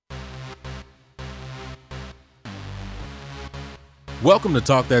Welcome to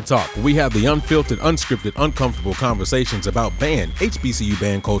Talk That Talk, where we have the unfiltered, unscripted, uncomfortable conversations about band, HBCU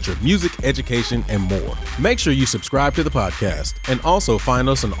band culture, music, education, and more. Make sure you subscribe to the podcast and also find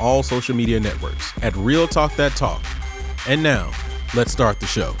us on all social media networks at Real Talk That Talk. And now, let's start the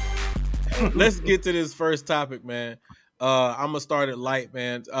show. Let's get to this first topic, man. I'm going to start it light,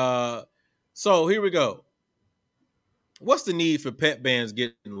 man. So here we go. What's the need for pep bands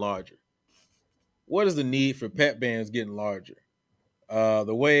getting larger? What is the need for pep bands getting larger?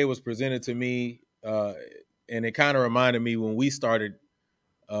 The way it was presented to me, and it kind of reminded me when we started,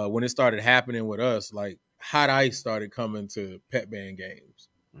 when it started happening with us, like Hot Ice started coming to pep band games.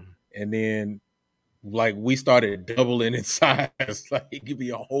 And then like we started doubling in size. Like it could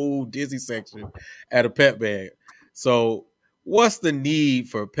be a whole Disney section at a pep band. So what's the need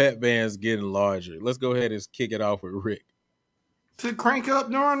for pep bands getting larger? Let's go ahead and kick it off with Rick. To crank up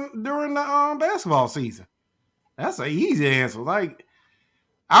during the basketball season. That's an easy answer. Like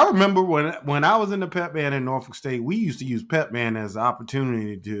I remember when I was in the pep band in Norfolk State, we used to use pep band as an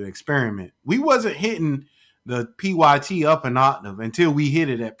opportunity to experiment. We wasn't hitting the PYT up an octave until we hit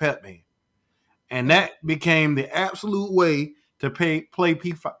it at pep band. And that became the absolute way to play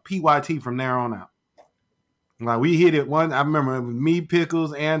PYT from there on out. Like we hit it one, I remember it was me,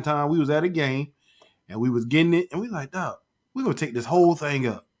 Pickles, Anton, we was at a game and we was getting it and we like, dog, we're going to take this whole thing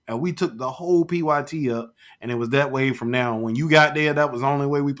up. And we took the whole PYT up, and it was that way from now on. When you got there, that was the only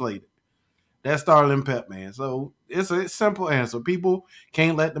way we played it. That started in pep, man. So it's a simple answer. People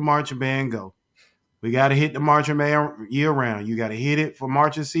can't let the marching band go. We got to hit the marching band year round. You got to hit it for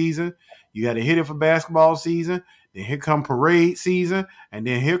marching season. You got to hit it for basketball season. Then here come parade season, and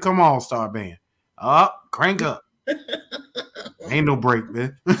then here come all-star band. Up, crank up. Ain't no break,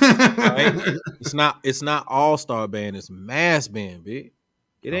 man. It's not all-star band. It's mass band, big.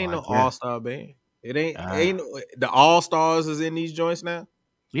 It ain't no all-star band. It ain't the all-stars is in these joints now.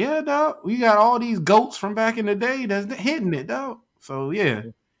 Yeah, dog. We got all these goats from back in the day that's hitting it, dog. So yeah,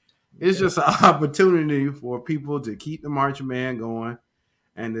 it's just an opportunity for people to keep the marching band going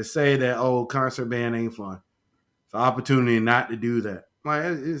and to say that concert band ain't fun. It's an opportunity not to do that. Like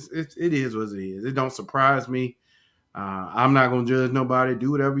it is what it is. It don't surprise me. I'm not gonna judge nobody. Do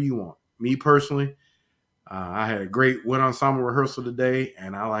whatever you want. Me personally. I had a great wind ensemble rehearsal today,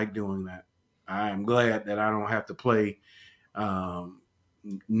 and I like doing that. I am glad that I don't have to play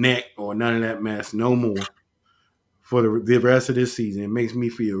neck or none of that mess no more for the rest of this season. It makes me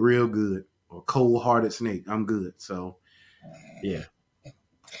feel real good. Or cold-hearted snake. I'm good. So, yeah.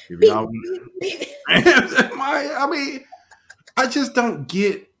 I mean, I just don't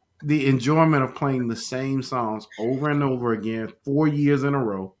get the enjoyment of playing the same songs over and over again 4 years in a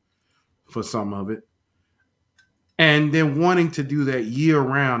row for some of it. And then wanting to do that year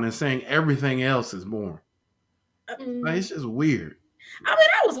round and saying everything else is boring. Like, it's just weird. I mean,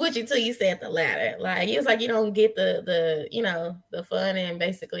 I was with you till you said the latter. Like, it was like you don't get the fun and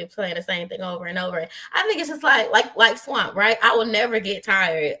basically playing the same thing over and over. I think it's just like Swamp, right? I will never get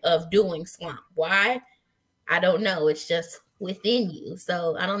tired of doing Swamp. Why? I don't know. It's just within you.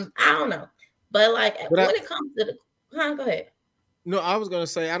 So I don't know. But when it comes to go ahead. No, I was gonna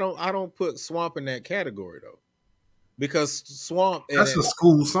say I don't put Swamp in that category though. Because Swamp, that's a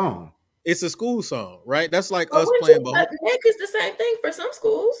school song. It's a school song, right? That's like us playing. Neck is the same thing for some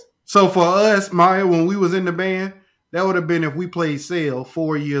schools. So for us, Maya, when we was in the band, that would have been if we played Sail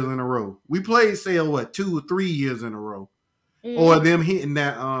 4 years in a row. We played Sail 2 or 3 years in a row, or them hitting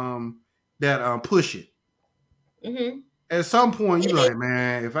that Push It. Mm-hmm. At some point, you're like,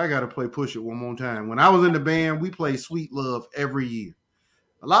 man, if I got to play Push It one more time. When I was in the band, we played Sweet Love every year.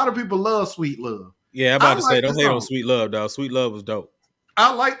 A lot of people love Sweet Love. Yeah, I'm about to say, don't hate on Sweet Love, dog. Sweet Love was dope.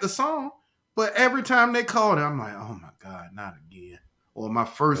 I like the song, but every time they called it, I'm like, oh my God, not again. Or my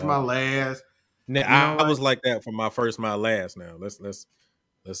first, my last. Now, I was like that for my first, my last. Now let's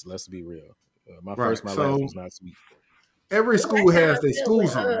be real. My first, my last was not sweet. Every school has their school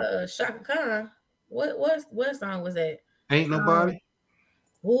song. Shaka Khan. What song was that? Ain't Nobody.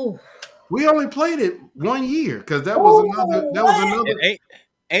 Ooh. We only played it 1 year because that was another. That was another.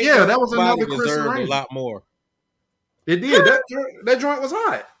 That was another Chris arrangement. A lot more. It did. That joint was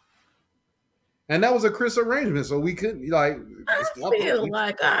hot, and that was a Chris arrangement, so we couldn't I feel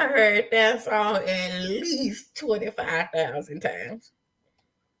like I heard that song at least 25,000 times.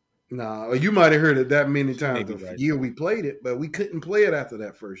 No, you might have heard it that many times the year we played it, but we couldn't play it after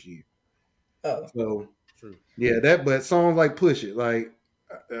that first year. Oh, so true. Yeah, but songs like Push It,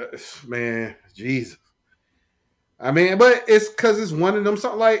 man, Jesus. I mean, but it's because it's one of them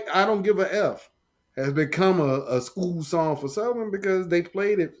songs. Like I Don't Give a F has become a school song for Southern because they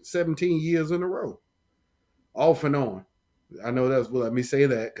played it 17 years in a row, off and on. I know that's well. Let me say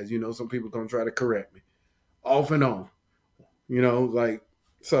that because some people gonna try to correct me. Off and on, like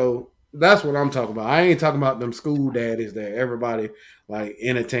so. That's what I'm talking about. I ain't talking about them school daddies that everybody like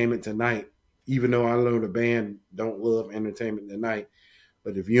Entertainment Tonight. Even though I know the band don't love Entertainment Tonight,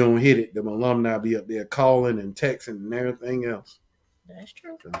 but if you don't hit it, them alumni be up there calling and texting and everything else. That's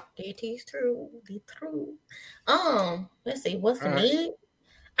true. DT's true. Be true. Let's see. What's the All right. need?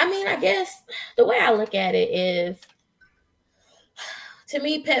 I mean, I guess the way I look at it is, to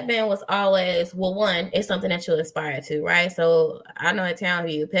me, pep band was always, well, one, it's something that you aspire to, right? So I know at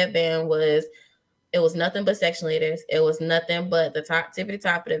Townview, pep band was nothing but section leaders. It was nothing but the top tip of the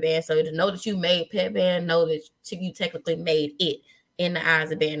top of the band. So to know that you made pep band, know that you technically made it in the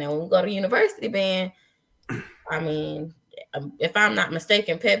eyes of band. Now, when we go to university band, I mean, if I'm not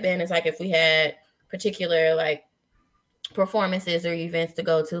mistaken, pep band is like if we had particular like performances or events to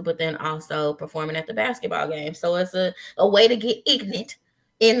go to, but then also performing at the basketball game. So it's a way to get ignorant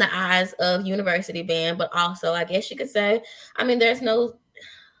in the eyes of university band, but also I guess you could say, I mean, there's no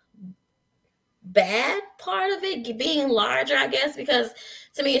bad part of it being larger, I guess, because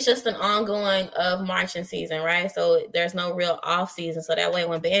to me it's just an ongoing of marching season, right? So there's no real off season. So that way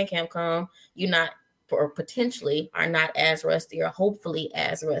when band camp come, you're not, or potentially are not as rusty, or hopefully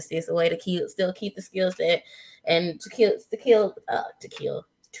as rusty. It's a way to still keep the skill set and to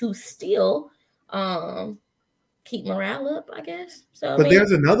still keep morale up, I guess. So But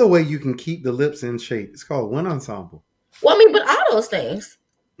there's another way you can keep the lips in shape. It's called one ensemble. Well, I mean, but all those things.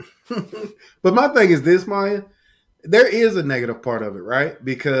 But my thing is this, Maya. There is a negative part of it, right?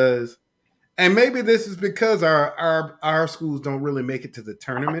 Because, and maybe this is because our schools don't really make it to the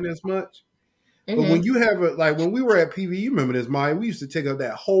tournament as much. But when you have when we were at PV, you remember this, Maya, we used to take up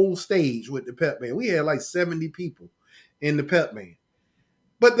that whole stage with the pep band. We had like 70 people in the pep band.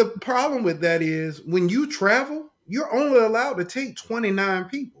 But the problem with that is when you travel, you're only allowed to take 29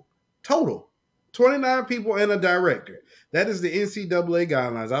 people total. 29 people and a director. That is the NCAA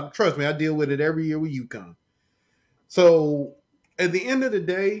guidelines. Trust me, I deal with it every year with UConn. So at the end of the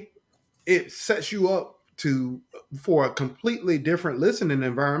day, it sets you up for a completely different listening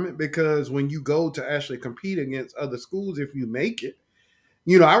environment, because when you go to actually compete against other schools, if you make it,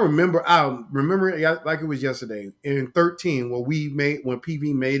 I remember it like it was yesterday in 2013 when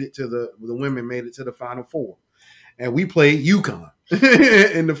PV made it to the women made it to the Final Four, and we played UConn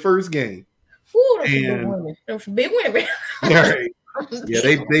in the first game. Ooh, those big women. Right. Yeah,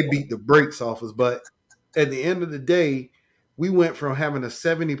 they beat the brakes off us, but at the end of the day, we went from having a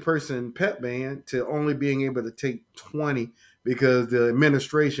 70-person pep band to only being able to take 20 because the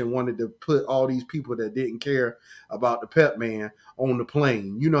administration wanted to put all these people that didn't care about the pep band on the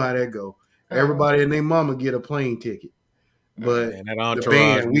plane. You know how that go. Everybody and their mama get a plane ticket. But the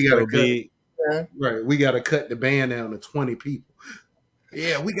band, we got to cut. Right, we got to cut the band down to 20 people.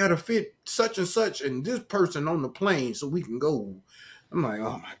 Yeah, we got to fit such and such and this person on the plane so we can go. I'm like,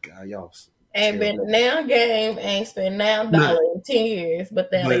 oh my God, y'all. Ain't been now game, ain't spent now dollar in 10 years, but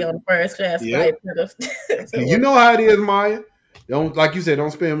they'll be on the first class flight. You know how it is, Maya. Don't, like you said,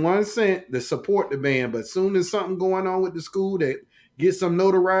 don't spend 1 cent to support the band, but as soon as something going on with the school that gets some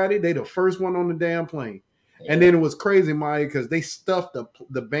notoriety, they the first one on the damn plane. Yeah. And then it was crazy, Maya, because they stuffed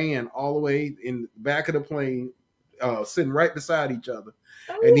the band all the way in the back of the plane, sitting right beside each other.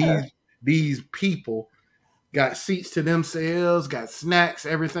 These people got seats to themselves, got snacks,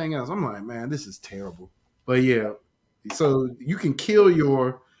 everything else. I'm like, man, this is terrible. But yeah, so you can kill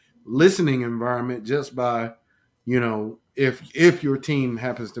your listening environment just by, if your team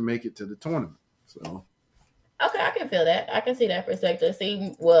happens to make it to the tournament. So, okay, I can feel that. I can see that perspective.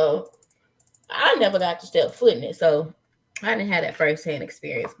 See, well, I never got to step foot in it, so I didn't have that firsthand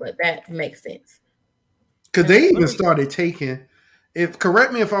experience, but that makes sense. Because they even started taking,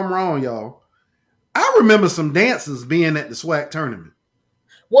 correct me if I'm wrong, y'all, I remember some dancers being at the SWAC tournament.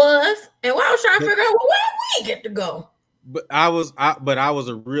 And I was trying to figure out, where did we get to go? But I was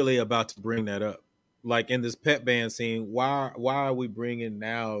really about to bring that up. Like in this pep band scene, why are we bringing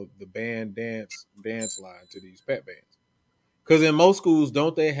now the band dance line to these pep bands? Because in most schools,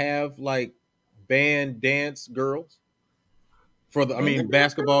 don't they have like band dance girls for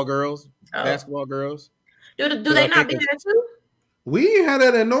basketball girls? Oh. Basketball girls. Do they not be there too? We ain't had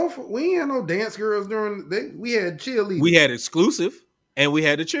that at Norfolk. We ain't had no dance girls we had cheerleaders. We had exclusive and we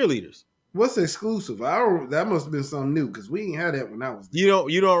had the cheerleaders. What's exclusive? That must have been something new because we ain't had that when I was there.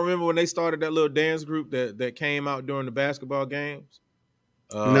 You don't remember when they started that little dance group that came out during the basketball games?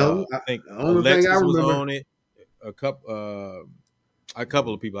 No, I think the only Alexis thing I remember was on it. A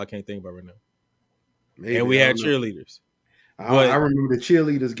couple of people I can't think about right now. Maybe, and we had cheerleaders. I remember the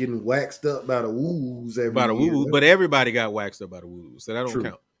cheerleaders getting waxed up by the woos every year. But everybody got waxed up by the woos, so that don't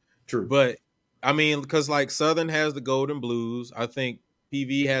count. True. But I mean, because like Southern has the Golden Blues, I think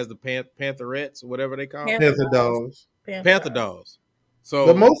PV has the Pantherettes or whatever they call Panther Dolls. Panther Dolls. So,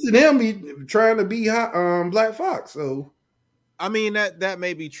 but most of them be trying to be Black Fox. So, I mean that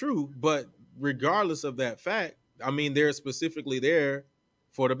may be true, but regardless of that fact, I mean they're specifically there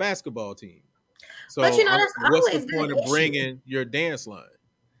for the basketball team. So, but that's what's always the point of bringing your dance line?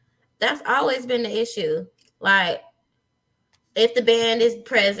 That's always been the issue. Like, if the band is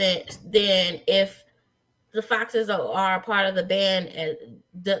present, then if the Foxes are part of the band,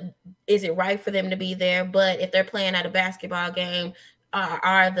 is it right for them to be there? But if they're playing at a basketball game,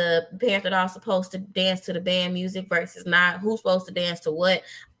 are the Panther Dolls supposed to dance to the band music versus not? Who's supposed to dance to what?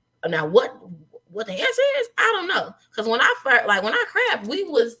 Now, what the answer is, I don't know. Because when I crapped,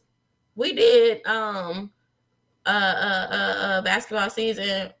 we did basketball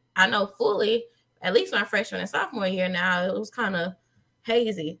season. I know fully, at least my freshman and sophomore year. Now it was kind of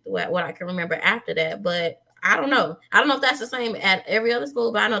hazy what I can remember after that, but I don't know. I don't know if that's the same at every other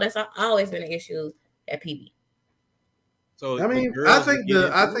school, but I know that's always been an issue at PB. So I mean, I think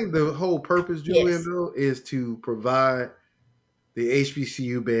the whole purpose, Julian, though, is to provide the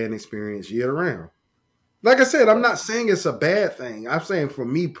HBCU band experience year round. Like I said, I'm not saying it's a bad thing. I'm saying for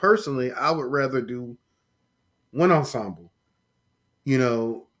me personally, I would rather do one ensemble,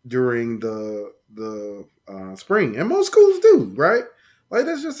 during the spring, and most schools do, right? Like,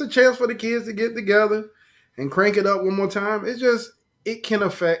 that's just a chance for the kids to get together and crank it up one more time. It can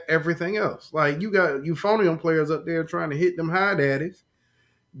affect everything else. Like, you got euphonium players up there trying to hit them high daddies,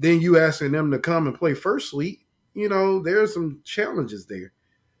 then you asking them to come and play first suite. There's some challenges there.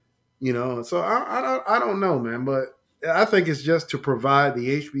 So I don't know, man, but I think it's just to provide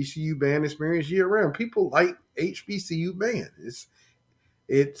the HBCU band experience year round. People like HBCU band.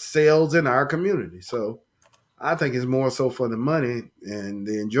 It sells in our community. So I think it's more so for the money and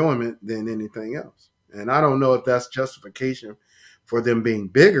the enjoyment than anything else. And I don't know if that's justification for them being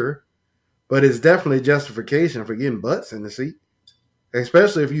bigger, but it's definitely justification for getting butts in the seat.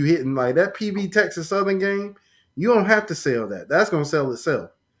 Especially if you hitting like that PV Texas Southern game, you don't have to sell that. That's going to sell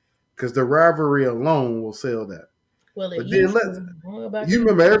itself because the rivalry alone will sell that. Well, you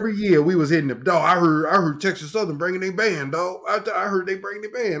remember every year we was hitting the dog. I heard Texas Southern bringing their band, dog. I heard they bring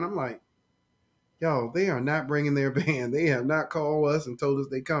their band. I'm like, y'all, they are not bringing their band. They have not called us and told us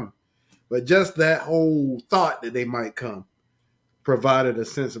they come. But just that whole thought that they might come provided a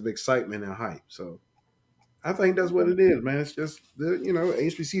sense of excitement and hype. So I think that's what it is, man. It's just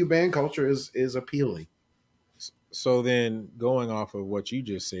HBCU band culture is appealing. So then, going off of what you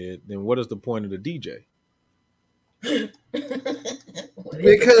just said, then what is the point of the DJ?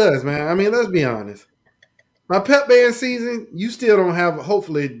 Because, man, I mean, let's be honest. My pep band season, you still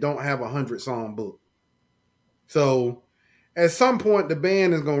hopefully don't have 100-song book. So at some point, the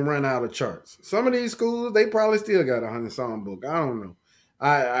band is going to run out of charts. Some of these schools, they probably still got 100-song book. I don't know.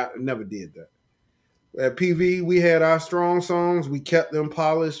 I never did that. At PV, we had our strong songs. We kept them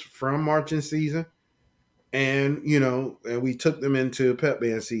polished from marching season. And, and we took them into pep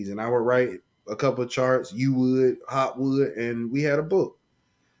band season. I would write a couple of charts, you would, Hot would, and we had a book.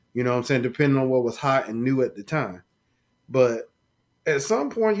 You know what I'm saying? Depending on what was hot and new at the time. But at some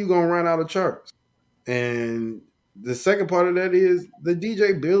point, you're going to run out of charts. And the second part of that is the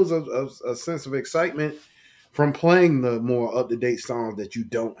DJ builds a sense of excitement from playing the more up-to-date songs that you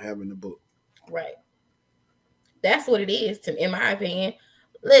don't have in the book. Right. That's what it is, in my opinion.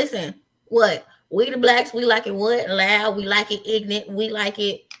 Listen, what? We the blacks, we like it what? Loud, we like it ignorant, we like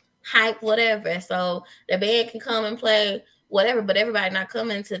it hype, whatever. So the band can come and play whatever, but everybody not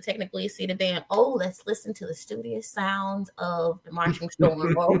coming to technically see the band. Oh, let's listen to the studious sounds of the marching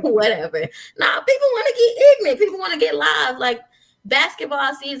storm or whatever. Nah, people want to get ignorant. People want to get live. Like,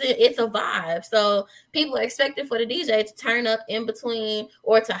 basketball season, it's a vibe. So people are expected for the DJ to turn up in between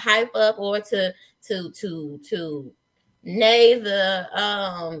or to hype up or to nay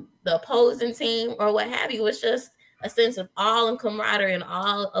the opposing team or what have you. It's just a sense of all and camaraderie and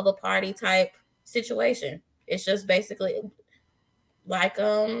all of a party type situation. It's just basically like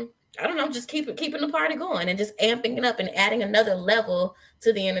I don't know, just keeping the party going and just amping it up and adding another level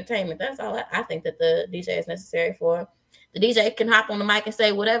to the entertainment. That's all I think that the DJ is necessary for. The DJ can hop on the mic and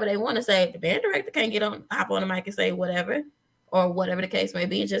say whatever they want to say. The band director can't hop on the mic and say whatever, or whatever the case may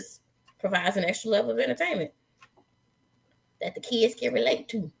be. It just provides an extra level of entertainment that the kids can relate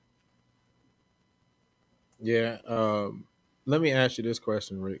to. Yeah. Let me ask you this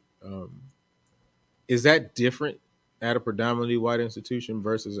question, Rick. Is that different at a predominantly white institution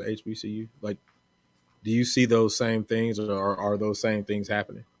versus a HBCU? Like, Do you see those same things, or are those same things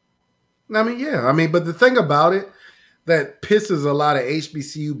happening? I mean, yeah. I mean, but the thing about it that pisses a lot of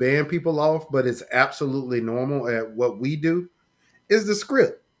HBCU band people off, but it's absolutely normal at what we do, is the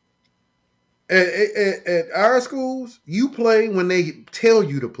script. At our schools, you play when they tell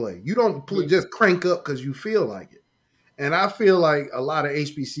you to play. You don't just crank up because you feel like it. And I feel like a lot of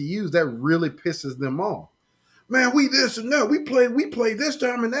HBCUs, that really pisses them off. Man, we this and that. We play this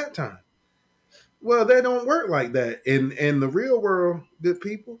time and that time. Well, they don't work like that. In the real world, good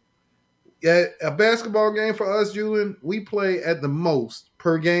people, at a basketball game for us, Julian, we play at the most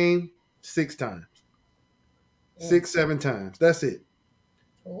per game 6 times. 6, 7 times. That's it.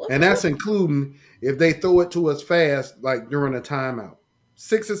 And that's including if they throw it to us fast, like during a timeout.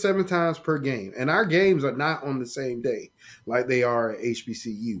 6 or 7 times per game. And our games are not on the same day like they are at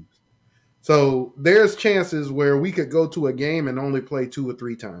HBCUs. So there's chances where we could go to a game and only play 2 or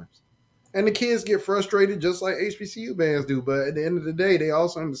 3 times. And the kids get frustrated just like HBCU bands do. But at the end of the day, they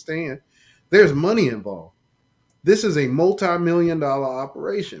also understand there's money involved. This is a multi-million-dollar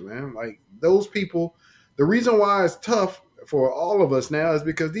operation, man. Like those people, the reason why it's tough for all of us now is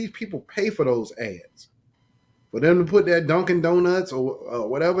because these people pay for those ads. For them to put that Dunkin' Donuts or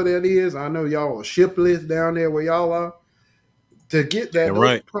whatever that is, I know y'all are Shipley's down there where y'all are. To get that,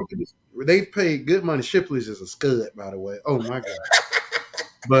 right. Companies, they pay good money. Shipley's is a scud, by the way. Oh my God.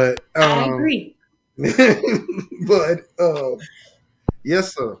 But I agree. but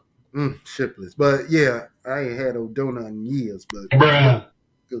yes, sir. Shipley's. But yeah, I ain't had a donut in years, but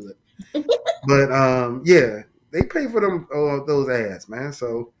good. But yeah, they pay for them those ads, man.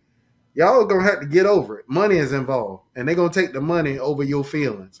 So y'all are gonna have to get over it. Money is involved, and they're gonna take the money over your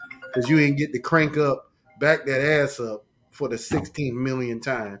feelings because you ain't get to crank up, back that ass up for the 16 millionth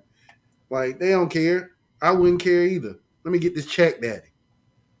time. Like they don't care. I wouldn't care either. Let me get this check, daddy.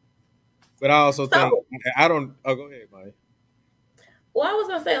 But I also think I don't. Oh, go ahead, Mike. Well, I was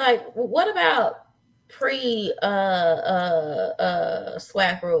gonna say, like, what about pre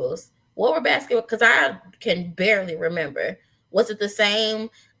SWAC rules? What were basketball? Because I can barely remember. Was it the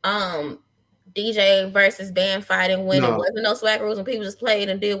same DJ versus band fighting when it wasn't no SWAC rules and people just played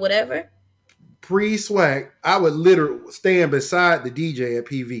and did whatever? Pre-SWAC, I would literally stand beside the DJ at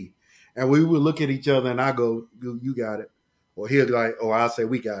PV, and we would look at each other, and I go, "You got it," or he'll be like, "Oh, I'll say,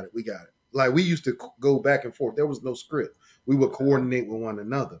 we got it." Like we used to go back and forth. There was no script. We would coordinate with one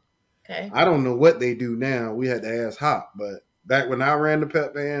another. Okay. I don't know what they do now. We had to ask Hop, but back when I ran the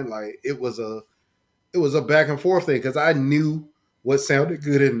pep band, like it was a back and forth thing because I knew what sounded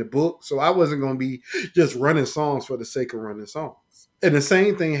good in the book, so I wasn't going to be just running songs for the sake of running songs. And the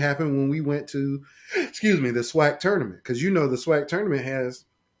same thing happened when we went to, the SWAC tournament, because the SWAC tournament has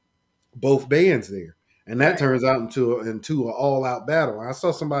both bands there. And that turns out into an all-out battle. I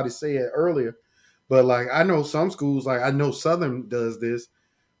saw somebody say it earlier, but like I know some schools, like I know Southern does this.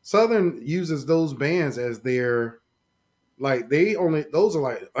 Southern uses those bands as their, like those are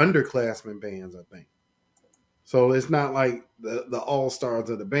like underclassmen bands, I think. So it's not like the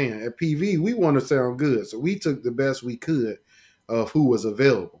all-stars of the band. At PV, we want to sound good, so we took the best we could of who was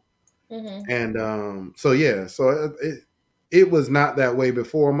available. Mm-hmm. And so it was not that way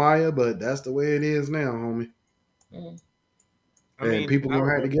before Maya, but that's the way it is now, homie. Mm. And people gonna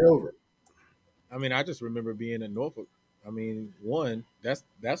have to get over it. I mean, I just remember being in Norfolk. I mean,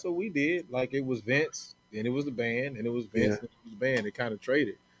 that's what we did. Like it was Vince, and it was the band, and it was Vince, and it was the band. It kind of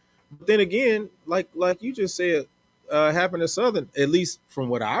traded. But then again, like you just said, happened at Southern. At least from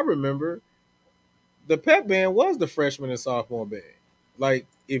what I remember, the pep band was the freshman and sophomore band. Like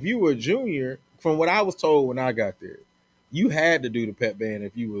if you were a junior, from what I was told when I got there, you had to do the pep band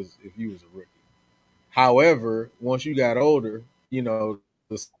if you was a rookie. However, once you got older, the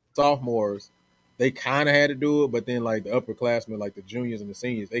sophomores, they kind of had to do it, but then like the upperclassmen, like the juniors and the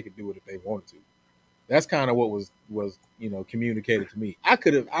seniors, they could do it if they wanted to. That's kind of what was communicated to me. I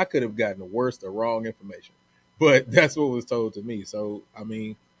could have gotten the worst or wrong information, but that's what was told to me. So I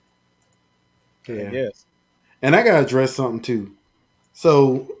mean, yes. And I gotta address something too.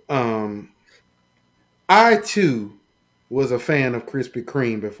 So I too was a fan of Krispy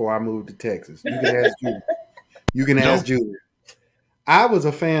Kreme before I moved to Texas. You can ask Julie. You can ask Julie. I was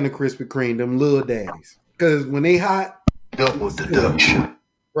a fan of Krispy Kreme, them little daddies, because when they hot, double deduction.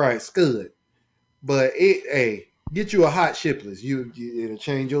 Right, scud. But get you a hot Shipley's. It'll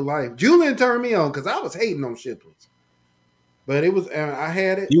change your life. Julian turned me on because I was hating on Shipley's, but it was I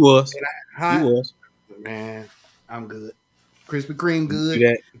had it. He was. He was. Man, I'm good. Krispy Kreme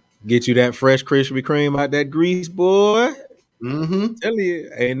good. Get you that fresh Krispy Kreme out that grease, boy. Mm-hmm. Tell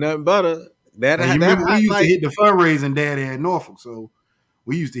you, ain't nothing better. We used to hit the fundraising daddy at Norfolk, so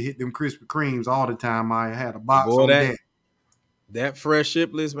We used to hit them Krispy Kremes all the time. I had a box Boy, on deck. That fresh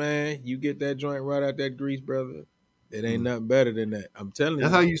shipless, man, you get that joint right out that grease, brother. It ain't nothing better than that. I'm telling you.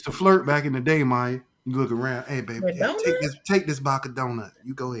 That's how you used to flirt back in the day, Maya. You look around, hey baby, With donuts? take this box of donut.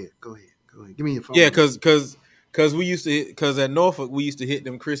 You go ahead. Give me your phone. Yeah, because we used to, because at Norfolk we used to hit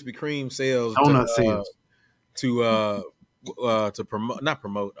them Krispy Kreme sales donut sales to promote, not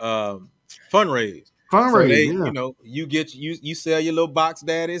promote, fundraise. Fundraise, so they, yeah. You know, you sell your little box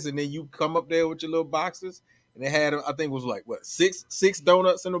daddies, and then you come up there with your little boxes, and they had, I think it was like what, six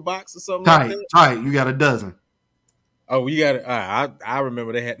donuts in a box or something like that. Tight. You got a dozen. Oh, you got it. I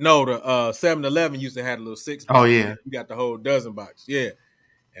remember they had the 7-Eleven used to have a little 6 box. Oh yeah, you got the whole dozen box. Yeah,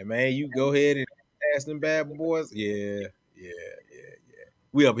 and man, you go ahead and ask them bad boys. Yeah.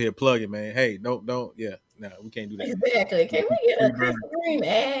 We up here plugging, man. Hey, don't. Yeah, no, we can't do that. Exactly. Can we get a Krispy Kreme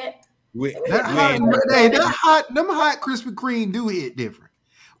ad? Them hot Krispy Kreme do hit different.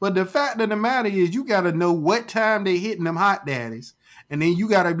 But the fact of the matter is, you got to know what time they hitting them hot daddies, and then you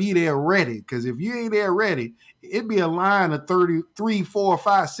got to be there ready. Because if you ain't there ready, it'd be a line of 3, 4,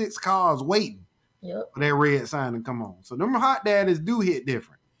 5, 6 cars waiting for that red sign to come on. So them hot daddies do hit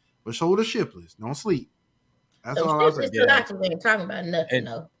different. But show the shipless. Don't sleep. That's all I say. We ain't talking about nothing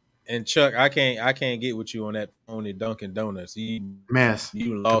though. And Chuck, I can't get with you on that Dunkin' Donuts. You lost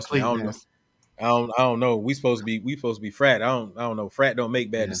me. I don't know. We supposed to be frat. I don't know. Frat don't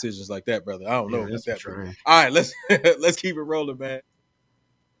make bad decisions like that, brother. I don't know. That's that. True. All right, let's keep it rolling, man.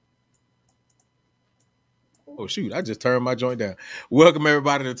 Oh shoot, I just turned my joint down. Welcome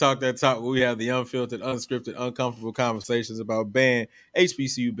everybody to Talk That Talk, where we have the unfiltered, unscripted, uncomfortable conversations about band,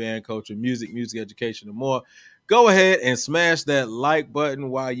 HBCU band culture, music education, and more. Go ahead and smash that like button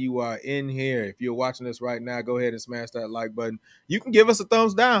while you are in here. If you're watching this right now, go ahead and smash that like button. You can give us a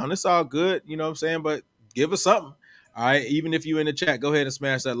thumbs down. It's all good, you know what I'm saying? But give us something. All right, even if you're in the chat, go ahead and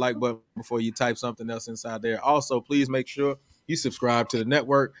smash that like button before you type something else inside there. Also, please make sure you subscribe to the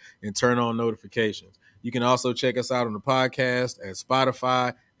network and turn on notifications. You can also check us out on the podcast at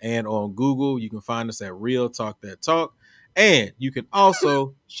Spotify and on Google. You can find us at Real Talk That Talk. And you can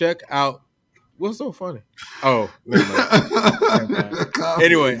also check out, what's so funny? Oh,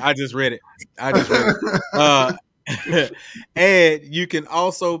 anyway, I just read it. And you can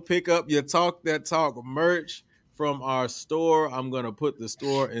also pick up your Talk That Talk merch from our store. I'm going to put the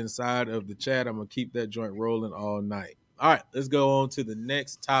store inside of the chat. I'm going to keep that joint rolling all night. All right, let's go on to the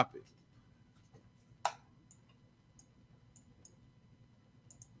next topic.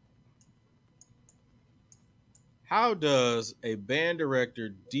 How does a band director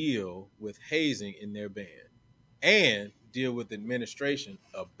deal with hazing in their band and deal with administration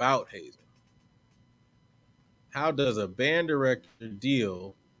about hazing? How does a band director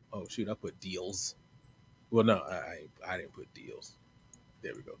deal? Oh, shoot, I put deals. Well, no, I didn't put deals.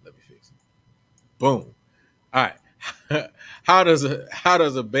 There we go. Let me fix it. Boom. All right. How does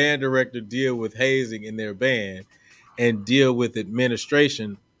a band director deal with hazing in their band and deal with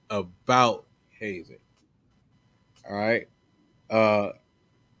administration about hazing? All right. I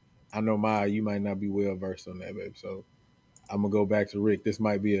know Maya, you might not be well versed on that, babe. So I'm gonna go back to Rick. This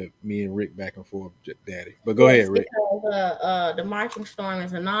might be me and Rick back and forth, daddy. But go ahead, Rick. Because, the Marching Storm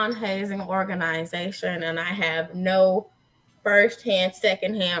is a non-hazing organization, and I have no first-hand,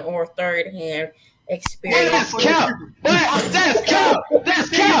 second-hand, or third-hand experience. That's cap. That's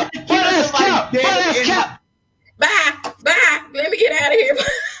cap. Bye. Let me get out of here.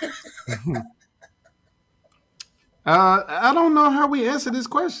 I don't know how we answer this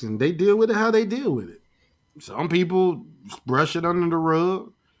question. They deal with it how they deal with it. Some people brush it under the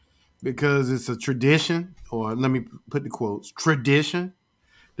rug because it's a tradition, or let me put the quotes, tradition,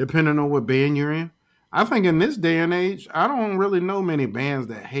 depending on what band you're in. I think in this day and age, I don't really know many bands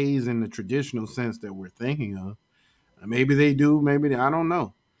that haze in the traditional sense that we're thinking of. Maybe they do, maybe I don't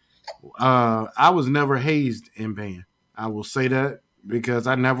know. I was never hazed in band. I will say that because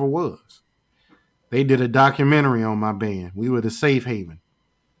I never was. They did a documentary on my band. We were the safe haven.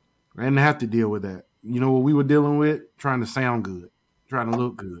 I didn't have to deal with that. You know what we were dealing with? Trying to sound good, trying to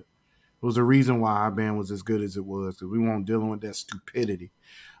look good. It was the reason why our band was as good as it was, because we weren't dealing with that stupidity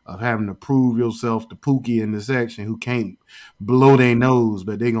of having to prove yourself to Pookie in the section who can't blow their nose,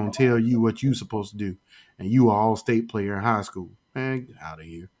 but they're going to tell you what you're supposed to do. And you are all-state player in high school. Man, get out of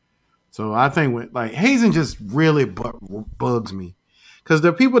here. So I think hazing just really bugs me. Because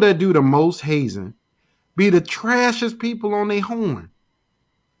the people that do the most hazing be the trashiest people on their horn.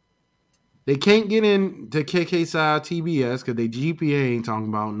 They can't get into KK-Side TBS because their GPA ain't talking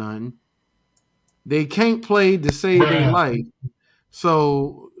about nothing. They can't play to save their life.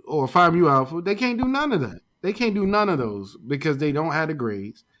 So, or FAMU Alpha, they can't do none of that. They can't do none of those because they don't have the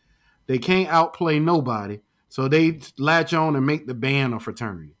grades. They can't outplay nobody. So they latch on and make the band a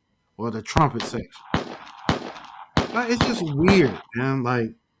fraternity or the trumpet section. Like, it's just weird, man.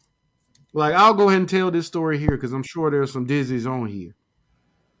 Like I'll go ahead and tell this story here because I'm sure there's some Dizzies on here.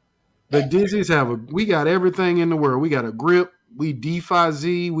 The Dizzies we got everything in the world. We got a grip, we D-Phi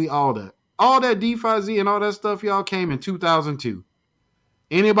Z, we all that. All that D-Phi Z and all that stuff, y'all, came in 2002.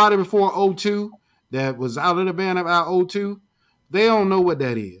 Anybody before 02 that was out of the band about 02, they don't know what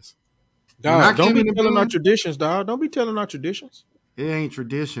that is. Dog, don't be telling our traditions, dog. Don't be telling our traditions. It ain't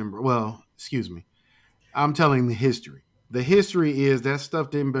tradition, bro. Well, excuse me. I'm telling the history. The history is that stuff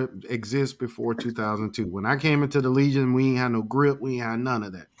didn't exist before 2002. When I came into the Legion, we ain't had no grip. We ain't had none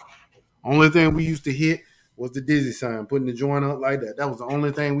of that. Only thing we used to hit was the Dizzy sign, putting the joint up like that. That was the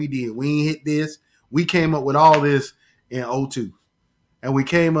only thing we did. We ain't hit this. We came up with all this in 02. And we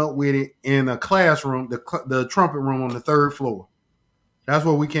came up with it in a classroom, the trumpet room on the 3rd floor. That's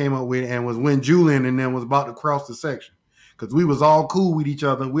what we came up with, and was when Julian and them was about to cross the section. Because we was all cool with each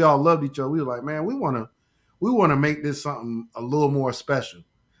other. We all loved each other. We were like, man, we want to make this something a little more special.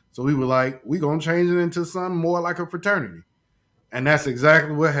 So we were like, we're going to change it into something more like a fraternity. And that's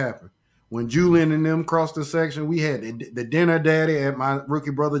exactly what happened. When Julian and them crossed the section, we had the dinner daddy at my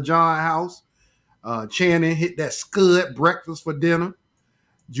rookie brother John's house. Channing hit that scud breakfast for dinner.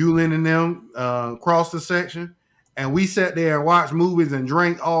 Julian and them crossed the section. And we sat there and watched movies and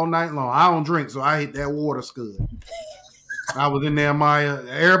drank all night long. I don't drink, so I hit that water scud. I was in there, Maya.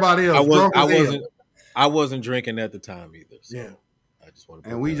 Everybody else I wasn't drinking at the time either. So yeah. I just want to.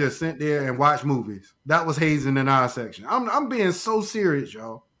 And we just sat there and watched movies. That was hazing in our section. I'm being so serious,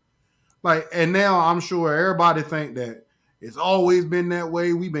 y'all. Like, and now I'm sure everybody think that it's always been that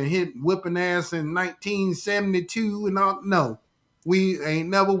way. We've been whipping ass in 1972 and all. No, we ain't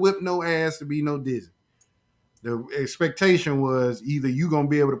never whipped no ass to be no Dizzy. The expectation was either you gonna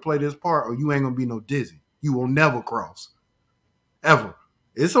be able to play this part or you ain't gonna be no Dizzy. You will never cross. Ever.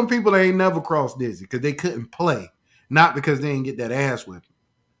 There's some people that ain't never crossed Dizzy because they couldn't play, not because they didn't get that ass whipping.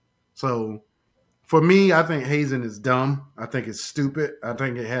 So for me, I think hazing is dumb. I think it's stupid. I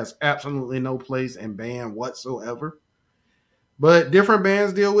think it has absolutely no place in band whatsoever. But different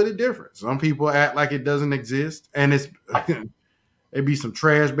bands deal with it different. Some people act like it doesn't exist, and it's it'd be some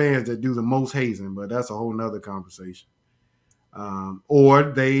trash bands that do the most hazing, but that's a whole nother conversation. Or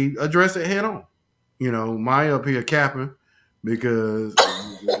they address it head on. You know, Maya up here capping because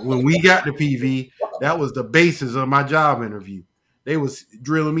when we got the PV, that was the basis of my job interview. They was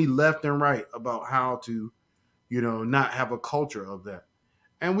drilling me left and right about how to, you know, not have a culture of that.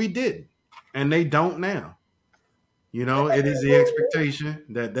 And we didn't. And they don't now. You know, it is the expectation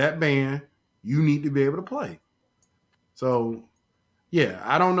that band, you need to be able to play. So, yeah,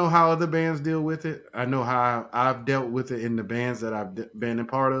 I don't know how other bands deal with it. I know how I've dealt with it in the bands that I've been a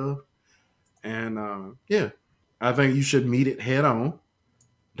part of. And, yeah, I think you should meet it head on.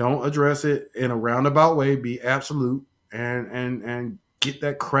 Don't address it in a roundabout way. Be absolute and get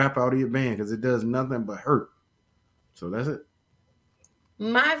that crap out of your band because it does nothing but hurt. So that's it.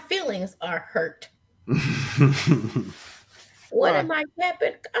 My feelings are hurt. What am I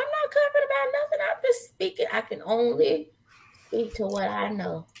capping? I'm not capping about nothing. I'm just speaking. I can only speak to what I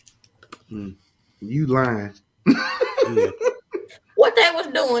know. You lying. What they was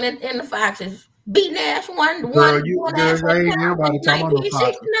doing in the Foxes. B Nash one ain't nobody talking about no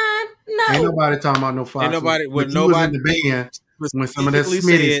Foxes. No. Ain't nobody talking about no Foxes. Ain't nobody was in the band when some of that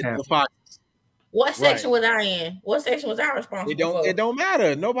Smitties happened. What section was I in? What section was I responsible for? It don't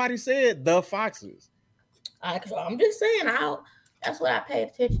matter. Nobody said the Foxes. So I'm just saying, that's what I paid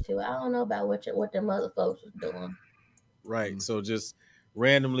attention to. I don't know about what them other folks was doing. Right. So just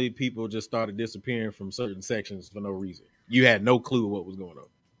randomly, people just started disappearing from certain sections for no reason. You had no clue what was going on.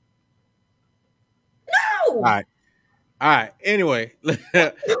 No. All right. Anyway,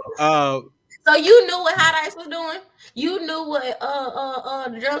 so you knew what Hot Ice was doing. You knew what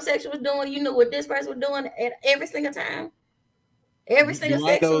the drum section was doing. You knew what this person was doing at every single time. Every single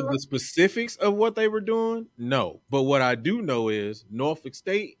section. Do I know the specifics of what they were doing? No. But what I do know is Norfolk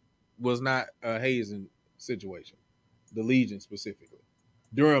State was not a hazing situation. The Legion specifically.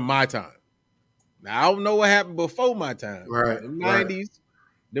 During my time. Now, I don't know what happened before my time. Right.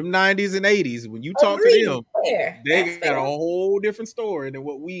 Them 90s and 80s, when you talk to them, they got a whole different story than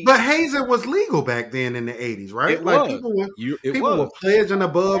what we... But hazing was legal back then in the 80s, right? It was. People were pledging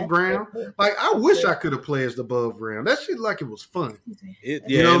above ground. Like, I wish I could have pledged above ground. That shit like it was fun. It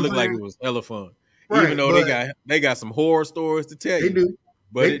looked like it was hella fun. Right, even though they got some horror stories to tell you. They do.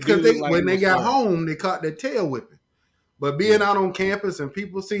 But when they got home, they caught their tail whipping. But being out on campus and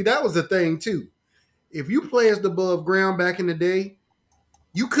people see, that was the thing too. if you pledged above ground back in the day,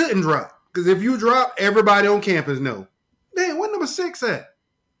 you couldn't drop. Because if you drop, everybody on campus know. Damn, what number 6 at?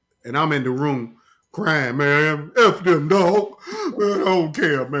 And I'm in the room crying, man. F them, dog. Man, I don't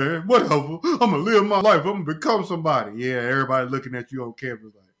care, man. Whatever. I'm going to live my life. I'm going to become somebody. Yeah, everybody looking at you on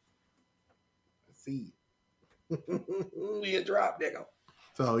campus like, I see you. You drop, nigga.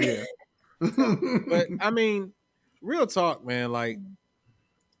 So, yeah. But, I mean, real talk, man, like,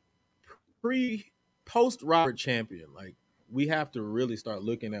 post Robert Champion, like, we have to really start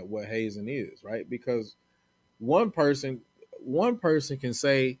looking at what hazing is, right? Because one person can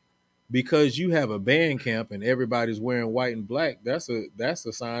say, because you have a band camp and everybody's wearing white and black, that's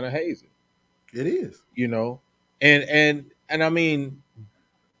a sign of hazing. It is. You know? And I mean,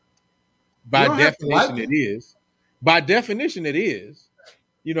 by definition it is. By definition it is.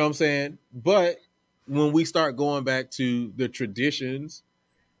 You know what I'm saying? But when we start going back to the traditions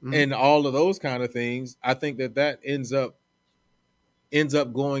and all of those kind of things, I think that ends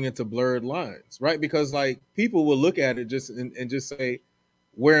up going into blurred lines, right? Because like people will look at it and just say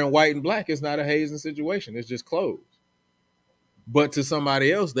wearing white and black is not a hazing situation. It's just clothes. But to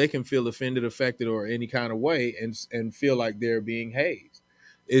somebody else, they can feel offended, affected, or any kind of way and feel like they're being hazed.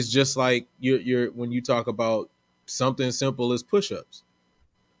 It's just like you're when you talk about something simple as push-ups.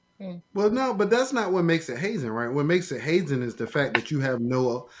 Well, no, but that's not what makes it hazing, right? What makes it hazing is the fact that you have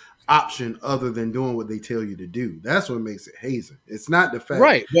no option other than doing what they tell you to do. That's what makes it hazing. It's not the fact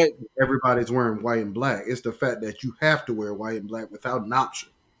right, but everybody's wearing white and black. It's the fact that you have to wear white and black without an option.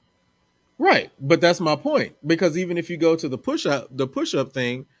 Right, but that's my point. Because even if you go to the push-up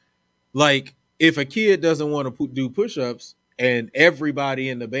thing, like if a kid doesn't want to do push-ups and everybody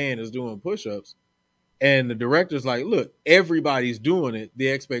in the band is doing push-ups, and the director's like, look, everybody's doing it. The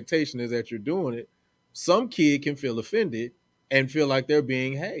expectation is that you're doing it. Some kid can feel offended and feel like they're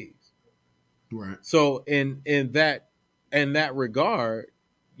being hazed. Right. So in that regard,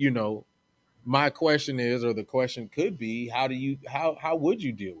 you know, my question is, or the question could be, how would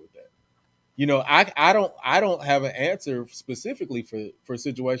you deal with that? You know, I don't have an answer specifically for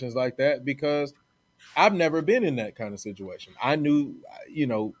situations like that because I've never been in that kind of situation. I knew, you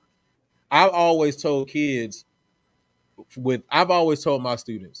know, I've always told my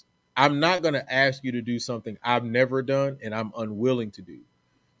students, I'm not going to ask you to do something I've never done and I'm unwilling to do.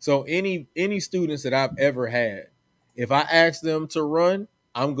 So any students that I've ever had, if I ask them to run,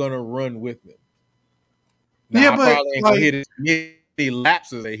 I'm going to run with them. Now, I probably ain't going to hit as many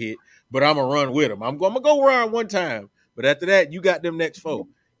laps as they hit, but I'm going to run with them. I'm going to go run one time, but after that, you got them next 4.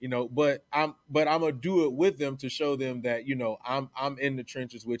 You know, but I'm gonna do it with them to show them that, you know, I'm in the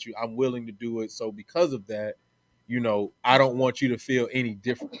trenches with you. I'm willing to do it. So because of that, you know, I don't want you to feel any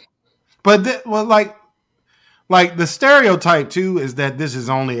different. But like the stereotype too is that this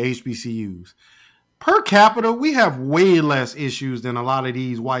is only HBCUs. Per capita, we have way less issues than a lot of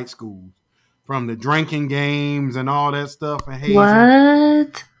these white schools, from the drinking games and all that stuff and hazing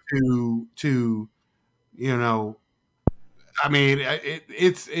what to you know. I mean,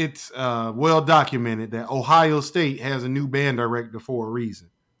 it's well documented that Ohio State has a new band director for a reason.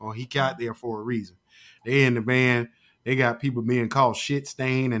 Or he got there for a reason. They in the band, they got people being called shit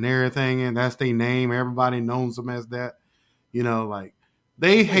stain and everything, and that's their name. Everybody knows them as that. You know, like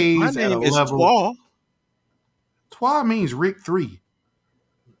they haze at a level. Twa. Twa means Rick 3.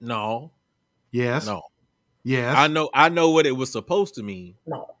 No. Yes. No. Yes. I know what it was supposed to mean.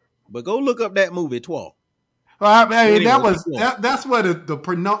 No. But go look up that movie Twa. Well, I mean, that's where the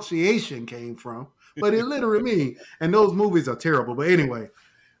pronunciation came from, but it literally means, and those movies are terrible. But anyway,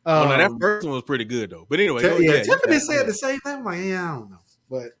 that first one was pretty good though. But anyway, Tiffany said the same thing. I'm like, yeah, I don't know,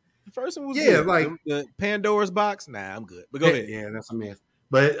 but the first one was good. Like the Pandora's box. Nah, I'm good. But go ahead. Yeah, that's a mess.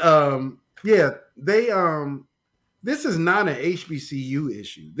 But they this is not an HBCU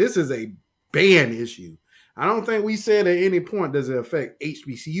issue. This is a band issue. I don't think we said at any point does it affect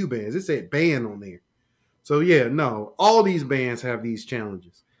HBCU bands. It said band on there. So yeah, no, all these bands have these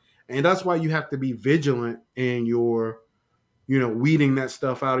challenges. And that's why you have to be vigilant in your, you know, weeding that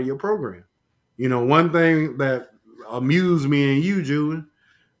stuff out of your program. You know, one thing that amused me and you, Julian,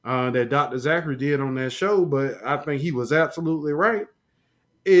 that Dr. Zachary did on that show, but I think he was absolutely right,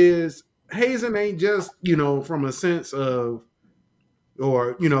 is hazing ain't just, you know, from a sense of,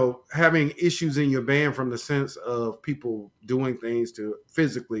 or, you know, having issues in your band from the sense of people doing things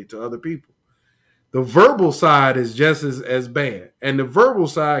physically to other people. The verbal side is just as bad. And the verbal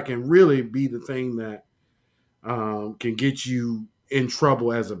side can really be the thing that can get you in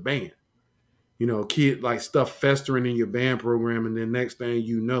trouble as a band. You know, kid, like stuff festering in your band program, and then next thing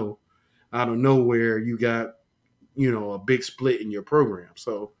you know, out of nowhere, you got, you know, a big split in your program.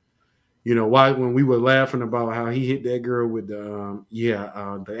 So, You know why? When we were laughing about how he hit that girl with the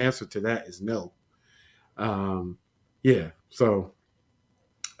the answer to that is no. Um, yeah, so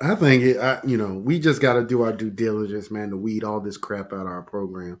I think we just got to do our due diligence, man, to weed all this crap out of our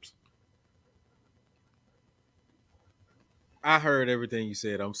programs. I heard everything you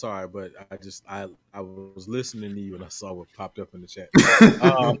said. I'm sorry, but I was listening to you and I saw what popped up in the chat.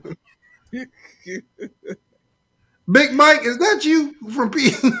 Big Mike, is that you from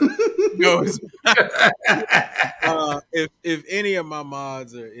P? No, if any of my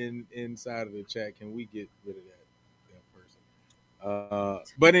mods are inside of the chat, can we get rid of that person?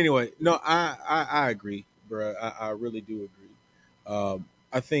 But anyway, no, I agree, bro. I really do agree.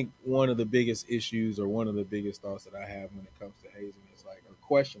 I think one of the biggest issues or one of the biggest thoughts that I have when it comes to hazing is like or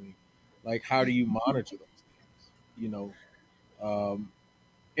questioning, like how do you monitor those things? You know,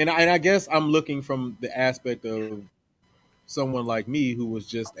 and I guess I'm looking from the aspect of someone like me who was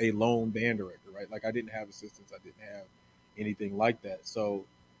just a lone band director, right? Like I didn't have assistants, I didn't have anything like that. So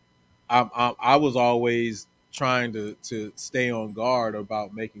I was always trying to stay on guard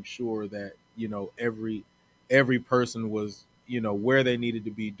about making sure that every person was where they needed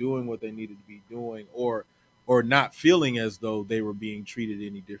to be, doing what they needed to be doing, or not feeling as though they were being treated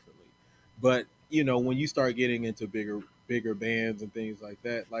any differently. But when you start getting into bigger bands and things like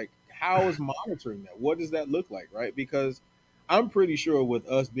that, like how is monitoring that? What does that look like, right? Because I'm pretty sure with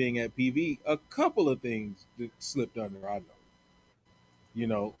us being at PV, a couple of things that slipped under our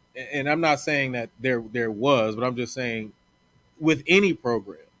nose. And I'm not saying that there was, but I'm just saying with any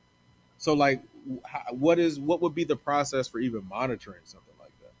program. So like, what would be the process for even monitoring something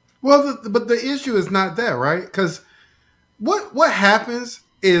like that? Well, but the issue is not that, right? Because what happens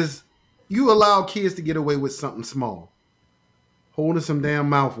is you allow kids to get away with something small, holding some damn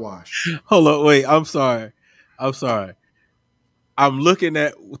mouthwash. Hold on, wait. I'm sorry. I'm looking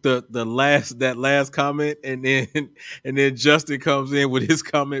at that last comment, and then Justin comes in with his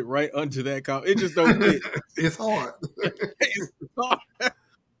comment right under that comment. It just don't fit. It's hard. It's hard.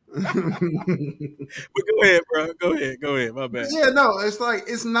 But go ahead, bro. Go ahead. My bad. Yeah, no, it's like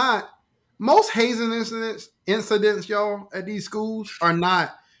it's not. Most hazing incidents, y'all, at these schools are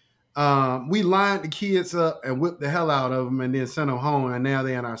not. We lined the kids up and whipped the hell out of them, and then sent them home, and now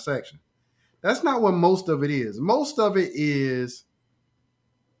they're in our section. That's not what most of it is. Most of it is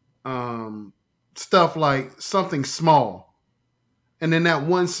stuff like something small, and then that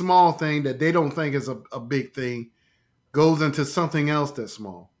one small thing that they don't think is a big thing goes into something else that's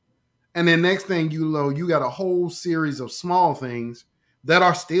small. And then next thing you know, you got a whole series of small things that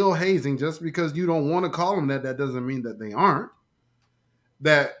are still hazing. Just because you don't want to call them that doesn't mean that they aren't.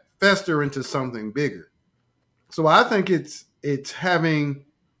 That fester into something bigger. So I think it's having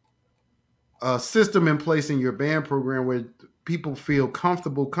a system in place in your band program where people feel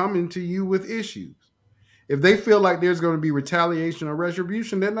comfortable coming to you with issues. If they feel like there's going to be retaliation or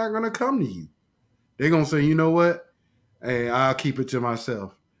retribution, they're not going to come to you. They're going to say, you know what? Hey, I'll keep it to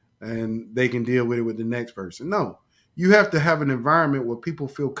myself. And they can deal with it with the next person. No, you have to have an environment where people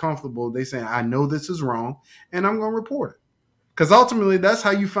feel comfortable. They say, I know this is wrong, and I'm going to report it. Because ultimately, that's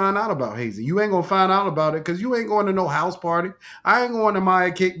how you find out about hazing. You ain't going to find out about it because you ain't going to no house party. I ain't going to my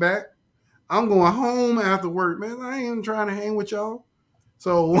kickback. I'm going home after work, man. I ain't trying to hang with y'all.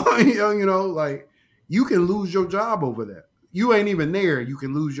 So, like, you can lose your job over that. You ain't even there. You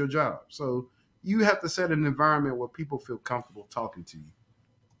can lose your job. So you have to set an environment where people feel comfortable talking to you.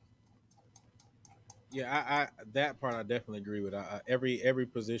 Yeah, I that part I definitely agree with. Every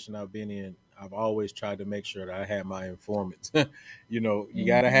position I've been in, I've always tried to make sure that I had my informants. You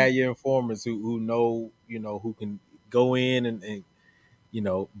got to have your informants who know, who can go in and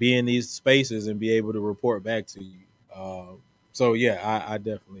be in these spaces and be able to report back to you. So yeah, I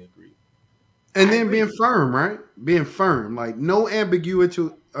definitely agree. And then being firm, right? Being firm, like no ambiguity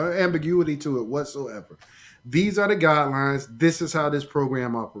to it whatsoever. These are the guidelines. This is how this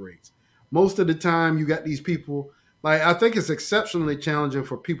program operates. Most of the time, you got these people. Like I think it's exceptionally challenging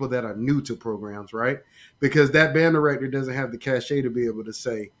for people that are new to programs, right? Because that band director doesn't have the cachet to be able to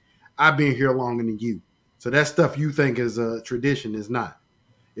say, "I've been here longer than you." So that stuff you think is a tradition is not.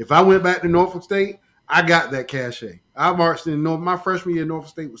 If I went back to Norfolk State, I got that cachet. I marched in my freshman year.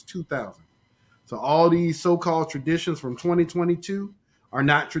 Norfolk State was 2000. So all these so-called traditions from 2022 are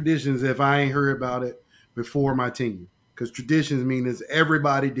not traditions if I ain't heard about it before my tenure. Because traditions mean is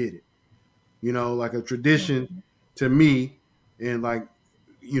everybody did it. Like a tradition to me, and like,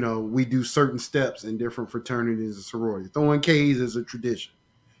 we do certain steps in different fraternities and sororities. Throwing K's is a tradition,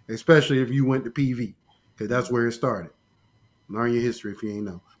 especially if you went to PV, because that's where it started. Learn your history if you ain't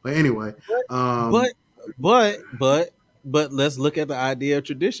know. But anyway, but But let's look at the idea of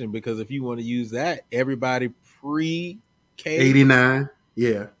tradition, because if you want to use that, everybody pre-K 89.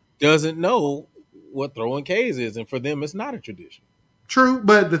 Yeah. doesn't know what throwing K's is, and for them, it's not a tradition. True,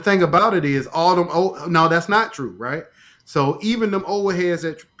 but the thing about it is all them no, that's not true, right? So even them old heads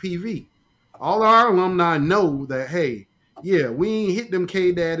at PV, all our alumni know that, hey, yeah, we ain't hit them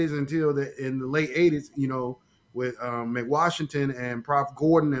K daddies until in the late 80s, with McWashington and Prof.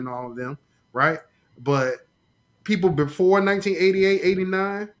 Gordon and all of them, right? But people before 1988,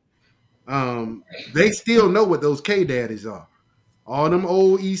 89, they still know what those K daddies are. All them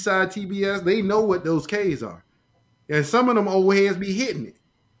old East Side TBS, they know what those Ks are. And some of them old heads be hitting it.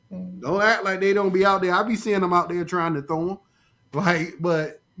 Don't act like they don't be out there. I be seeing them out there trying to throw them.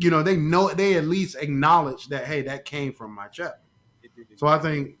 But they know, they at least acknowledge that, hey, that came from my chapter. So I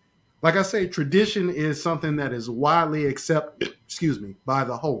think, like I say, tradition is something that is widely accepted, by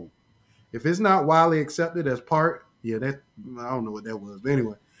the whole. If it's not widely accepted as part, I don't know what that was. But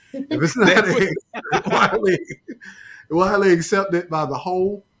anyway, if it's not widely accepted by the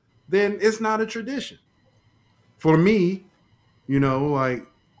whole, then it's not a tradition. For me, like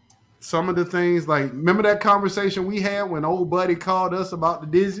some of the things, like, remember that conversation we had when old buddy called us about the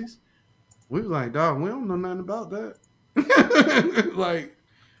Dizzies? We was like, dog, we don't know nothing about that. like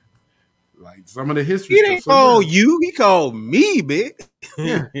some of the history. He didn't call you, he called me, big.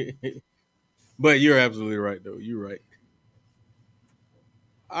 Yeah. But you're absolutely right, though. You're right.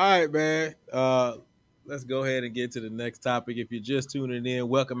 All right, man. Let's go ahead and get to the next topic. If you're just tuning in,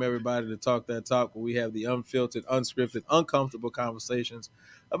 welcome everybody to Talk That Talk, where we have the unfiltered, unscripted, uncomfortable conversations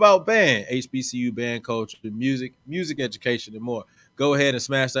about band, HBCU band culture, music education, and more. Go ahead and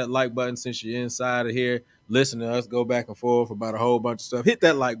smash that like button since you're inside of here. Listen to us go back and forth about a whole bunch of stuff. Hit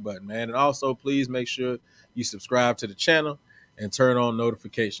that like button, man. And also, please make sure you subscribe to the channel and turn on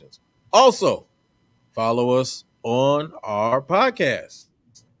notifications. Also, follow us on our podcast.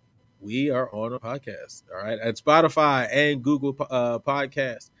 We are on a podcast, all right, at Spotify and Google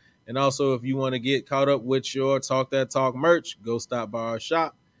Podcasts. And also, if you want to get caught up with your Talk That Talk merch, go stop by our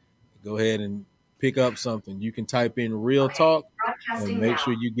shop. Go ahead and pick up something. You can type in Real Talk and make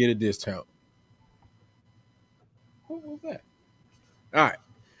sure you get a discount. What was that? All right,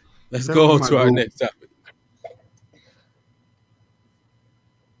 let's go on to our next topic.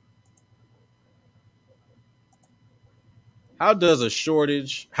 How does the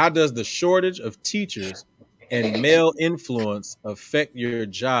shortage of teachers and male influence affect your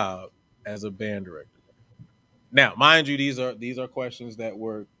job as a band director? Now, mind you, these are questions that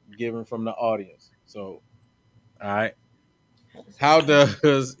were given from the audience. So, all right. How does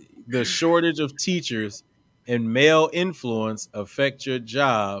the shortage of teachers and male influence affect your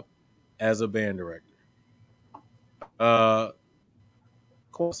job as a band director?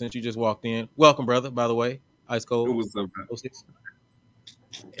 Since you just walked in, welcome, brother, by the way. Ice Cold. What's up, man?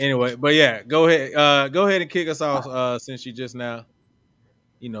 Anyway, but yeah, go ahead and kick us off since you just now,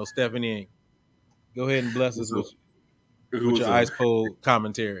 stepping in. Go ahead and bless us with your ice cold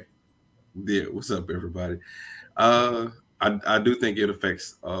commentary. Yeah, what's up, everybody? I do think it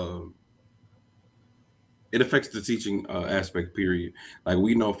affects the teaching aspect, period. Like,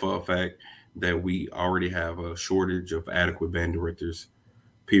 we know for a fact that we already have a shortage of adequate band directors,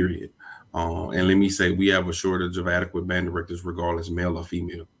 period. And let me say, we have a shortage of adequate band directors, regardless male or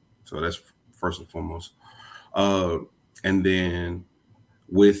female. So that's first and foremost. And then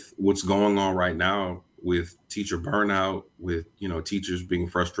with what's going on right now with teacher burnout, with teachers being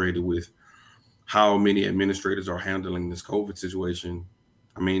frustrated with how many administrators are handling this COVID situation,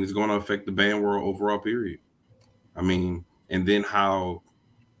 I mean, it's going to affect the band world overall, period. I mean, and then how,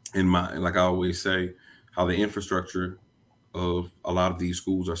 like I always say, how the infrastructure of a lot of these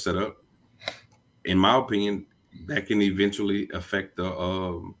schools are set up, in my opinion, that can eventually affect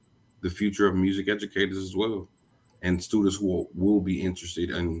the future of music educators as well, and students who will be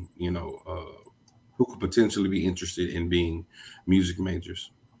interested in, who could potentially be interested in being music majors.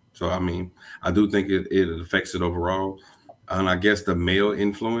 So, I mean, I do think it affects it overall. And I guess the male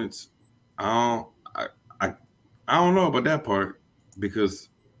influence, I don't know about that part, because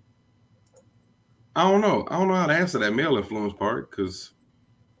I don't know how to answer that male influence part, because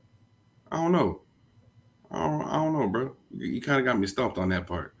I don't know, bro. You kind of got me stumped on that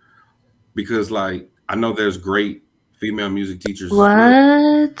part, because, like, I know there's great female music teachers.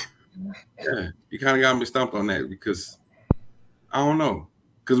 What? Yeah, you kind of got me stumped on that, because I don't know,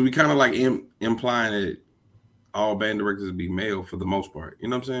 because we kind of like implying that all band directors would be male for the most part. You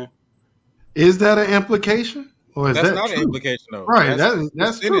know what I'm saying? Is that an implication, or is that's that not true? an implication, though? Right,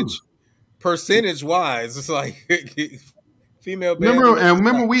 that's true. Percentage wise, it's like female band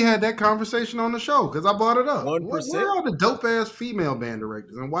Remember we had that conversation on the show because I brought it up. 1%. Where are the dope ass female band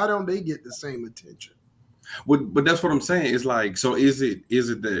directors, and why don't they get the same attention? But that's what I'm saying. It's like, so is it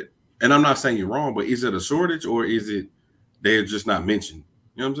that? And I'm not saying you're wrong, but is it a shortage or is it they're just not mentioned?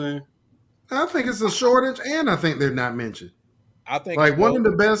 You know what I'm saying? I think it's a shortage, and I think they're not mentioned. I think Like one of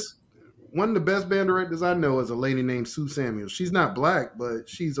the best band directors I know is a lady named Sue Samuel. She's not black, but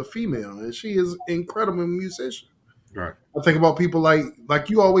she's a female, and she is an incredible musician. Right. I think about people like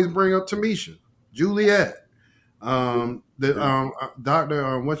you always bring up Tamisha, Juliet,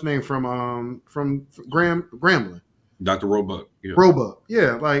 Dr. What's name from Grambling, Dr. Roebuck. Yeah. Roebuck.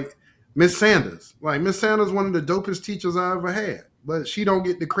 Yeah, like Miss Sanders. Like Miss Sanders, one of the dopest teachers I ever had, but she don't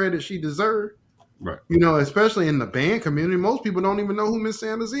get the credit she deserved. Right. You know, especially in the band community, most people don't even know who Miss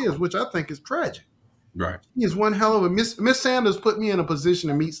Sanders is, which I think is tragic. Right. He is one hell of a Miss Sanders put me in a position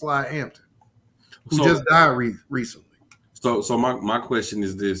to meet Sly Hampton, who just died recently. So my question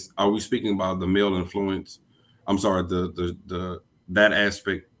is this: are we speaking about the male influence? I'm sorry, the that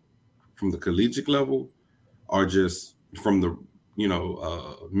aspect from the collegiate level, or just from the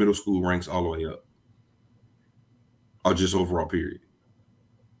middle school ranks all the way up, or just overall period?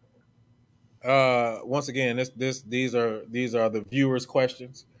 Once again, these are the viewers'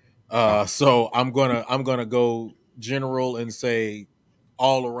 questions. So I'm gonna go general and say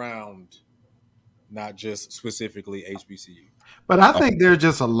all around, not just specifically HBCU. But I think there's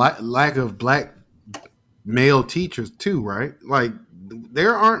just a lack of black male teachers too, right? Like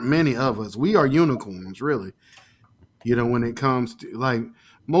there aren't many of us. We are unicorns, really. You know, when it comes to like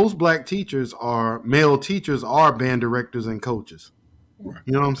most black teachers are male teachers are band directors and coaches.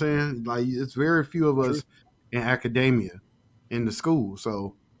 You know what I'm saying? Like it's very few of us in academia in the school.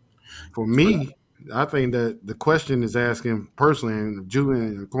 So for me, I think that the question is asking personally, and Julian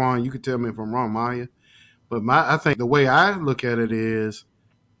and Quan, you could tell me if I'm wrong, Maya. But I think the way I look at it is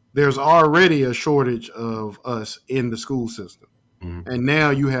there's already a shortage of us in the school system. Mm-hmm. And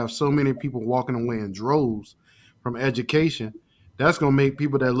now you have so many people walking away in droves from education. That's going to make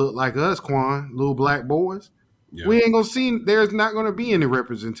people that look like us, Quan, little black boys, we ain't going to see, there's not going to be any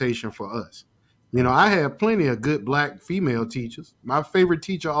representation for us. You know, I have plenty of good black female teachers. My favorite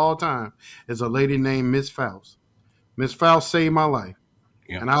teacher all time is a lady named Miss Faust. Miss Faust saved my life.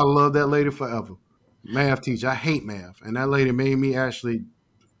 Yeah. And I love that lady forever. Math teacher. I hate math. And that lady made me actually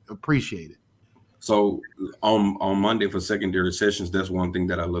appreciate it. So on Monday for secondary sessions, that's one thing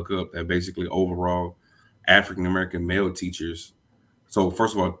that I look up, that basically overall African-American male teachers. So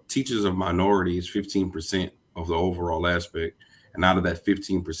first of all, teachers of minority is 15% of the overall aspect. And out of that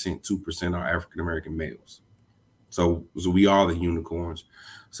 15%, 2% are African-American males. So we are the unicorns.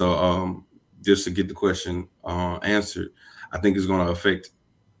 So just to get the question answered, I think it's going to affect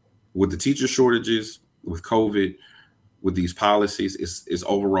with the teacher shortages, with COVID, with these policies, it's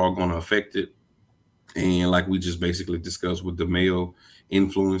overall going to affect it. And like we just basically discussed with the male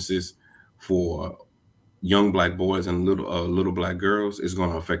influences for young black boys and little black girls, it's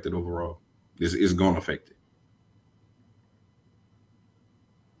going to affect it overall. It's going to affect it.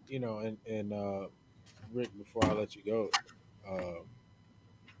 You know, and Rick, before I let you go,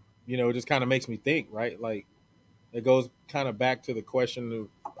 you know, it just kind of makes me think, right? Like it goes kind of back to the question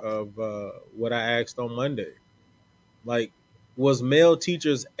of what I asked on Monday. Like, was male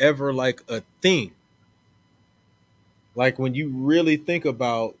teachers ever like a thing? Like when you really think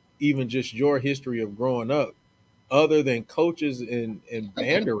about even just your history of growing up, other than coaches and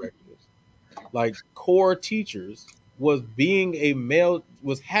band directors, like core teachers, was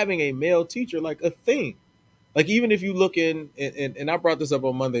having a male teacher like a thing. Like even if you look in, and I brought this up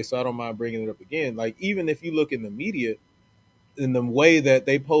on Monday, so I don't mind bringing it up again. Like even if you look in the media, in the way that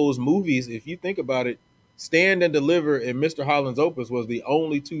they pose movies, if you think about it, Stand and Deliver and Mr. Holland's Opus was the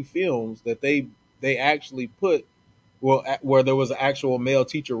only two films that they actually put where there was an actual male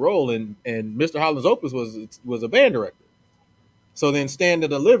teacher role, and Mr. Holland's Opus was a band director. So then Stand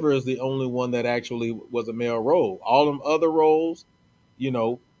and Deliver is the only one that actually was a male role. All them other roles, you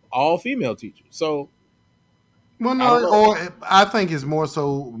know, all female teachers. So, well, no, or I think it's more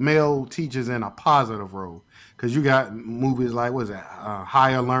so male teachers in a positive role, because you got movies like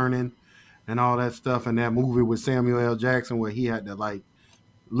Higher Learning and all that stuff, and that movie with Samuel L. Jackson where he had to like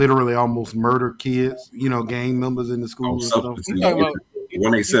literally almost murder kids, you know, gang members in the school.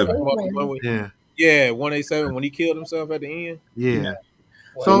 187. Yeah, 187 when he killed himself at the end. Yeah.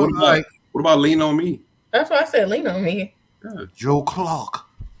 Well, so what about Lean on Me? That's why I said Lean on Me. Yeah. Joe Clark.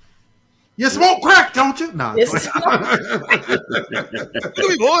 You smoke crack, don't you? No. Boy,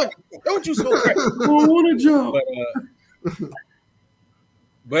 don't you smoke crack? I want to jump.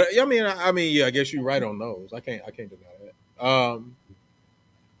 But I mean, yeah, I guess you're right on those. I can't deny that. I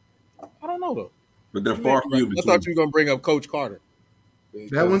don't know though. But they're far few I between. thought you were gonna bring up Coach Carter.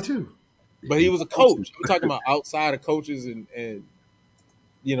 That one too. But he was a coach. I'm talking about outside of coaches and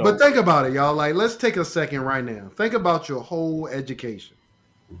you know. But think about it, y'all. Like, let's take a second right now. Think about your whole education.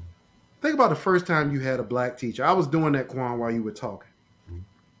 Think about the first time you had a black teacher. I was doing that, Quan, while you were talking.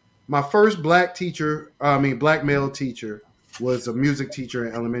 My first black male teacher was a music teacher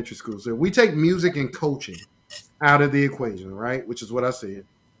in elementary school. So we take music and coaching out of the equation, right? Which is what I said.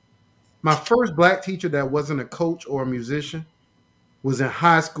 My first black teacher that wasn't a coach or a musician was in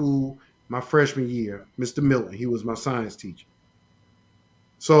high school my freshman year, Mr. Milton. He was my science teacher.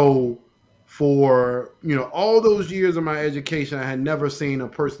 So for, all those years of my education, I had never seen a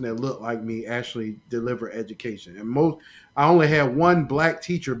person that looked like me actually deliver education. And I only had one black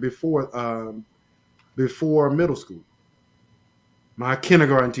teacher before middle school. My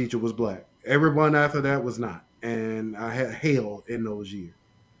kindergarten teacher was black. Everyone after that was not. And I had hell in those years.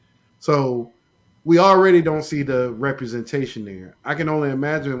 So we already don't see the representation there. I can only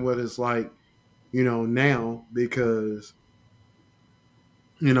imagine what it's like, now, because,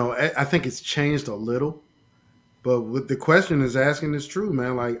 I think it's changed a little. But what the question is asking is true,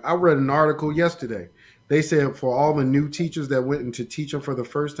 man. Like, I read an article yesterday. They said for all the new teachers that went into teaching for the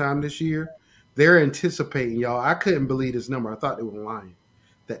first time this year, they're anticipating, y'all. I couldn't believe this number. I thought they were lying.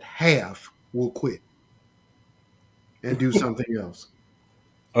 That half will quit and do something else.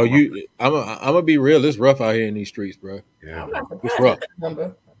 Oh, I'm gonna be real. It's rough out here in these streets, bro. Yeah, I'm not It's surprised rough. at that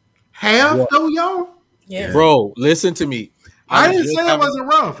number. Half though, y'all? Yeah. Bro, listen to me. I didn't say it wasn't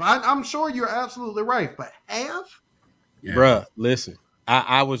rough. I'm sure you're absolutely right, but half? yeah. Bruh, listen.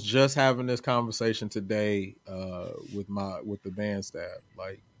 I was just having this conversation today with the band staff.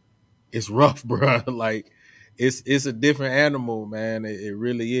 Like, it's rough, bruh. Like, it's a different animal, man. It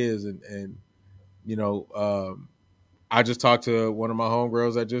really is. And I just talked to one of my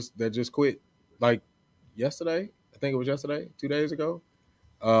homegirls that just quit, like yesterday. I think it was yesterday, 2 days ago.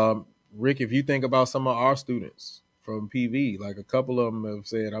 Rick, if you think about some of our students from PV, like a couple of them have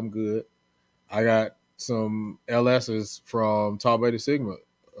said, I'm good. I got some LSs from Tau Beta Sigma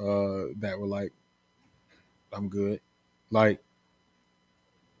that were like, I'm good. Like,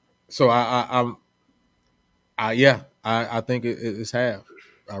 so I think it's half.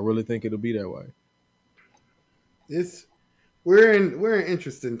 I really think it'll be that way. We're in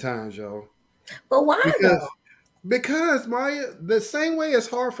interesting times, y'all. But why though? Because Maya, the same way it's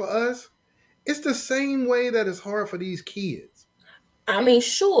hard for us, it's the same way that it's hard for these kids. I mean,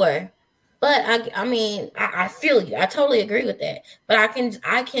 sure. But I feel you. I totally agree with that. But I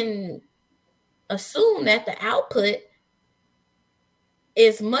can assume that the output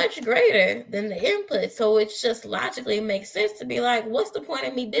is much greater than the input. So it's just logically makes sense to be like, what's the point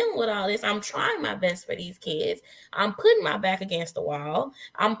of me dealing with all this? I'm trying my best for these kids. I'm putting my back against the wall.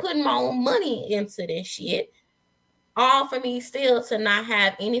 I'm putting my own money into this shit. All for me still to not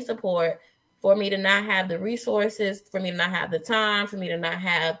have any support, for me to not have the resources, for me to not have the time, for me to not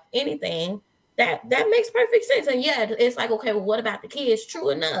have anything. That makes perfect sense. And yeah, it's like, okay, well, what about the kids?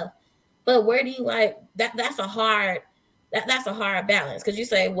 True enough. But where do you that's a hard balance, because you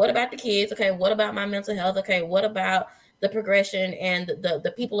say, what about the kids? Okay, what about my mental health? Okay, what about the progression and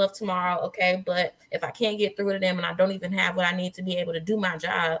the people of tomorrow? Okay, but if I can't get through to them and I don't even have what I need to be able to do my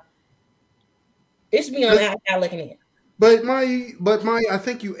job, it's me on the outside looking in. But I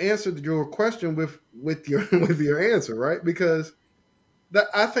think you answered your question with your answer, right? Because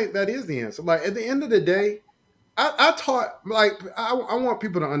I think that is the answer. Like, at the end of the day, I taught, like, I want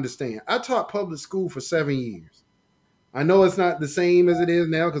people to understand. I taught public school for 7 years. I know it's not the same as it is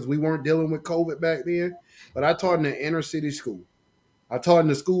now because we weren't dealing with COVID back then, but I taught in an inner city school. I taught in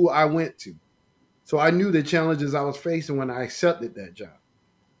the school I went to. So I knew the challenges I was facing when I accepted that job.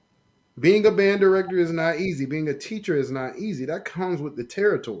 Being a band director is not easy. Being a teacher is not easy. That comes with the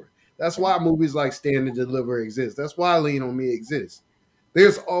territory. That's why movies like Stand and Deliver exist. That's why Lean on Me exists.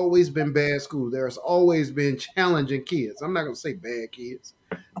 There's always been bad schools. There's always been challenging kids. I'm not going to say bad kids.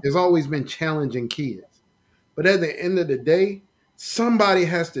 There's always been challenging kids. But at the end of the day, somebody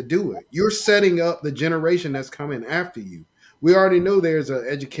has to do it. You're setting up the generation that's coming after you. We already know there's an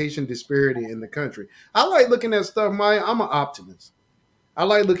education disparity in the country. I like looking at stuff, Maya. I'm an optimist. I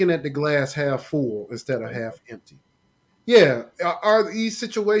like looking at the glass half full instead of half empty. Yeah, are these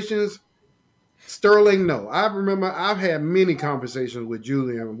situations sterling? No. I remember I've had many conversations with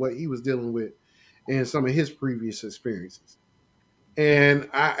Julian on what he was dealing with in some of his previous experiences. And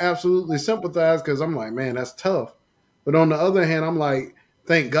I absolutely sympathize because I'm like, man, that's tough. But on the other hand, I'm like,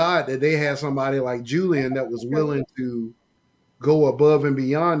 thank God that they had somebody like Julian that was willing to go above and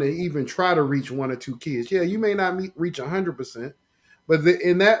beyond to even try to reach one or two kids. Yeah, you may not reach 100%, but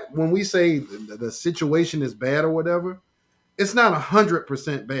in that, when we say the situation is bad or whatever, it's not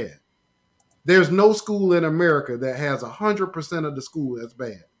 100% bad. There's no school in America that has 100% of the school that's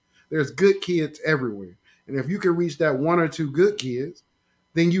bad. There's good kids everywhere. And if you can reach that one or two good kids,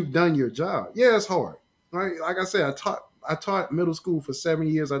 then you've done your job. Yeah, it's hard. Like I said, I taught middle school for 7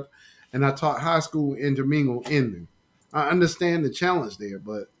 years, and I taught high school intermingled in there. I understand the challenge there,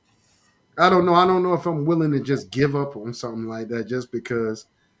 but I don't know. I don't know if I'm willing to just give up on something like that just because,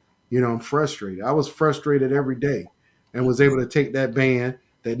 I'm frustrated. I was frustrated every day and was able to take that band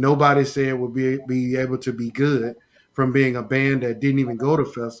that nobody said would be able to be good from being a band that didn't even go to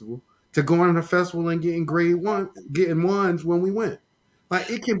festival to going to festival and getting getting ones when we went. Like,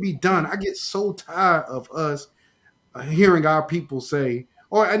 it can be done. I get so tired of us hearing our people say,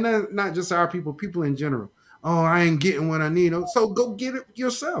 and not just our people in general. Oh, I ain't getting what I need. So go get it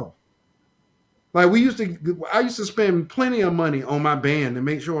yourself. Like I used to spend plenty of money on my band to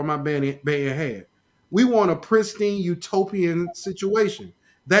make sure my band had. We want a pristine utopian situation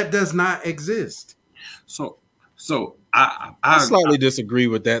that does not exist. So I I slightly disagree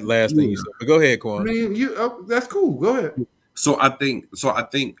with that last thing you said. But go ahead, I Quan. mean, that's cool. Go ahead. So I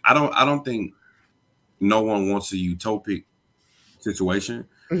don't think no one wants a utopic situation.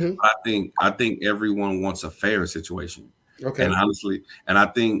 Mm-hmm. I think everyone wants a fair situation. Okay. And honestly, and I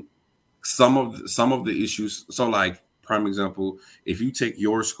think some of the issues. So, like, prime example, if you take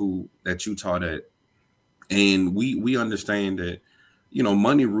your school that you taught at, and we understand that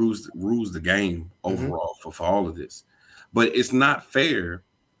money rules the game overall for all of this, but it's not fair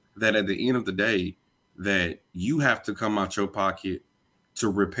that at the end of the day that you have to come out your pocket to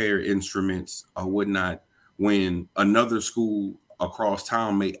repair instruments or whatnot when another school across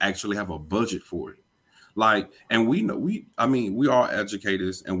town may actually have a budget for it. Like, and we are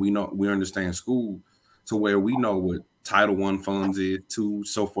educators, and we understand school to where we know what Title I funds is, to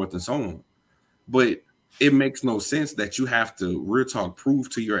so forth and so on. But it makes no sense that you have to real talk prove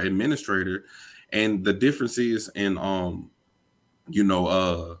to your administrator, and the difference is in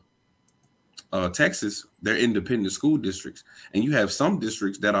Texas, they're independent school districts, and you have some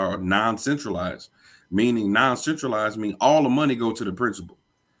districts that are non-centralized, meaning all the money go to the principal.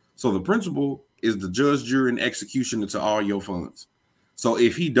 So the principal is the judge, jury, and executioner to all your funds. So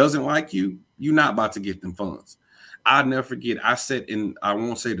if he doesn't like you, you're not about to get them funds. I'll never forget, I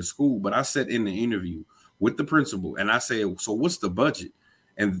won't say the school, but I sat in the interview with the principal, and I said, so what's the budget?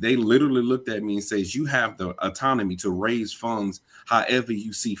 And they literally looked at me and says, you have the autonomy to raise funds however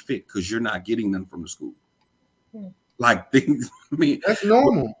you see fit, because you're not getting them from the school. Like, things, that's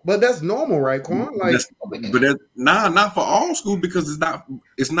normal, but that's normal, right, Quan? Like, not for all schools, because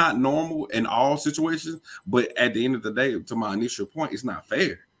it's not normal in all situations. But at the end of the day, to my initial point, it's not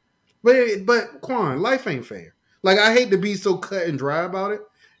fair. But Quan, life ain't fair. Like, I hate to be so cut and dry about it,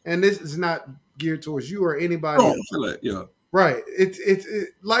 and this is not geared towards you or anybody else. Yeah. Right.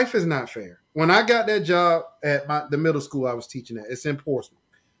 Life is not fair. When I got that job at the middle school I was teaching at, it's in Portsmouth.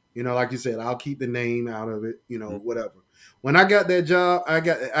 Like you said, I'll keep the name out of it, whatever. When I got that job,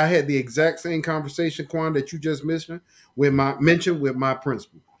 I had the exact same conversation, Quan, that you just mentioned with my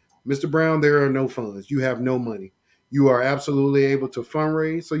principal. Mr. Brown, there are no funds. You have no money. You are absolutely able to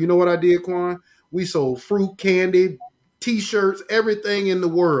fundraise. So you know what I did, Quan? We sold fruit, candy, T-shirts, everything in the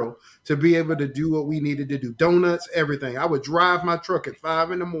world to be able to do what we needed to do. Donuts, everything. I would drive my truck at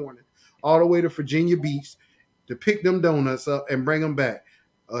 5 a.m. all the way to Virginia Beach to pick them donuts up and bring them back.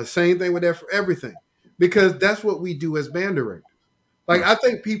 Same thing with that for everything, because that's what we do as band directors. Like, I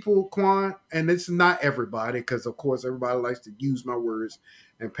think people, Quan, and it's not everybody, because of course everybody likes to use my words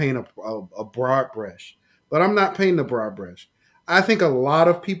and paint a broad brush, but I'm not painting a broad brush. I think a lot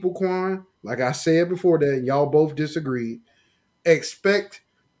of people, Quan, like I said before that, and y'all both disagreed, expect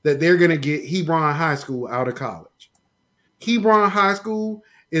that they're going to get Hebron High School out of college. Hebron High School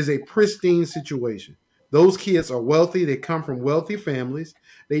is a pristine situation. Those kids are wealthy. They come from wealthy families.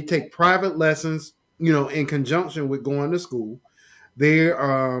 They take private lessons, in conjunction with going to school.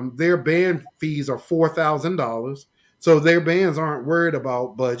 Their band fees are $4,000. So their bands aren't worried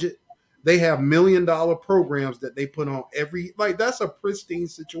about budget. They have $1 million programs that they put on that's a pristine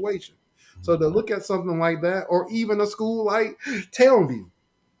situation. So to look at something like that, or even a school like Townview,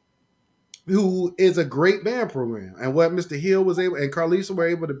 who is a great band program, and what Mr. Hill was able and Carlisa were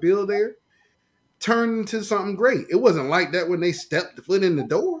able to build there, turned into something great. It wasn't like that when they stepped the foot in the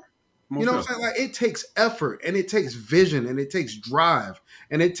door. You know what I'm saying? Like, it takes effort, and it takes vision, and it takes drive,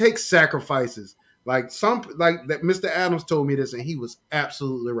 and it takes sacrifices. Like that Mr. Adams told me this, and he was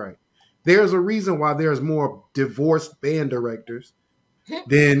absolutely right. There's a reason why there's more divorced band directors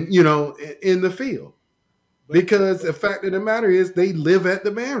than, you know, in the field. Because the fact of the matter is they live at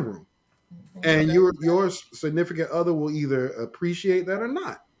the band room. And your significant other will either appreciate that or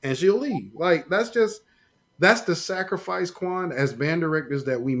not. And she'll leave. Like that's the sacrifice, Quan, as band directors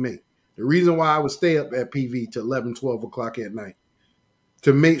that we make. The reason why I would stay up at PV to 11, 12 o'clock at night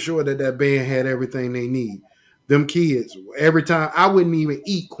to make sure that that band had everything they need. Them kids, every time I wouldn't even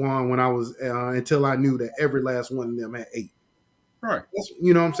eat, Quan, when I was until I knew that every last one of them had ate. Right.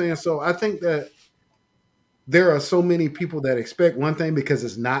 You know what I'm saying? So I think that there are so many people that expect one thing because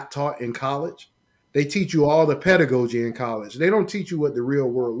it's not taught in college. They teach you all the pedagogy in college. They don't teach you what the real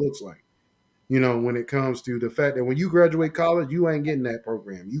world looks like. You know, when it comes to the fact that when you graduate college, you ain't getting that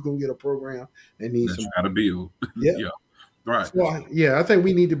program. You're going to get a program that needs That's some. how to build. Yeah. Yeah. Right. So, yeah, I think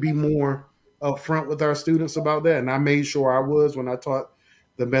we need to be more upfront with our students about that. And I made sure I was when I taught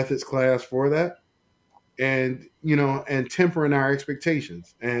the methods class for that. And, you know, and tempering our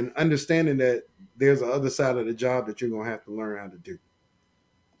expectations and understanding that there's a other side of the job that you're going to have to learn how to do.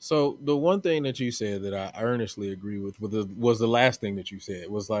 So the one thing that you said that I earnestly agree with was the last thing that you said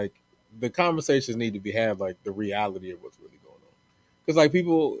was like the conversations need to be had like the reality of what's really going on. Because like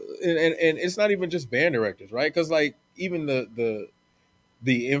people and it's not even just band directors, right? Because like even the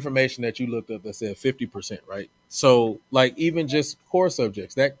information that you looked up that said 50%, right? So like even just core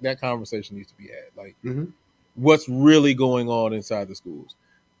subjects, that conversation needs to be had. Like what's really going on inside the schools.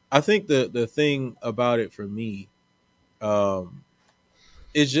 I think the thing about it for me,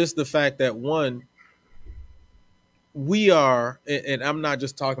 is just the fact that one, we are, and I'm not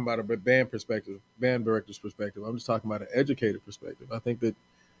just talking about a band director's perspective. I'm just talking about an educator perspective. I think that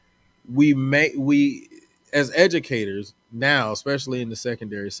we as educators now, especially in the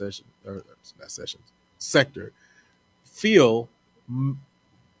secondary session or not sessions sector, feel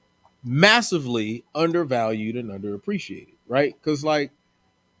massively undervalued and underappreciated, right? Because like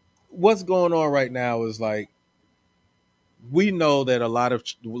what's going on right now is like we know that a lot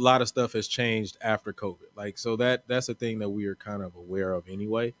of stuff has changed after COVID. Like, so that's a thing that we are kind of aware of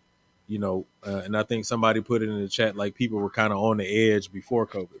anyway, you know. And I think somebody put it in the chat like people were kind of on the edge before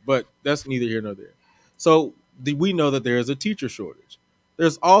COVID, but that's neither here nor there. So we know that there is a teacher shortage.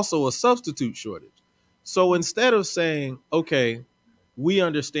 There's also a substitute shortage. So instead of saying, okay, we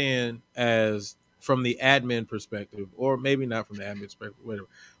understand as from the admin perspective, or maybe not from the admin perspective, whatever,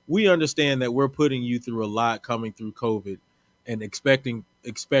 we understand that we're putting you through a lot coming through COVID and expecting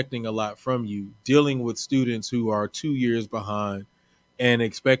a lot from you, dealing with students who are 2 years behind and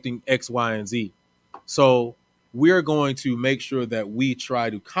expecting X, Y, and Z. So we're going to make sure that we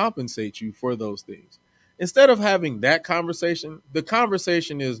try to compensate you for those things. Instead of having that conversation, the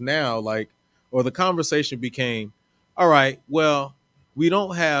conversation is now like, or the conversation became, all right, well, we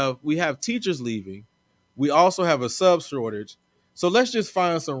have teachers leaving. We also have a sub shortage. So let's just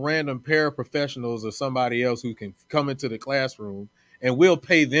find some random paraprofessionals or somebody else who can come into the classroom and we'll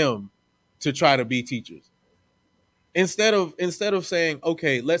pay them to try to be teachers. Instead of saying,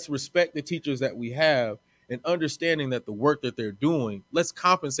 okay, let's respect the teachers that we have and understanding that the work that they're doing, let's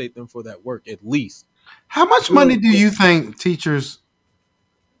compensate them for that work at least. How much money do you think teachers,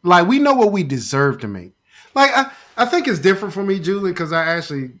 like, we know what we deserve to make? Like, I think it's different for me, Julie, because I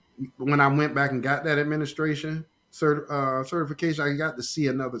actually, when I went back and got that administration certification, I got to see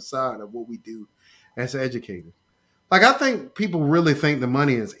another side of what we do as educators. Like, I think people really think the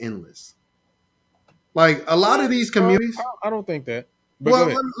money is endless. Like, a lot of these communities. I don't think that. But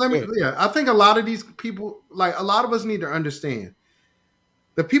Well, let me, yeah, I think a lot of these people, like, a lot of us need to understand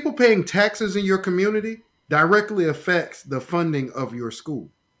the people paying taxes in your community directly affects the funding of your school.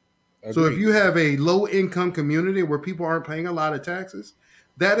 Agreed. So if you have a low income community where people aren't paying a lot of taxes,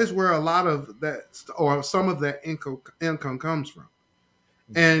 that is where a lot of that or some of that income comes from.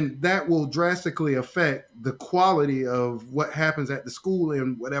 And that will drastically affect the quality of what happens at the school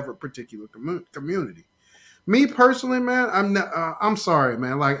in whatever particular community. Me personally, man, I'm sorry,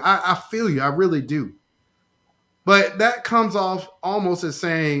 man. Like I feel you, I really do. But that comes off almost as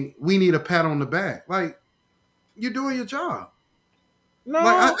saying we need a pat on the back. Like you're doing your job. No,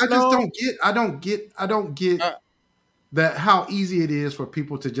 like I just don't get that how easy it is for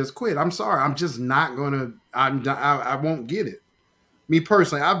people to just quit. I'm sorry, I'm just not gonna. I won't get it. Me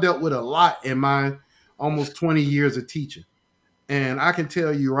personally, I've dealt with a lot in my almost 20 years of teaching. And I can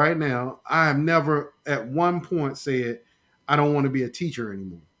tell you right now, I have never at one point said, I don't want to be a teacher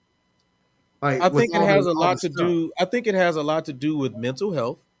anymore. Like I think it has a lot to do. I think it has a lot to do with mental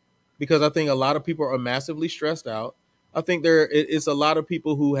health because I think a lot of people are massively stressed out. I think it's a lot of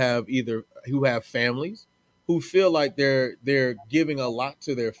people who have families who feel like they're giving a lot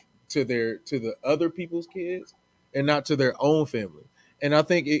to to the other people's kids and not to their own family. And I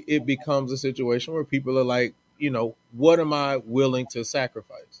think it becomes a situation where people are like, what am I willing to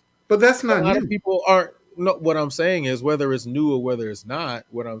sacrifice? But that's A not lot of new. people aren't. No, what I'm saying is, whether it's new or whether it's not,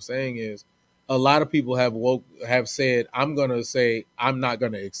 what I'm saying is, a lot of people have said, I'm gonna say I'm not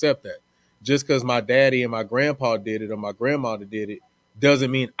gonna accept that. Just because my daddy and my grandpa did it or my grandmother did it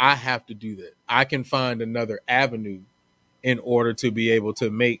doesn't mean I have to do that. I can find another avenue in order to be able to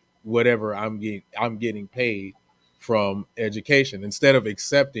make whatever I'm getting paid from education instead of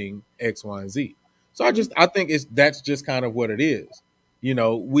accepting X, Y, and Z. So I think that's just kind of what it is. You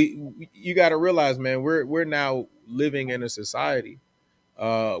got to realize, man, we're now living in a society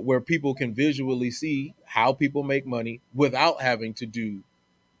where people can visually see how people make money without having to do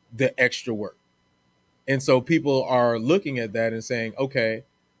the extra work. And so people are looking at that and saying, okay,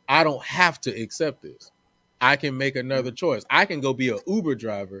 I don't have to accept this. I can make another choice. I can go be an Uber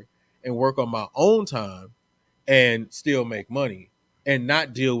driver and work on my own time and still make money and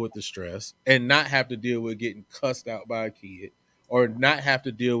not deal with the stress and not have to deal with getting cussed out by a kid or not have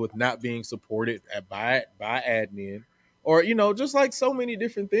to deal with not being supported by admin or, just like so many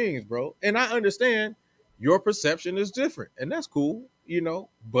different things, bro. And I understand your perception is different and that's cool,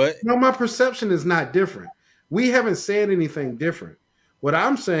 but No, my perception is not different. We haven't said anything different. What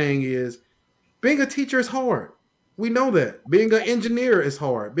I'm saying is being a teacher is hard. We know that. Being an engineer is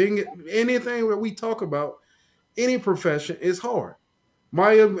hard. Being anything that we talk about, any profession is hard.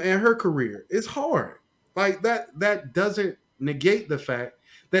 Maya and her career is hard. Like that doesn't negate the fact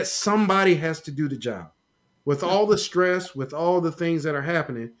that somebody has to do the job. With all the stress, with all the things that are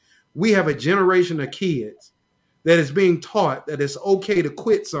happening, we have a generation of kids that is being taught that it's okay to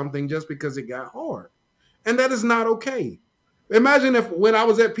quit something just because it got hard. And that is not okay. Imagine if when I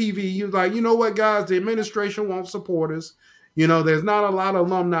was at PV, you was like, you know what, guys, the administration won't support us. There's not a lot of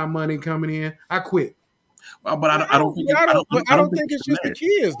alumni money coming in. I quit. But I don't think I don't think it's just the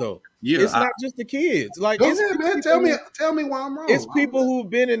kids though. Yeah, it's not just the kids. Like, Go it's ahead, man. Tell me why I'm wrong. It's people who've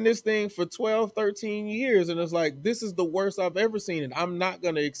been in this thing for 12, 13 years, and it's like, this is the worst I've ever seen, and I'm not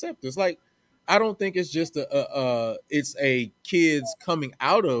going to accept this. Like, I don't think it's just it's a kids coming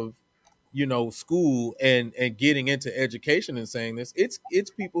out of school and getting into education and saying this. It's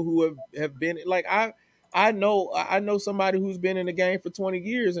people who have been like I know somebody who's been in the game for 20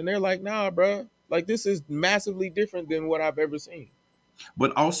 years, and they're like, nah, bro, like this is massively different than what I've ever seen.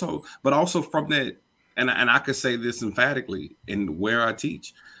 But also from that, and I could say this emphatically in where I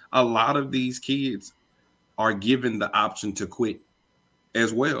teach, a lot of these kids are given the option to quit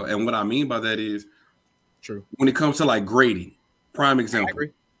as well. And what I mean by that is, true, when it comes to like grading, prime example,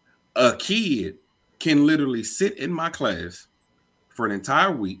 a kid can literally sit in my class for an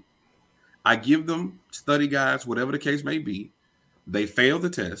entire week. I give them study guides, whatever the case may be. They fail the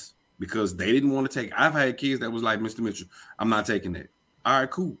test because they didn't want to take. I've had kids that was like, Mr. Mitchell, I'm not taking that. All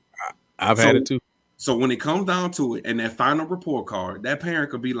right, cool. I've had it too. So when it comes down to it and that final report card, that parent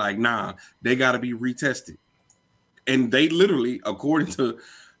could be like, nah, they got to be retested. And they literally, according to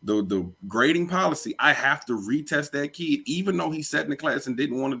the grading policy, I have to retest that kid, even though he sat in the class and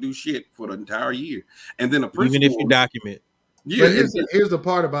didn't want to do shit for the entire year. And then a principal, even if you document. Yeah, but here's the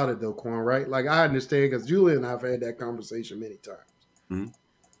part about it though, Quan, right? Like I understand because Julia and I've had that conversation many times. Mm-hmm.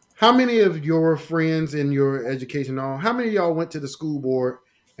 How many of your friends in your education, how many of y'all went to the school board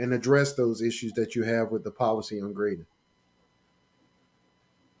and addressed those issues that you have with the policy on grading?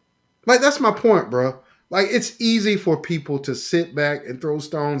 Like, that's my point, bro. Like, it's easy for people to sit back and throw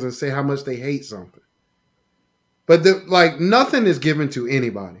stones and say how much they hate something. But nothing is given to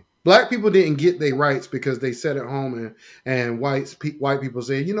anybody. Black people didn't get their rights because they sat at home and white people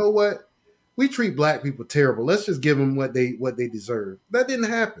said, you know what? We treat black people terrible. Let's just give them what they deserve. That didn't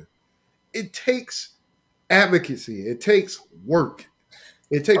happen. It takes advocacy. It takes work.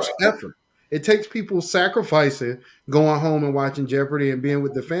 It takes effort. It takes people sacrificing, going home and watching Jeopardy and being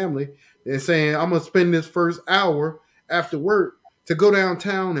with the family and saying, I'm going to spend this first hour after work to go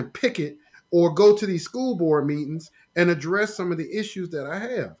downtown and picket or go to these school board meetings and address some of the issues that I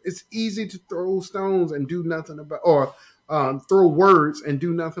have. It's easy to throw stones and do nothing about, or throw words and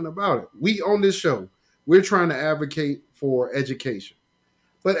do nothing about it. We on this show, we're trying to advocate for education.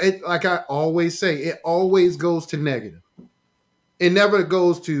 But like I always say, it always goes to negative. It never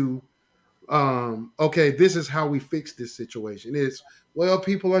goes to, okay, this is how we fix this situation. It's, well,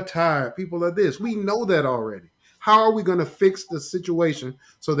 people are tired. People are this. We know that already. How are we going to fix the situation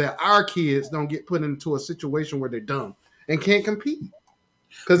so that our kids don't get put into a situation where they're dumb and can't compete?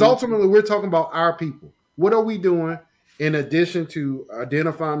 Because ultimately, we're talking about our people. What are we doing in addition to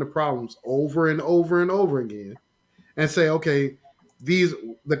identifying the problems over and over and over again and say, okay,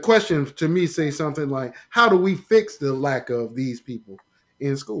 the question to me say something like, how do we fix the lack of these people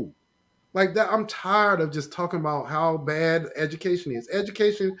in school? Like that, I'm tired of just talking about how bad education is.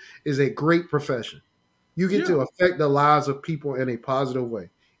 Education is a great profession. You get to affect the lives of people in a positive way,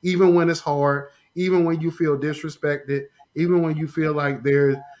 even when it's hard, even when you feel disrespected, even when you feel like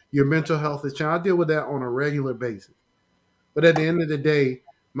your mental health is challenged. I deal with that on a regular basis. But at the end of the day,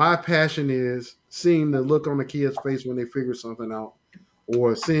 my passion is seeing the look on the kid's face when they figure something out,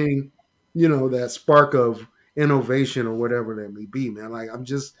 or seeing, that spark of innovation or whatever that may be, man. Like I'm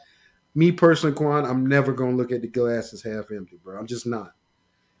just me personally, Quan, I'm never gonna look at the glass as half empty, bro. I'm just not.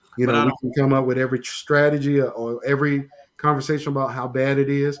 But I We don't. can come up with every strategy or every conversation about how bad it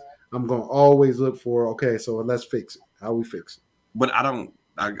is. I'm gonna always look for, okay, so let's fix it. How we fix it? But I don't.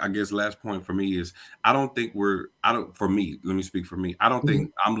 I guess last point for me is I don't think we're. I don't. For me, let me speak for me. I don't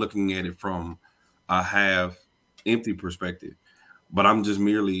think I'm looking at it from a half empty perspective, but I'm just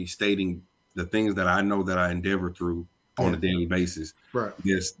merely stating the things that I know that I endeavor through on a daily basis. Right.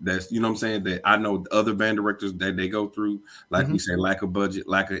 Yes, that's what I'm saying, that I know other band directors that they go through, like we say, lack of budget,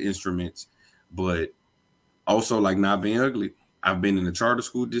 lack of instruments, but also like not being ugly. I've been in the charter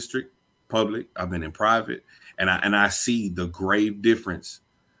school district, public. I've been in private, and I see the grave difference,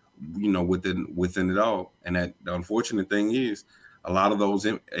 within it all. And that the unfortunate thing is, a lot of those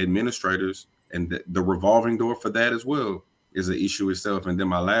administrators and the revolving door for that as well is an issue itself. And then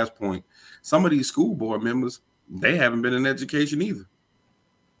my last point, some of these school board members, they haven't been in education either,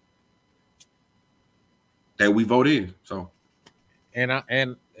 that we vote in. So, And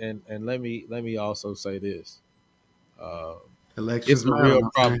let me also say this. Elections It's a matter, real my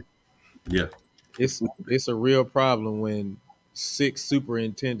problem. friend. yeah, It's a real problem when 6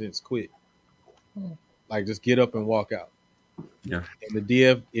 superintendents quit. Like just get up and walk out. yeah. In the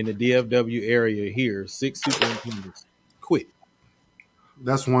DFW area here, 6 superintendents quit.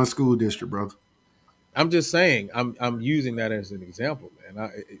 That's one school district, brother. I'm just saying. I'm using that as an example,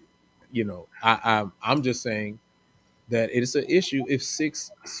 man. I'm just saying that it's an issue if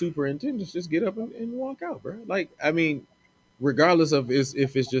 6 superintendents just get up and walk out, bro. Like, I mean, regardless of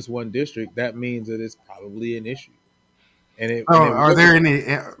if it's just one district, that means that it's probably an issue. Are there any?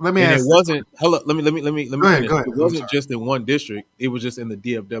 Let me And ask. it wasn't. Hello, let me Go ahead, finish. go ahead. It I'm wasn't sorry. just in one district. It was just in the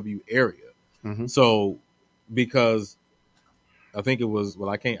DFW area. Mhm. So, because I think it was,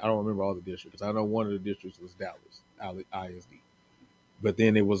 I don't remember all the districts. I know one of the districts was Dallas ISD, but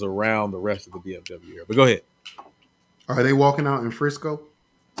then it was around the rest of the DFW area. But go ahead. Are they walking out in Frisco?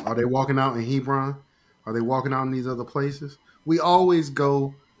 Are they walking out in Hebron? Are they walking out in these other places? We always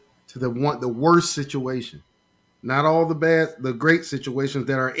go to the worst situation. Not all the great situations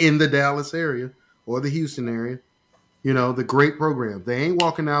that are in the Dallas area or the Houston area. The great programs. They ain't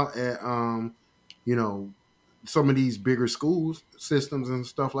walking out at some of these bigger schools systems and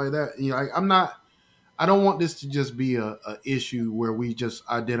stuff like that. I don't want this to just be a issue where we just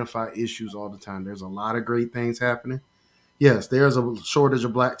identify issues all the time. There's a lot of great things happening. Yes, there's a shortage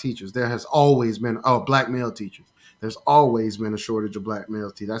of black teachers. There has always been black male teachers. There's always been a shortage of black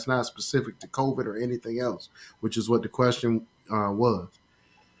male teachers. That's not specific to COVID or anything else, which is what the question was.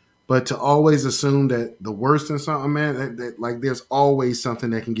 But to always assume that the worst in something, man, that like there's always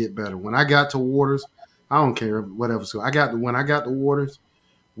something that can get better. When I got to Waters, I don't care whatever school when I got to Waters,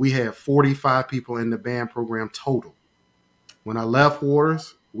 we had 45 people in the band program total. When I left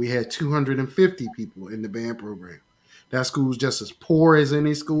Waters, we had 250 people in the band program. That school's just as poor as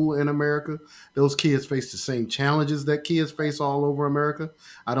any school in America. Those kids face the same challenges that kids face all over America.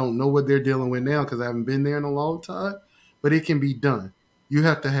 I don't know what they're dealing with now because I haven't been there in a long time, but it can be done. You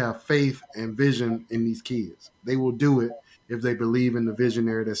have to have faith and vision in these kids. They will do it if they believe in the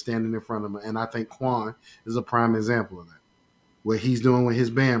visionary that's standing in front of them. And I think Quan is a prime example of that. What he's doing with his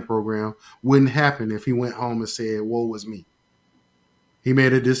band program wouldn't happen if he went home and said, woe is me. He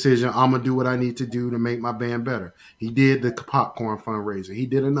made a decision, I'm going to do what I need to do to make my band better. He did the popcorn fundraiser. He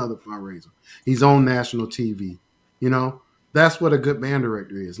did another fundraiser. He's on national TV. That's what a good band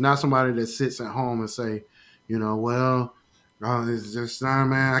director is. Not somebody that sits at home and say, it's just,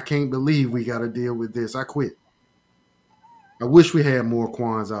 man, I can't believe we got to deal with this. I quit. I wish we had more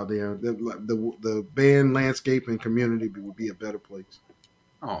Quans out there. The band landscape and community would be a better place.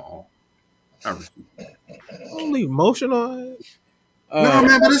 Oh, I respect that. Only emotional. No,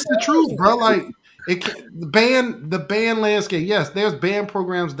 man, but it's the truth, bro. Like the band landscape. Yes, there's band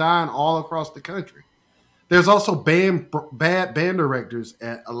programs dying all across the country. There's also bad band directors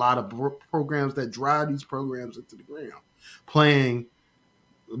at a lot of programs that drive these programs into the ground, playing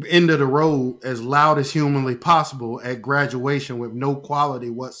end of the road as loud as humanly possible at graduation with no quality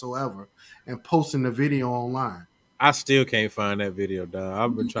whatsoever, and posting the video online. I still can't find that video, dog.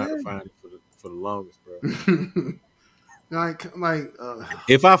 I've been trying to find it for the longest, bro.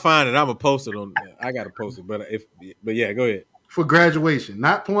 If I find it, I'm gonna post it on. I gotta post it, but yeah, go ahead. For graduation,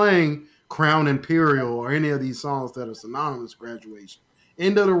 not playing Crown Imperial or any of these songs that are synonymous with graduation.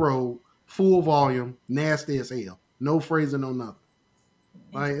 End of the road, full volume, nasty as hell. No phrasing, no nothing.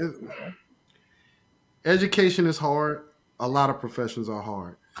 Like, education is hard. A lot of professions are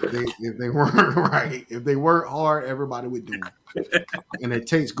hard. If they weren't right, if they work hard, everybody would do it. And it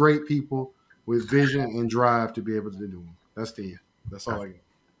takes great people with vision and drive to be able to do them. That's the end. That's all I got.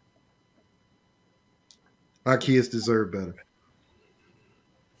 Our kids deserve better.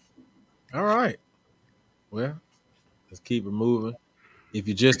 All right. Well, let's keep it moving. If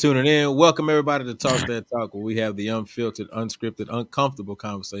you're just tuning in, welcome everybody to Talk That Talk, where we have the unfiltered, unscripted, uncomfortable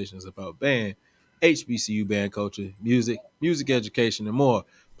conversations about band, HBCU band culture, music education, and more.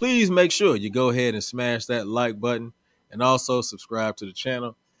 Please make sure you go ahead and smash that like button and also subscribe to the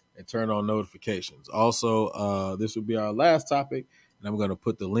channel and turn on notifications. Also, this will be our last topic, and I'm going to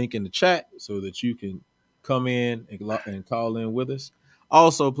put the link in the chat so that you can come in and call in with us.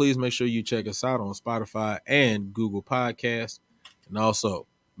 Also, please make sure you check us out on Spotify and Google Podcasts. And also,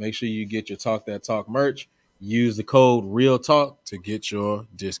 make sure you get your Talk That Talk merch. Use the code REALTALK to get your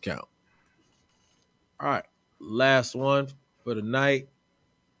discount. All right, last one for the night.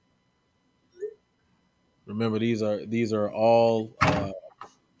 Remember, these are all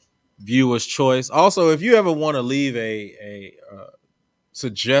viewers' choice. Also, if you ever want to leave a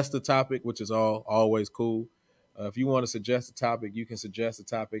suggest a topic, which is always cool. If you want to suggest a topic, you can suggest a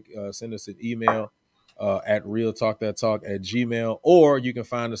topic. Send us an email at realtalkthattalk@gmail.com, or you can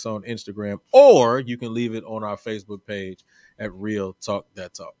find us on Instagram, or you can leave it on our Facebook page at Real Talk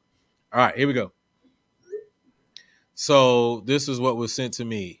That Talk. All right, here we go. So this is what was sent to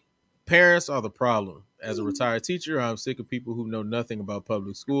me. Parents are the problem. As a retired teacher, I'm sick of people who know nothing about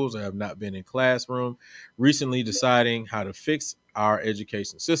public schools or have not been in classroom recently deciding how to fix our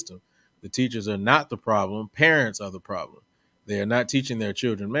education system. The teachers are not the problem. Parents are the problem. They are not teaching their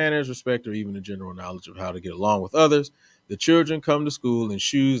children manners, respect, or even the general knowledge of how to get along with others. The children come to school in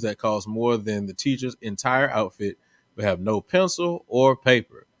shoes that cost more than the teacher's entire outfit, but have no pencil or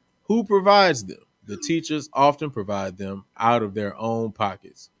paper. Who provides them? The teachers often provide them out of their own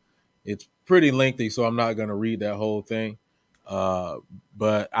pockets. It's pretty lengthy, so I'm not going to read that whole thing,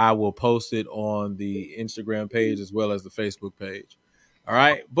 but I will post it on the Instagram page as well as the Facebook page. All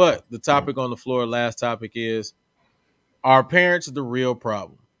right, but the topic on the floor, last topic is, are parents the real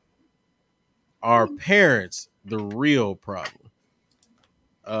problem? Are parents the real problem?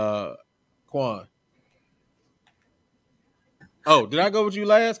 Quan. Oh, did I go with you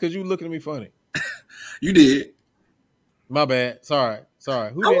last? Because you looking at me funny. You did. My bad. Sorry.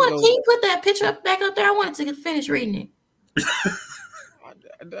 Can you put that picture back up there? I wanted to finish reading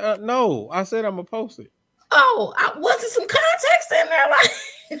it. No, I said I'm gonna post it. Oh, was it some context in there? Like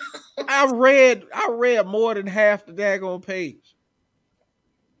I read more than half the daggone page.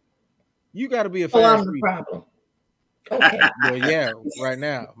 You got to be a fast I'm the reader. Problem. Okay. Well, yeah, right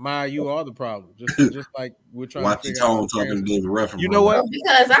now, Maya, you are the problem. Just like we're trying Watch to figure your tone out. talking to David Ruffin. You know what?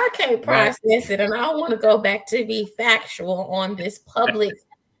 Because I can't process it, and I want to go back to be factual on this public.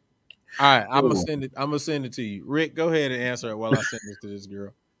 All right, I'm gonna send it to you. Rick, go ahead and answer it while I send this to this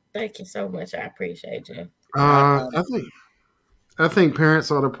girl. Thank you so much. I appreciate you. I think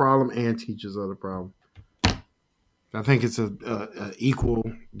parents are the problem and teachers are the problem. I think it's a equal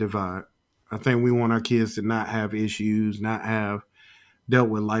divide. I think we want our kids to not have issues, not have dealt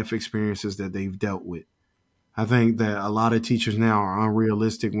with life experiences that they've dealt with. I think that a lot of teachers now are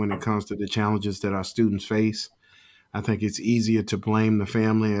unrealistic when it comes to the challenges that our students face. I think it's easier to blame the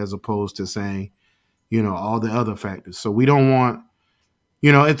family as opposed to saying, all the other factors. So we don't want,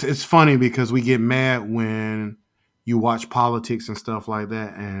 it's funny because we get mad when you watch politics and stuff like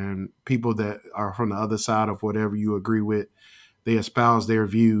that, and people that are from the other side of whatever you agree with, they espouse their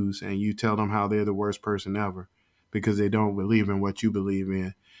views and you tell them how they're the worst person ever because they don't believe in what you believe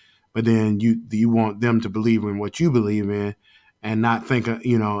in. But then you want them to believe in what you believe in and not think,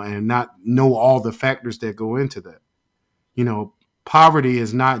 and not know all the factors that go into that. Poverty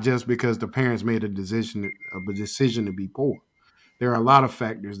is not just because the parents made a decision to be poor. There are a lot of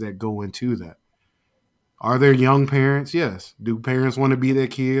factors that go into that. Are there young parents? Yes. Do parents want to be their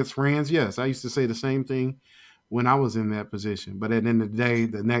kids' friends? Yes. I used to say the same thing when I was in that position. But at the end of the day,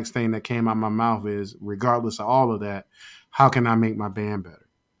 the next thing that came out of my mouth is, regardless of all of that, how can I make my band better?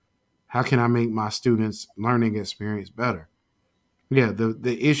 How can I make my students' learning experience better? Yeah,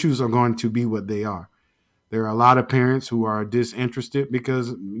 the issues are going to be what they are. There are a lot of parents who are disinterested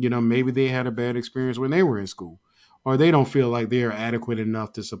because, maybe they had a bad experience when they were in school, or they don't feel like they're adequate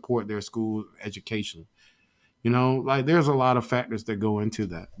enough to support their school education. Like there's a lot of factors that go into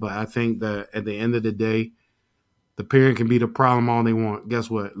that. But I think that at the end of the day, the parent can be the problem all they want. Guess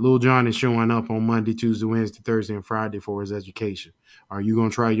what? Lil Jon is showing up on Monday, Tuesday, Wednesday, Thursday, and Friday for his education. Are you going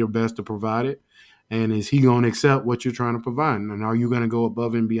to try your best to provide it? And is he going to accept what you're trying to provide? And are you going to go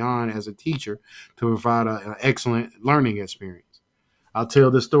above and beyond as a teacher to provide an excellent learning experience? I'll tell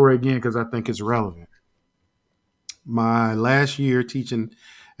this story again because I think it's relevant. My last year teaching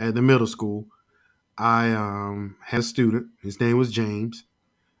at the middle school, I had a student. His name was James.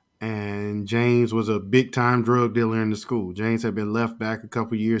 And James was a big time drug dealer in the school. James had been left back a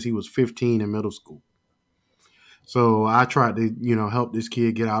couple of years. He was 15 in middle school. So I tried to, help this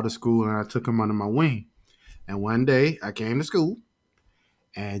kid get out of school, and I took him under my wing. And one day I came to school,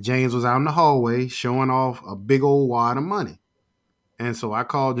 and James was out in the hallway showing off a big old wad of money. And so I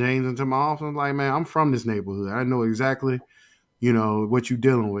called James into my office. I'm like, man, I'm from this neighborhood. I know exactly, what you're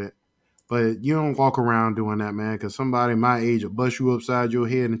dealing with. But you don't walk around doing that, man, because somebody my age will bust you upside your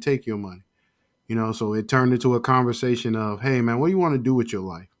head and take your money. So it turned into a conversation of, hey, man, what do you want to do with your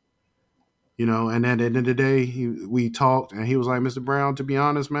life? And at the end of the day, we talked, and he was like, Mr. Brown, to be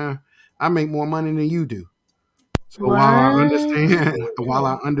honest, man, I make more money than you do. So while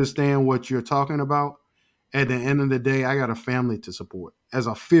I understand what you're talking about, at the end of the day, I got a family to support. As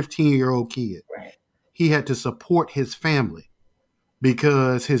a 15-year-old kid, Right. he had to support his family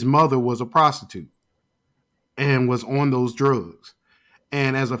because his mother was a prostitute and was on those drugs.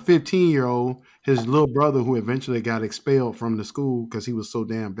 And as a 15-year-old, his little brother, who eventually got expelled from the school because he was so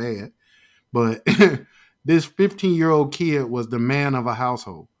damn bad, but this 15-year-old kid was the man of a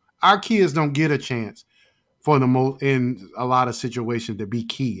household. Our kids don't get a chance for the most in a lot of situations to be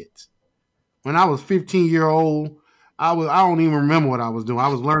kids. When I was 15-year-old, I don't even remember what I was doing. I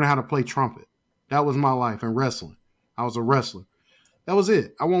was learning how to play trumpet. That was my life, and wrestling. I was a wrestler. That was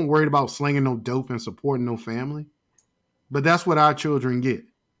it. I wasn't worried about slinging no dope and supporting no family. But that's what our children get.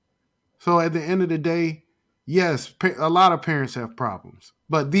 So at the end of the day, yes, a lot of parents have problems.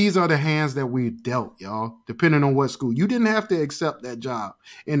 But these are the hands that we dealt, y'all, depending on what school. You didn't have to accept that job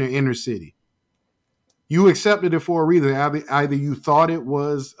in the inner city. You accepted it for a reason. Either you thought it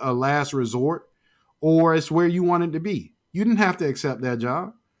was a last resort or it's where you wanted to be. You didn't have to accept that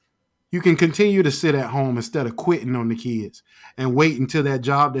job. You can continue to sit at home instead of quitting on the kids and wait until that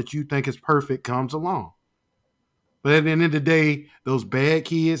job that you think is perfect comes along. But at the end of the day, those bad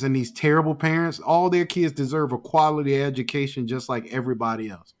kids and these terrible parents, all their kids deserve a quality education just like everybody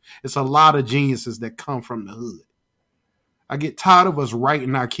else. It's a lot of geniuses that come from the hood. I get tired of us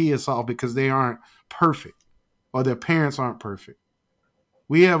writing our kids off because they aren't perfect or their parents aren't perfect.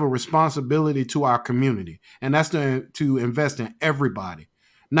 We have a responsibility to our community, and that's to invest in everybody,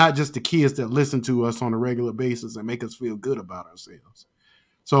 not just the kids that listen to us on a regular basis and make us feel good about ourselves.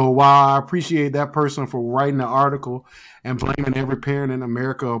 So while I appreciate that person for writing the article and blaming every parent in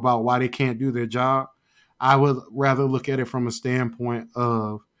America about why they can't do their job, I would rather look at it from a standpoint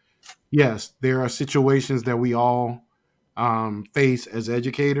of, yes, there are situations that we all face as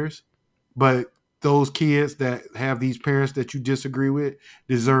educators, but those kids that have these parents that you disagree with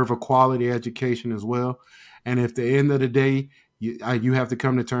deserve a quality education as well. And if at the end of the day, you have to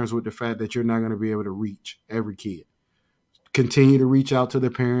come to terms with the fact that you're not going to be able to reach every kid. Continue to reach out to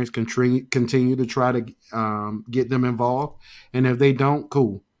the parents, continue to try to get them involved. And if they don't,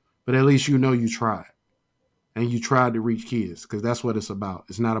 cool. But at least you know you tried. And you tried to reach kids because that's what it's about.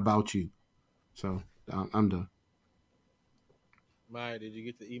 It's not about you. So I'm done. Maya, did you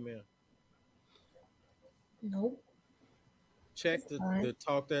get the email? Nope. Check the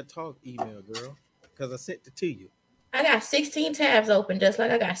Talk That Talk email, girl, because I sent it to you. I got 16 tabs open, just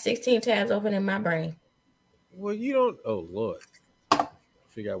like I got 16 tabs open in my brain. Well, you don't. Oh Lord,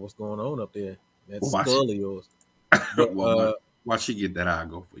 figure out what's going on up there. That skull of yours. But, why she get that? I'll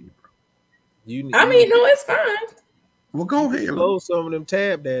go for you, bro. No, it's fine. Well, go ahead. Close some of them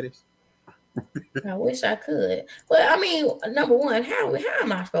tab daddies. I wish I could. But I mean, number one, how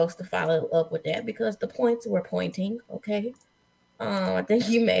am I supposed to follow up with that? Because the points were pointing, okay? I think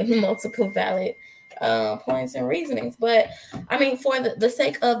you made multiple valid points and reasonings. But I mean, for the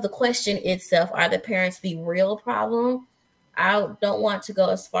sake of the question itself, are the parents the real problem? I don't want to go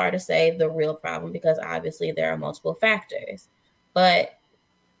as far to say the real problem because obviously there are multiple factors. But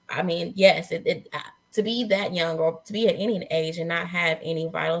I mean, yes, to be that young or to be at any age and not have any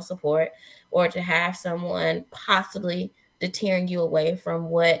vital support or to have someone possibly deterring you away from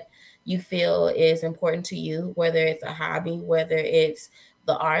what you feel is important to you, whether it's a hobby, whether it's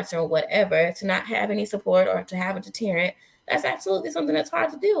the arts or whatever, to not have any support or to have a deterrent, that's absolutely something that's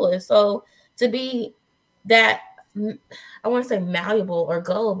hard to deal with. So to be that I want to say malleable or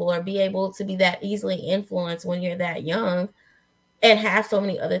gullible, or be able to be that easily influenced when you're that young and have so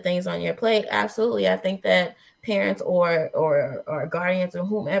many other things on your plate. Absolutely. I think that parents or guardians or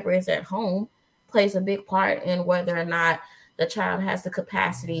whomever is at home plays a big part in whether or not the child has the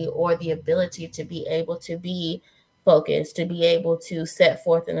capacity or the ability to be able to be focused, to be able to set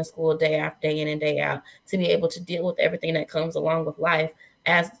forth in a school day after day in and day out, to be able to deal with everything that comes along with life,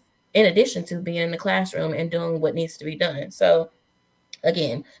 as in addition to being in the classroom and doing what needs to be done. So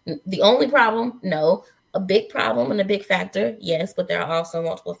again, the only problem, no. A big problem and a big factor, yes, but there are also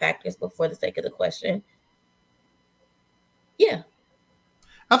multiple factors. But for the sake of the question, yeah.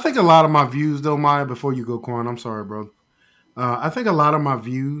 I think a lot of my views, though, Maya, before you go, Quan, I'm sorry, bro. I think a lot of my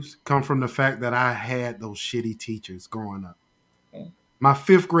views come from the fact that I had those shitty teachers growing up. Mm. My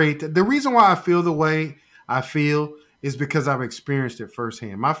fifth grade, the reason why I feel the way I feel is because I've experienced it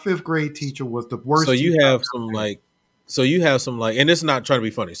firsthand. My fifth grade teacher was the worst. So you teacher have I've some ever had. like, and it's not trying to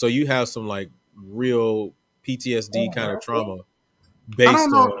be funny. So you have some like real PTSD kind of trauma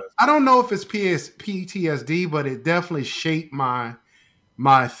based on. I don't know if it's PTSD, but it definitely shaped my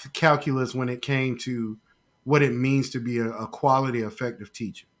calculus when it came to what it means to be a quality, effective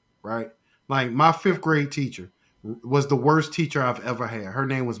teacher. Right? Like my fifth grade teacher was the worst teacher I've ever had. Her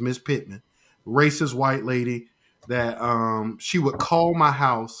name was Miss Pittman, racist white lady that she would call my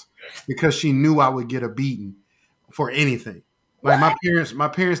house because she knew I would get a beating for anything. Like my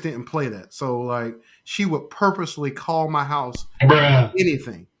parents didn't play that. So like she would purposely call my house Bruh.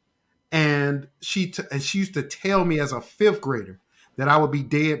 anything. And she used to tell me as a fifth grader that I would be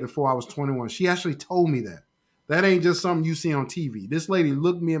dead before I was 21. She actually told me that. That ain't just something you see on TV. This lady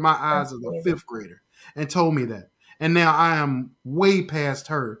looked me in my eyes as a fifth grader and told me that. And now I am way past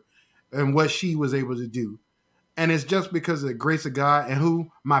her and what she was able to do. And it's just because of the grace of God and who?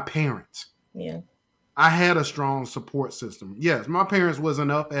 My parents. Yeah. I had a strong support system. Yes, my parents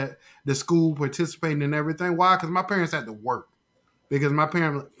wasn't up at the school participating in everything. Why? Because my parents had to work. Because my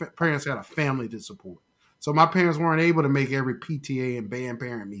parents had a family to support. So my parents weren't able to make every PTA and band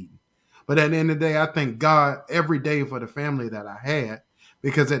parent meeting. But at the end of the day, I thank God every day for the family that I had.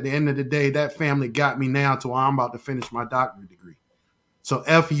 Because at the end of the day, that family got me now to where I'm about to finish my doctorate degree. So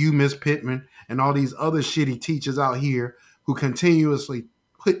F you, Miss Pittman, and all these other shitty teachers out here who continuously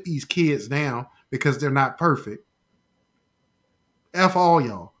put these kids down because they're not perfect. F all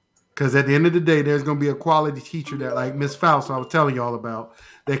y'all. Because at the end of the day, there's going to be a quality teacher that, like Miss Faust, I was telling y'all about,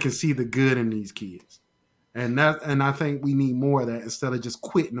 that can see the good in these kids. And I think we need more of that instead of just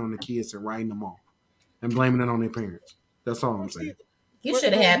quitting on the kids and writing them off and blaming it on their parents. That's all I'm saying. You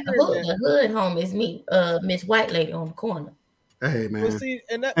should have had the hood homies meet Miss White Lady on the corner. Hey, man. Well, see,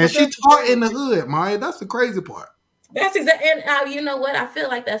 and she taught in the hood, Maya. That's the crazy part. That's exactly. And you know what? I feel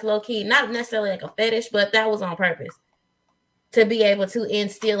like that's low key, not necessarily like a fetish, but that was on purpose to be able to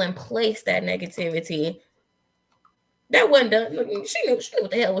instill and place that negativity. That wasn't done. She knew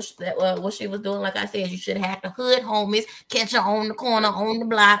what the hell what she was doing. Like I said, you should have had the hood homies catch her on the corner, on the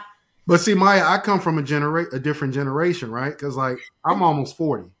block. But see, Maya, I come from a different generation, right? Because like I'm almost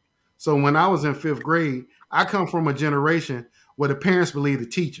 40. So when I was in fifth grade, I come from a generation where the parents believe the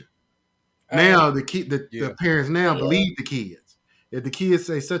teacher. Now the parents now believe the kids. If the kids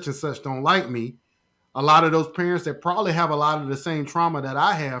say such and such don't like me, a lot of those parents that probably have a lot of the same trauma that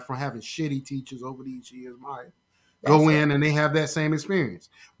I have from having shitty teachers over these years, Maya, go in and they have that same experience.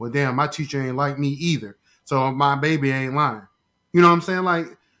 Well, damn, my teacher ain't like me either. So my baby ain't lying. You know what I'm saying? Like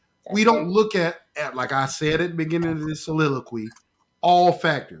we don't look at like I said at the beginning of this soliloquy, all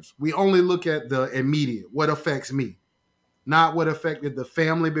factors. We only look at the immediate, what affects me. Not what affected the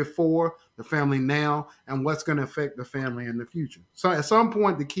family before, the family now, and what's going to affect the family in the future. So at some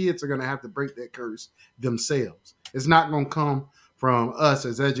point, the kids are going to have to break that curse themselves. It's not going to come from us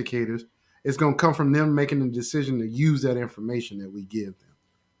as educators. It's going to come from them making the decision to use that information that we give them.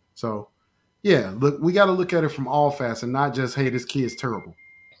 So, yeah, look, we got to look at it from all facets and not just, hey, this kid's terrible.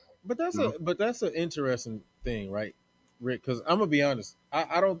 But that's an interesting thing, right, Rick? Because I'm gonna be honest,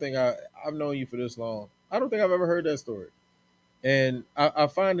 I don't think I've known you for this long. I don't think I've ever heard that story. And I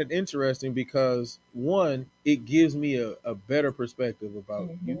find it interesting because one, it gives me a better perspective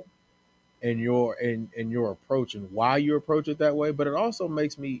about you and your approach and why you approach it that way. But it also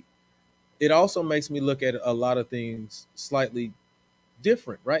makes me look at a lot of things slightly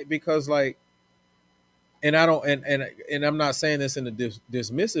different, right? Because like, and I don't, and I'm not saying this in a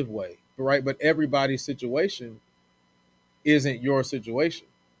dismissive way, right? But everybody's situation isn't your situation.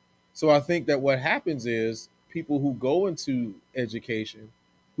 So I think that what happens is people who go into education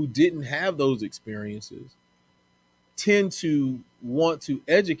who didn't have those experiences tend to want to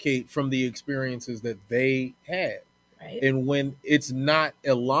educate from the experiences that they had. Right. And when it's not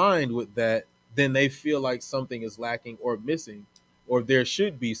aligned with that, then they feel like something is lacking or missing, or there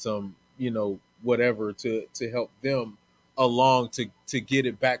should be some, whatever to help them along to get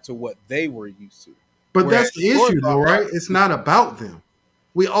it back to what they were used to. But Whereas that's the issue, though, right? It's not about them.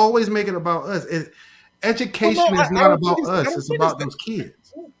 We always make it about us. Education is not about us. It's about those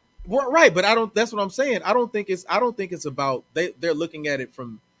kids. Right, but I don't. That's what I'm saying. I don't think it's about they're looking at it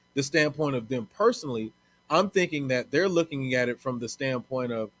from the standpoint of them personally. I'm thinking that they're looking at it from the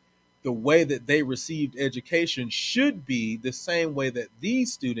standpoint of the way that they received education should be the same way that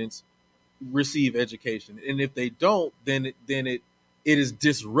these students receive education, and if they don't, then it is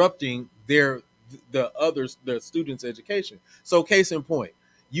disrupting the students' education. So, case in point,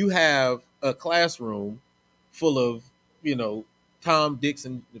 you have a classroom full of Tom, Dick,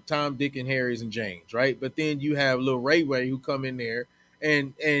 and Harry's and James, right? But then you have little Ray Ray who come in there,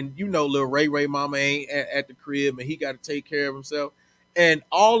 and little Ray Ray mama ain't at the crib, and he got to take care of himself, and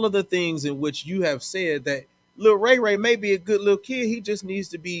all of the things in which you have said that little Ray Ray may be a good little kid, he just needs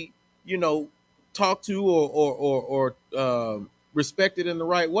to be talked to or respected in the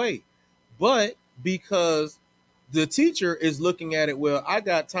right way. But because the teacher is looking at it, well, I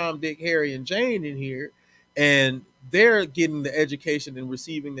got Tom, Dick, Harry, and Jane in here, and they're getting the education and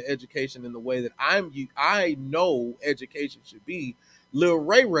receiving the education in the way that I know education should be. Lil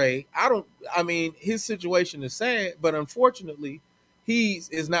Ray Ray, his situation is sad, but unfortunately, he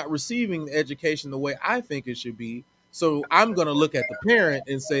is not receiving the education the way I think it should be. So I'm going to look at the parent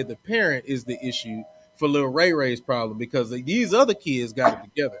and say the parent is the issue for Lil Ray Ray's problem, because these other kids got it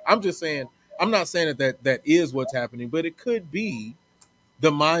together. I'm just saying, I'm not saying that is what's happening, but it could be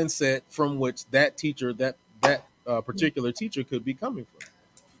the mindset from which that teacher, that particular teacher could be coming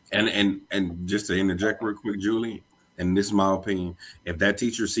from. And just to interject real quick, Julie, and this is my opinion, if that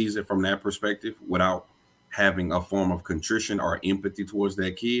teacher sees it from that perspective without having a form of contrition or empathy towards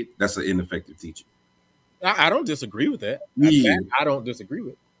that kid, that's an ineffective teacher. I don't disagree with that. Yeah. I don't disagree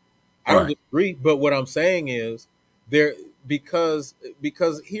with it. I don't disagree. But what I'm saying is because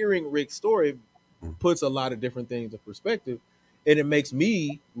hearing Rick's story puts a lot of different things in perspective, and it makes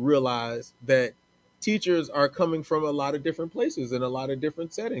me realize that teachers are coming from a lot of different places and a lot of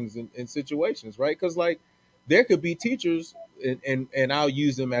different settings and situations, right? Because there could be teachers, and I'll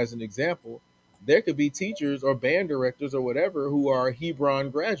use them as an example. There could be teachers or band directors or whatever who are Hebron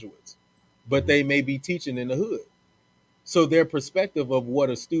graduates, but they may be teaching in the hood. So their perspective of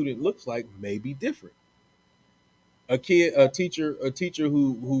what a student looks like may be different. A teacher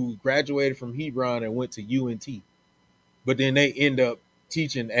who graduated from Hebron and went to UNT, but then they end up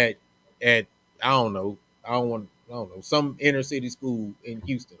teaching at some inner city school in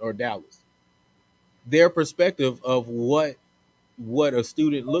Houston or Dallas. Their perspective of what a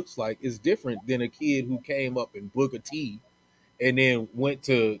student looks like is different than a kid who came up in Booker T and then went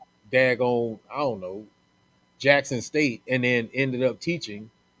to Jackson State and then ended up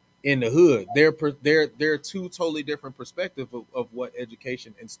teaching in the hood. They're two totally different perspectives of what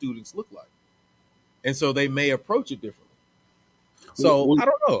education and students look like, and so they may approach it differently. So I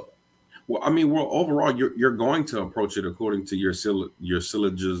don't know. Well, overall, you're going to approach it according to your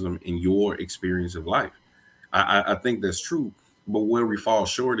syllogism and your experience of life. I think that's true. But where we fall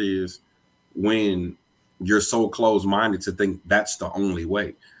short is when you're so close-minded to think that's the only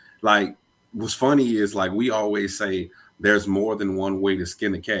way. Like, what's funny is, like, we always say there's more than one way to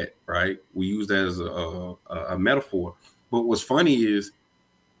skin a cat, right? We use that as a metaphor. But what's funny is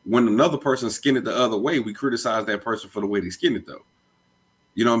when another person skinned it the other way, we criticize that person for the way they skinned it, though.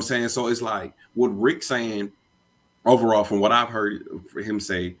 You know what I'm saying? So it's like what Rick's saying overall, from what I've heard him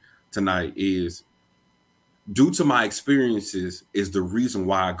say tonight, is due to my experiences is the reason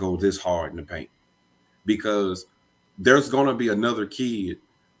why I go this hard in the paint. Because there's going to be another kid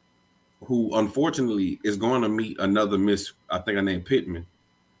who unfortunately is going to meet another Miss, I think her name Pittman,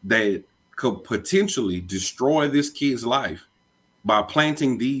 that could potentially destroy this kid's life by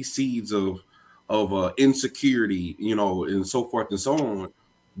planting these seeds of insecurity, and so forth and so on,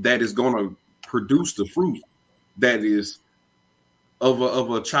 that is going to produce the fruit that is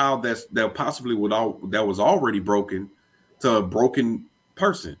of a child that possibly that was already broken to a broken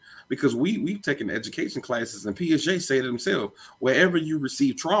person. Because we've taken education classes, and Piaget said it himself, wherever you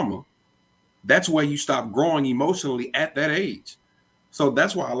receive trauma, that's where you stop growing emotionally at that age. So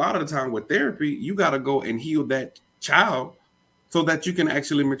that's why a lot of the time with therapy, you got to go and heal that child so that you can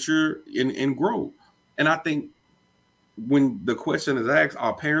actually mature and grow. And I think when the question is asked,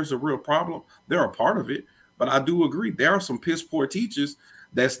 are parents a real problem? They're a part of it. But I do agree, there are some piss poor teachers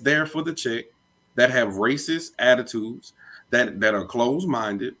that's there for the check, that have racist attitudes, that are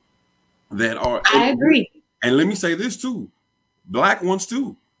closed-minded, that are. I agree. And let me say this too, black ones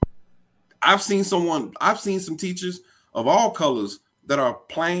too. I've seen some teachers of all colors that are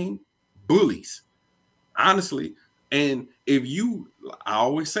plain bullies, honestly. And if I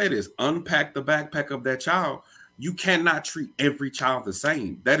always say this, unpack the backpack of that child. You cannot treat every child the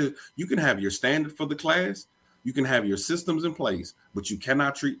same. That is, you can have your standard for the class, you can have your systems in place, but you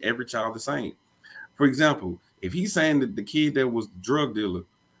cannot treat every child the same. For example, if he's saying that the kid that was the drug dealer,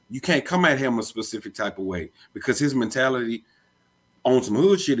 you can't come at him a specific type of way because his mentality on some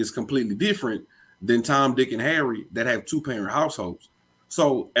hood shit is completely different than Tom, Dick, and Harry that have 2-parent households.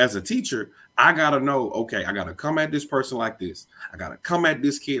 So as a teacher, I gotta know, okay, I gotta come at this person like this. I gotta come at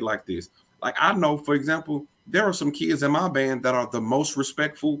this kid like this. Like I know, for example, there are some kids in my band that are the most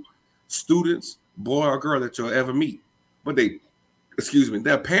respectful students, boy or girl, that you'll ever meet. But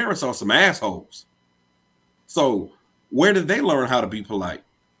their parents are some assholes. So where did they learn how to be polite?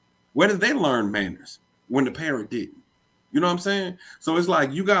 Where did they learn manners when the parent didn't? You know what I'm saying? So it's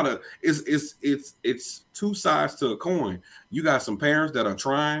like you gotta, it's two sides to a coin. You got some parents that are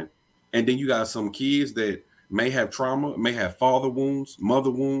trying, and then you got some kids that may have trauma, may have father wounds,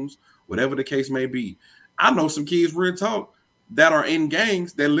 mother wounds, whatever the case may be. I know some kids, real talk, that are in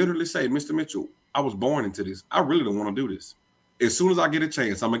gangs that literally say, Mr. Mitchell, I was born into this. I really don't want to do this. As soon as I get a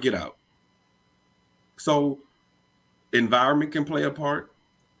chance, I'm going to get out. So environment can play a part.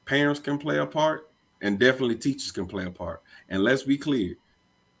 Parents can play a part. And definitely teachers can play a part. And let's be clear.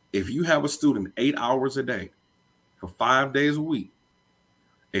 If you have a student 8 hours a day for 5 days a week,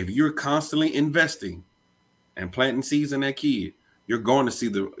 if you're constantly investing and planting seeds in that kid, you're going to see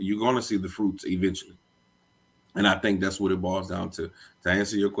the fruits eventually. And I think that's what it boils down to. To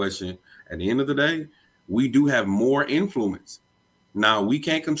answer your question, at the end of the day, we do have more influence. Now, we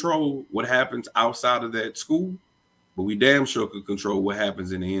can't control what happens outside of that school, but we damn sure could control what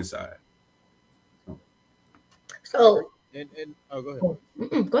happens in the inside. So, go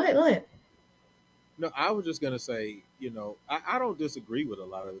ahead. Go ahead. No, I was just gonna say, I don't disagree with a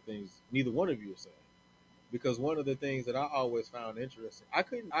lot of the things neither one of you are saying, because one of the things that I always found interesting,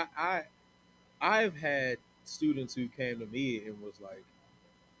 I've had students who came to me and was like,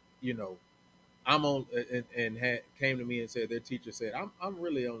 I'm on came to me and said their teacher said I'm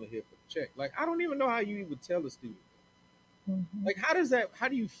really only here for the check. Like, I don't even know how you even tell a student. Mm-hmm. Like, how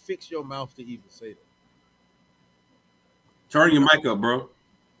do you fix your mouth to even say that? Turn your mic up, bro.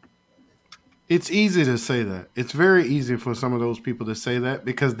 It's easy to say that. It's very easy for some of those people to say that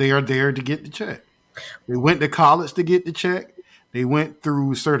because they are there to get the check. They went to college to get the check. They went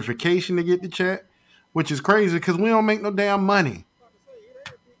through certification to get the check, which is crazy because we don't make no damn money.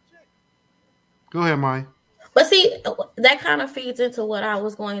 Go ahead, Maya. But see, that kind of feeds into what I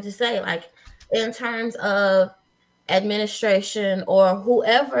was going to say. Like, in terms of administration or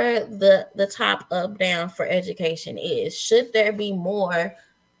whoever the top up down for education is, should there be more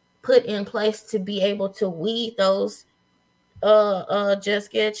put in place to be able to weed those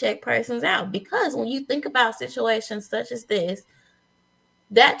just get a check persons out? Because when you think about situations such as this,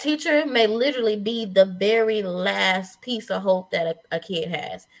 that teacher may literally be the very last piece of hope that a kid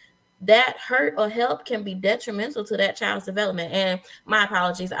has. That hurt or help can be detrimental to that child's development. And my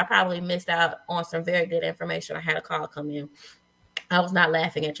apologies, I probably missed out on some very good information. I had a call come in. I was not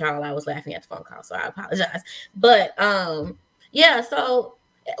laughing at y'all. I was laughing at the phone call, so I apologize. But yeah, so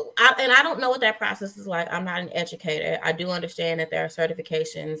I don't know what that process is like. I'm not an educator. I do understand that there are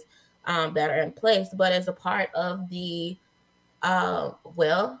certifications that are in place, but as a part of the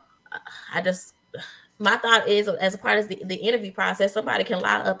my thought is, as a part of the interview process, somebody can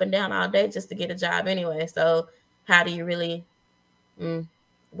lie up and down all day just to get a job anyway. So how do you really? Well,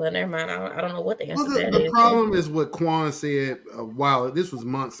 never mind. I don't know what the answer to that is. The problem is what Quan said this was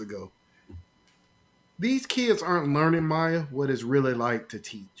months ago. These kids aren't learning, Maya, what it's really like to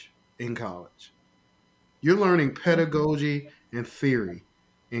teach in college. You're learning pedagogy and theory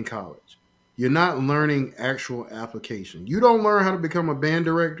in college. You're not learning actual application. You don't learn how to become a band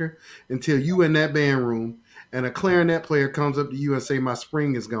director until you in that band room and a clarinet player comes up to you and say, my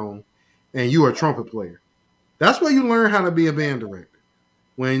spring is gone, and you are a trumpet player. That's where you learn how to be a band director.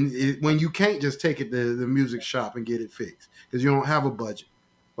 When you can't just take it to the music shop and get it fixed because you don't have a budget,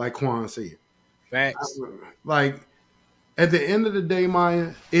 like Quan said. Facts. Like, at the end of the day,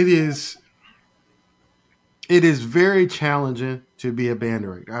 Maya, it is very challenging to be a band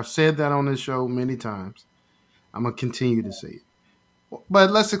director. I've said that on this show many times. I'm going to continue to say it. But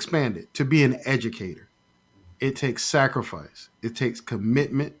let's expand it. To be an educator, it takes sacrifice. It takes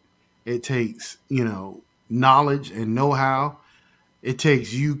commitment. It takes, knowledge and know-how. It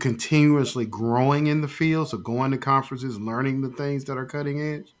takes you continuously growing in the field, so going to conferences, learning the things that are cutting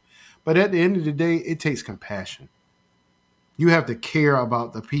edge. But at the end of the day, it takes compassion. You have to care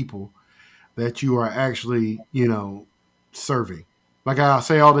about the people that you are actually, serving. Like I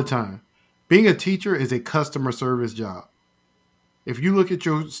say all the time, being a teacher is a customer service job. If you look at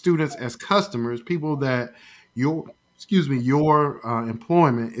your students as customers, people that your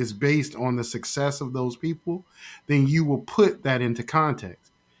employment is based on the success of those people, then you will put that into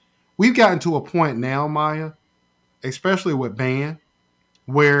context. We've gotten to a point now, Maya, especially with band,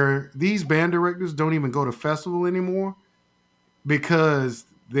 where these band directors don't even go to festival anymore because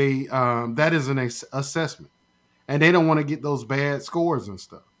they that is an assessment, and they don't want to get those bad scores and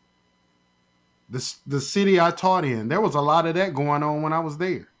stuff. The city I taught in, there was a lot of that going on when I was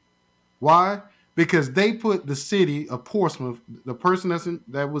there. Why? Because they put the city of Portsmouth, the person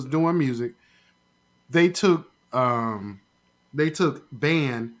that was doing music, they took band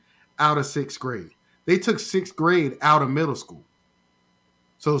out of sixth grade. They took sixth grade out of middle school.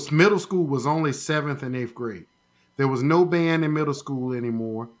 So middle school was only seventh and eighth grade. There was no band in middle school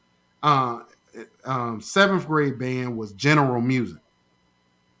anymore. Seventh grade band was general music.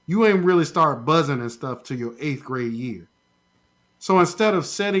 You ain't really start buzzing and stuff to your eighth grade year. So instead of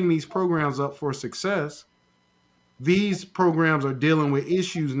setting these programs up for success, these programs are dealing with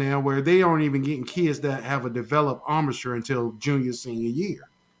issues now where they aren't even getting kids that have a developed armature until junior, senior year.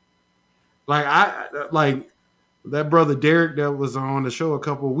 Like that brother Derek that was on the show a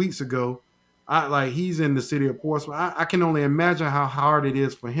couple of weeks ago. He's in the city of Portsmouth. I can only imagine how hard it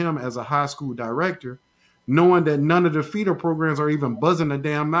is for him as a high school director, knowing that none of the feeder programs are even buzzing a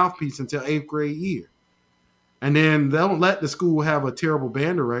damn mouthpiece until eighth grade year. And then they don't let the school have a terrible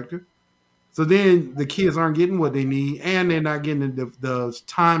band director. So then the kids aren't getting what they need, and they're not getting the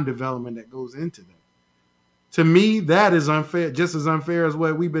time development that goes into that. To me, that is unfair, just as unfair as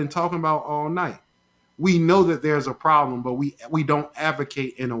what we've been talking about all night. We know that there's a problem, but we don't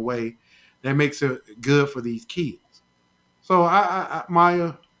advocate in a way that makes it good for these kids. So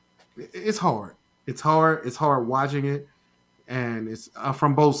Maya, it's hard. It's hard. It's hard watching it, and it's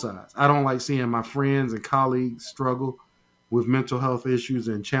from both sides. I don't like seeing my friends and colleagues struggle with mental health issues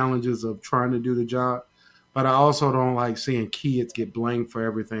and challenges of trying to do the job, but I also don't like seeing kids get blamed for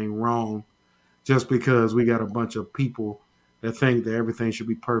everything wrong just because we got a bunch of people that think that everything should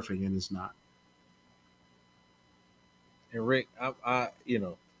be perfect and it's not. And Rick, I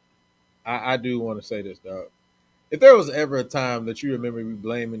do want to say this, dog. If there was ever a time that you remember me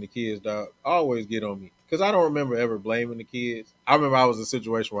blaming the kids, dog, always get on me. Because I don't remember ever blaming the kids. I remember I was in a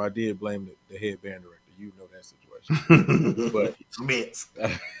situation where I did blame the head band director. You know that situation. But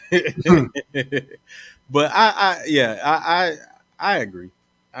but I agree.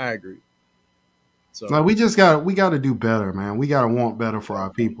 So like we got to do better, man. We got to want better for our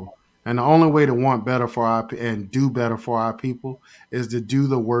people. And the only way to want better and do better for our people is to do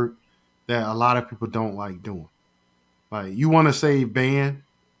the work that a lot of people don't like doing. Like you want to save band,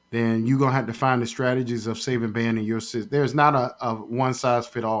 then you're going to have to find the strategies of saving band in your city. There's not a one size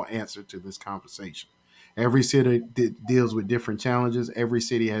fit all answer to this conversation. Every city deals with different challenges. Every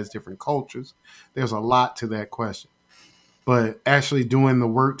city has different cultures. There's a lot to that question. But actually doing the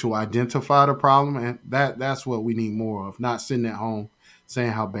work to identify the problem, and that's what we need more of, not sitting at home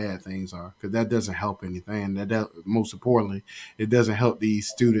saying how bad things are, because that doesn't help anything. And that most importantly, it doesn't help these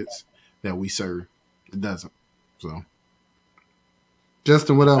students that we serve. It doesn't. So,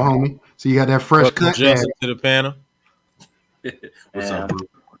 Justin, what up, homie? So you got that fresh cut. Justin to the panel. What's up, bro?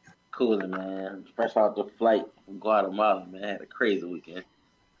 Cooling, man. Fresh out the flight from Guatemala, man. Had a crazy weekend.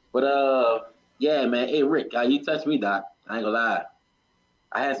 But yeah, man. Hey, Rick, you touched me, Doc. I ain't gonna lie.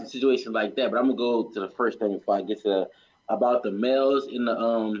 I had some situations like that, but I'm gonna go to the first thing before I get to about the males in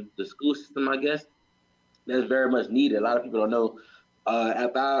the school system. I guess that's very much needed. A lot of people don't know.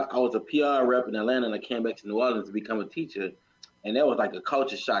 After I was a PR rep in Atlanta, and I came back to New Orleans to become a teacher, and that was like a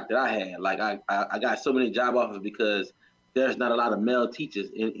culture shock that I had. Like I got so many job offers because there's not a lot of male teachers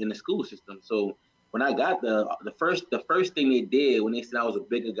in the school system. So when I got the first thing they did when they said I was a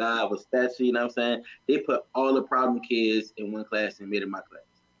bigger guy with stature, you know what I'm saying? They put all the problem kids in one class and made it my class.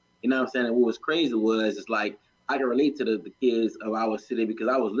 You know what I'm saying? And what was crazy was it's like I can relate to the kids of our city because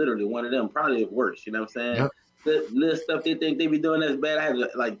I was literally one of them, probably worse. You know what I'm saying? Yep. The little stuff they think they be doing that's bad, I had to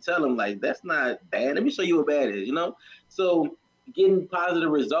like tell them like that's not bad. Let me show you what bad is, you know? So getting positive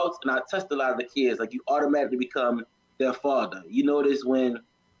results, and I touched a lot of the kids, like you automatically become their father. You notice when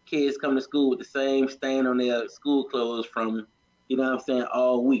kids come to school with the same stain on their school clothes from, you know what I'm saying,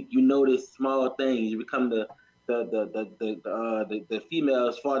 all week. You notice small things. You become the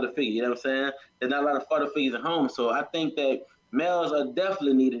female's father figure. You know what I'm saying? There's not a lot of father figures at home. So I think that males are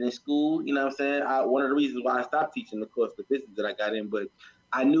definitely needed in school. You know what I'm saying? One of the reasons why I stopped teaching, of course, the business that I got in, but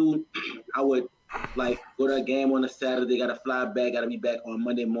I knew I would like go to a game on a Saturday, got to fly back, got to be back on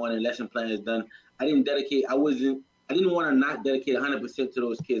Monday morning, lesson plan is done. I didn't want to not dedicate 100% to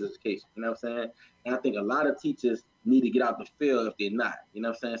those kids' education. You know what I'm saying? And I think a lot of teachers need to get out the field if they're not. You know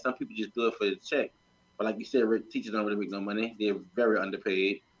what I'm saying? Some people just do it for the check. But like you said, Rick, teachers don't really make no money. They're very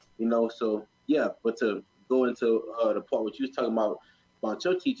underpaid. You know, so yeah. But to go into the part what you was talking about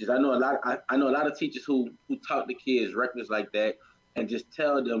your teachers, I know a lot of teachers who talk to kids reckless like that and just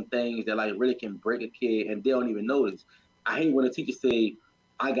tell them things that like really can break a kid and they don't even notice. I hate when a teacher say,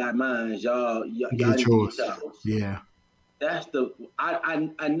 "I got mine, y'all Get yours." yours." Yeah. That's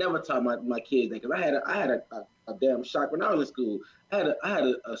I never taught my kids that because I had a damn shock when I was in school. I had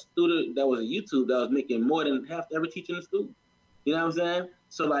a student that was on YouTube that was making more than half every teacher in the school. You know what I'm saying?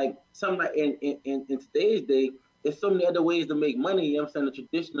 So like something like in today's day, there's so many other ways to make money. You know what I'm saying? The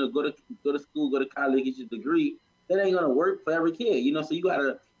traditional go to school, go to college, get your degree. That ain't gonna work for every kid. You know, so you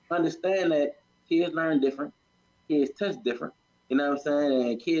gotta understand that kids learn different, kids test different. You know what I'm saying?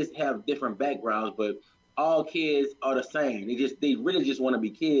 And kids have different backgrounds, but all kids are the same. They really just want to be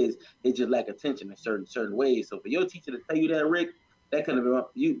kids. They just lack attention in certain ways. So for your teacher to tell you that, Rick, that could have been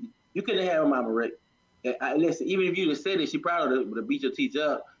you couldn't have Mama Rick. Listen, even if you just said it, she probably would have beat your teacher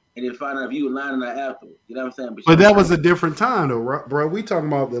up and then find out if you were lying her afterwards. You know what I'm saying? But that was a different time though, bro. We talking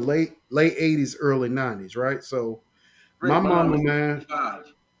about the late 80s, early 90s, right? So Rick, my mama, was man,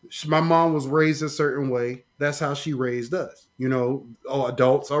 55. my mom was raised a certain way. That's how she raised us. You know,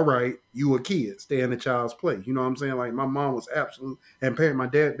 adults, all right, you a kid, stay in the child's place. You know what I'm saying? Like my mom was absolute, and my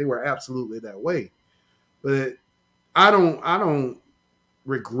dad, they were absolutely that way. But I don't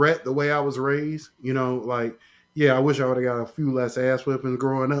regret the way I was raised. You know, like, yeah, I wish I would have got a few less ass whippings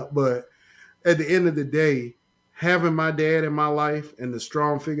growing up. But at the end of the day, having my dad in my life and the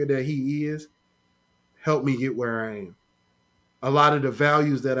strong figure that he is helped me get where I am. A lot of the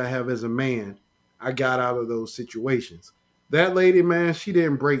values that I have as a man, I got out of those situations. That lady, man, she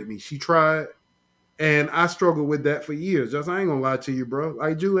didn't break me. She tried, and I struggled with that for years. Just I ain't gonna lie to you, bro.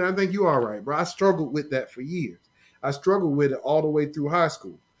 Like Julie, I think you all right, bro. I struggled with that for years. I struggled with it all the way through high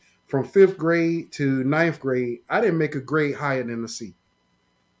school. From 5th grade to 9th grade, I didn't make a grade higher than a C.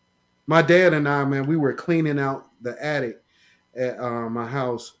 My dad and I, man, we were cleaning out the attic at my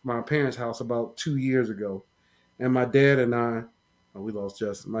house, my parents' house, about 2 years ago. And my dad and I, we lost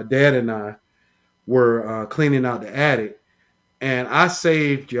Justin. My dad and I were cleaning out the attic. And I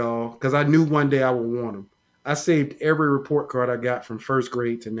saved, y'all, because I knew one day I would want them. I saved every report card I got from 1st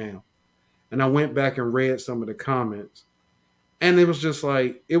grade to now. And I went back and read some of the comments. And it was just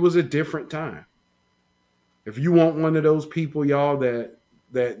like, it was a different time. If you want one of those people, y'all,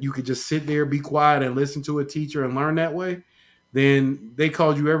 that you could just sit there, be quiet, and listen to a teacher and learn that way, then they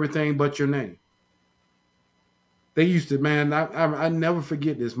called you everything but your name. They used to, man, I never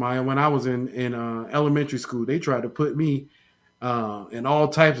forget this, Maya. When I was in elementary school, they tried to put me in all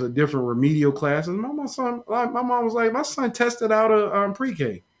types of different remedial classes. My mom was like, my son tested out of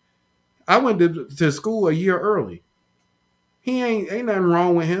pre-K. I went to school a year early. He ain't nothing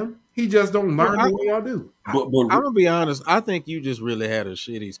wrong with him. He just don't learn the way I do. But I'm gonna be honest. I think you just really had a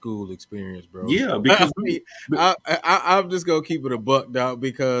shitty school experience, bro. Yeah, because I'm just gonna keep it a buck, dog,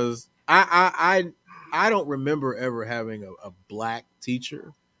 because I don't remember ever having a black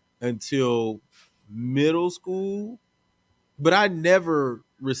teacher until middle school, but I never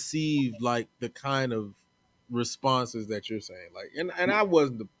received like the kind of responses that you're saying. Like, and I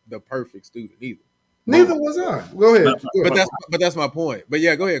wasn't the perfect student either. Neither was I. Go ahead. But that's my point. But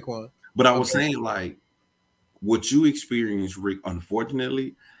yeah, go ahead, Quan. But I was saying, like, what you experienced, Rick,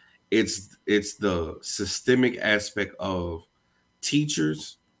 unfortunately, it's the systemic aspect of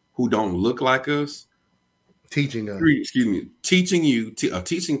teachers who don't look like us teaching us.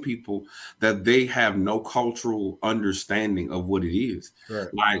 Teaching people that they have no cultural understanding of what it is.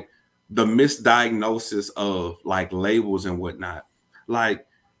 Right. Like the misdiagnosis of like labels and whatnot.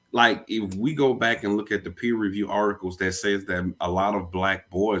 Like if we go back and look at the peer review articles that says that a lot of black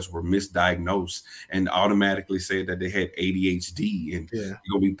boys were misdiagnosed and automatically said that they had ADHD and you're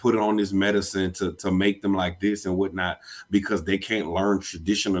gonna be put on this medicine to make them like this and whatnot because they can't learn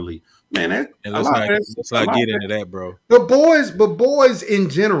traditionally. Man, let's not get into that, bro. But boys in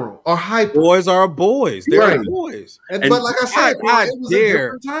general are hyper. Boys are boys. They're boys. But like I said, bro, it was a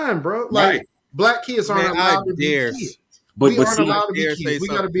different time, bro. Like black kids aren't allowed to be kids. But we aren't allowed to be kids. We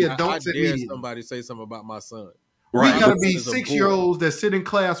got to be adults immediately. Somebody say something about my son. Right. We got to be 6-year-olds that sit in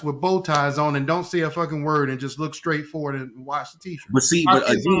class with bow ties on and don't say a fucking word and just look straight forward and watch the teacher. But see,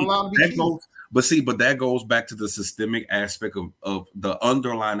 But that goes back to the systemic aspect of the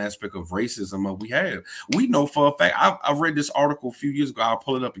underlying aspect of racism that we have. We know for a fact, I read this article a few years ago, I'll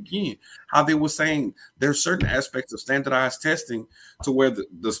pull it up again, how they were saying there's certain aspects of standardized testing to where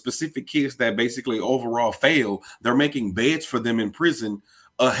the specific kids that basically overall fail, they're making beds for them in prison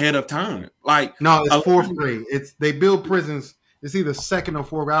ahead of time. Like, no, it's fourth grade. They build prisons. It's either second or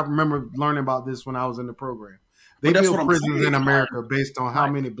fourth grade. I remember learning about this when I was in the program. They build prisons in America based on how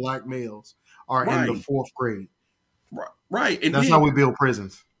many black males are in the fourth grade. Right. And that's how we build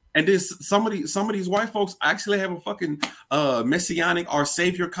prisons. And then some of these white folks actually have a fucking messianic or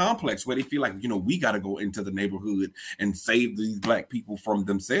savior complex where they feel like, we got to go into the neighborhood and save these black people from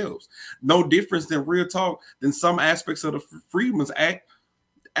themselves. No difference than real talk than some aspects of the Freedmen's Act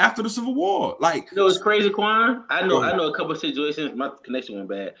after the Civil War. Like, it's crazy, Quan. I know a couple of situations. My connection went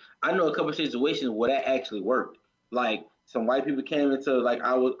bad. I know a couple of situations where that actually worked. Like, some white people came into like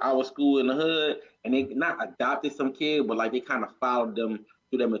our school in the hood, and they not adopted some kid, but like they kind of followed them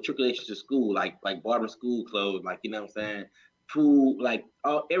through their matriculation to school, like bought them school clothes, like, you know what I'm saying, food, like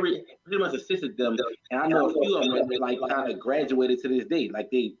pretty much assisted them. And I know a few of them like kind of graduated to this day, like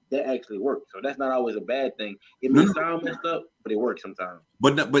that actually worked. So that's not always a bad thing. It may sound messed up, but it works sometimes.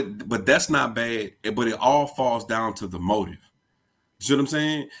 But that's not bad. But it all falls down to the motive. You see what I'm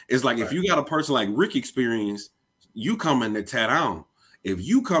saying? It's like if you got a person like Rick experienced, you come in to tat on. If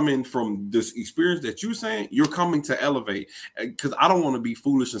you come in from this experience that you're saying, you're coming to elevate. Because I don't want to be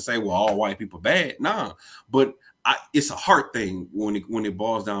foolish and say, well, all white people bad. Nah, but it's a heart thing when it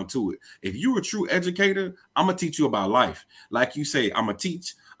boils down to it. If you're a true educator, I'm gonna teach you about life. Like you say, I'm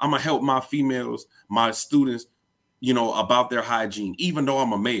gonna help my females, my students, about their hygiene, even though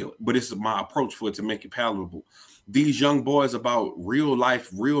I'm a male. But it's my approach for it to make it palatable. These young boys about real life,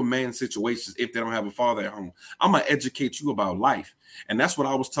 real man situations if they don't have a father at home. I'm going to educate you about life. And that's what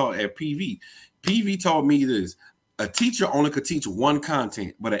I was taught at PV. PV taught me this. A teacher only could teach one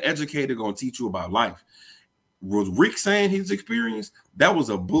content, but an educator going to teach you about life. Was Rick saying his experience? That was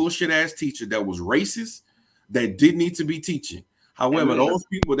a bullshit ass teacher that was racist, that didn't need to be teaching. However, those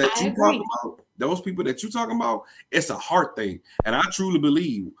people that you're talking about, it's a heart thing. And I truly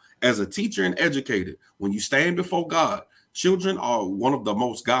believe, as a teacher and educator, when you stand before God, children are one of the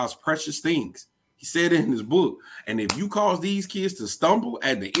most God's precious things. He said it in his book. And if you cause these kids to stumble,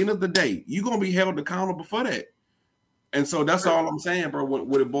 at the end of the day, you're going to be held accountable for that. And so that's all I'm saying, bro,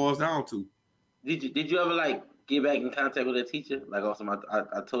 what it boils down to. Did you ever, like, get back in contact with a teacher? Like, also,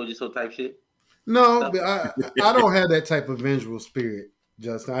 I told you so type shit? No, I don't have that type of vengeful spirit,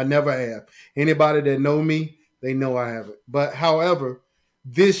 Justin. I never have. Anybody that know me, they know I have it. But, however,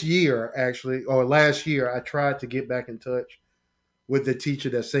 this year, actually, or last year, I tried to get back in touch with the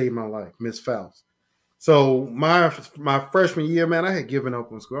teacher that saved my life, Miss Faust. So my freshman year, man, I had given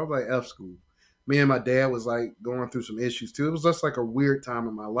up on school. I was like, F school. Me and my dad was like going through some issues too. It was just like a weird time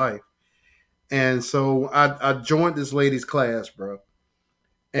in my life. And so I joined this lady's class, bro.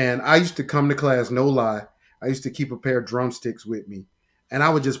 And I used to come to class, no lie. I used to keep a pair of drumsticks with me. And I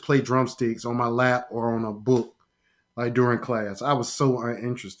would just play drumsticks on my lap or on a book, like during class. I was so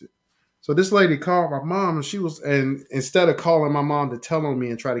uninterested. So this lady called my mom, and instead of calling my mom to tell on me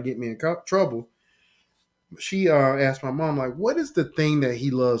and try to get me in trouble, she asked my mom, like, what is the thing that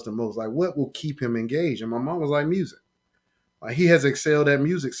he loves the most? Like, what will keep him engaged? And my mom was like, music. Like, he has excelled at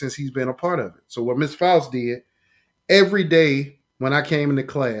music since he's been a part of it. So what Miss Faust did, every day when I came into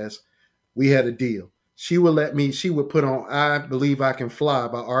class, we had a deal. She would put on I Believe I Can Fly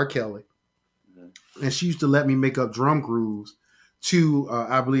by R. Kelly. And she used to let me make up drum grooves to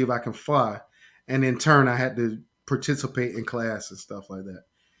I Believe I Can Fly. And in turn, I had to participate in class and stuff like that.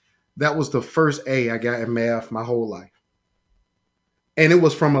 That was the first A I got in math my whole life. And it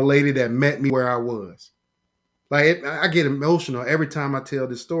was from a lady that met me where I was. Like, I get emotional every time I tell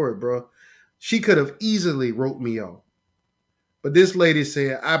this story, bro. She could have easily wrote me off. But this lady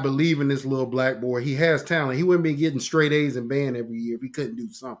said, I believe in this little black boy. He has talent. He wouldn't be getting straight A's in band every year if he couldn't do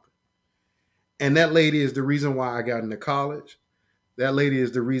something. And that lady is the reason why I got into college. That lady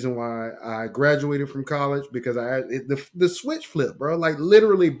is the reason why I graduated from college, because the switch flip, bro. Like,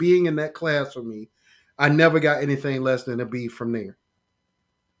 literally being in that class for me, I never got anything less than a B from there.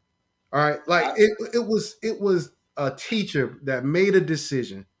 All right, like it was a teacher that made a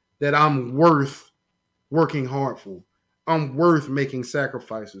decision that I'm worth working hard for. I'm worth making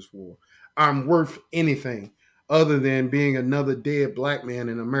sacrifices for. I'm worth anything other than being another dead black man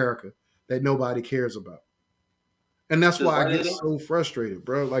in America that nobody cares about. And that's why I get so frustrated,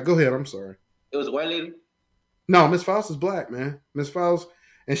 bro. Like, go ahead. I'm sorry. It was a white lady? No, Miss Faust is black, man. Miss Faust,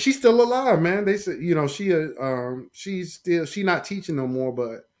 and she's still alive, man. They said, she's not teaching no more,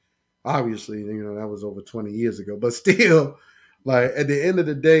 but Obviously, that was over 20 years ago, but still, like at the end of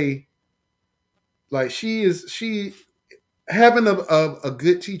the day, like she having a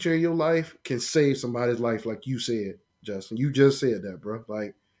good teacher in your life can save somebody's life, like you said, Justin. You just said that, bro.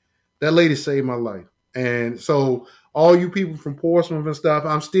 Like that lady saved my life. And so all you people from Portsmouth and stuff,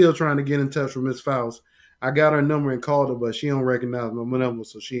 I'm still trying to get in touch with Miss Faust. I got her number and called her, but she don't recognize my number,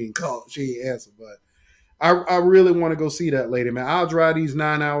 so she ain't called. She ain't answered. But I really want to go see that lady, man. I'll drive these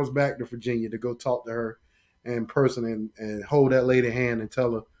 9 hours back to Virginia to go talk to her in person and hold that lady hand and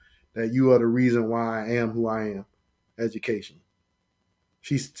tell her that you are the reason why I am who I am. Education.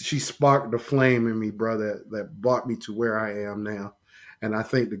 She sparked the flame in me, brother, that brought me to where I am now. And I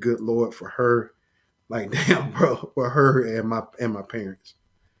thank the good Lord for her. Like, damn, bro, for her and my parents.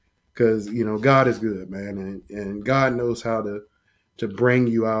 Because, God is good, man. And God knows how to bring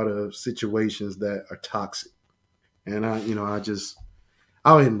you out of situations that are toxic. And I'll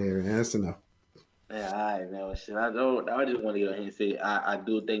end there, and that's enough. Yeah, all right, man. Well, shit, I just want to go ahead and say I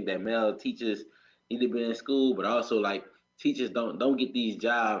do think that male teachers need to be in school, but also like teachers don't get these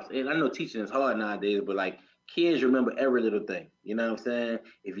jobs. And I know teaching is hard nowadays, but like kids remember every little thing. You know what I'm saying?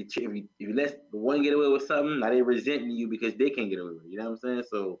 If you let one get away with something, now they resenting you because they can't get away with it. You know what I'm saying?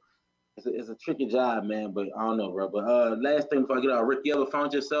 So it's a tricky job, man. But I don't know, bro. But last thing before I get out, Rick, you ever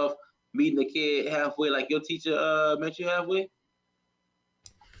found yourself meeting a kid halfway, like your teacher met you halfway?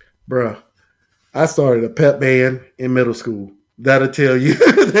 Bruh, I started a pep band in middle school. That'll tell you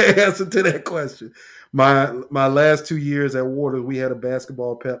the answer to that question. My last 2 years at Waters, we had a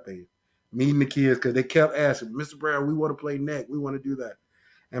basketball pep band. Meeting the kids because they kept asking, Mr. Brown, we want to play neck. We want to do that.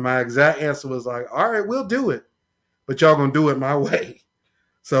 And my exact answer was like, all right, we'll do it. But y'all going to do it my way.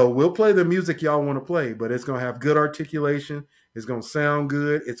 So we'll play the music y'all want to play, but it's going to have good articulation. It's going to sound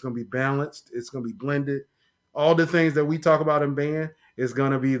good. It's going to be balanced. It's going to be blended. All the things that we talk about in band is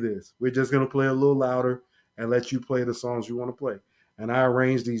going to be this. We're just going to play a little louder and let you play the songs you want to play. And I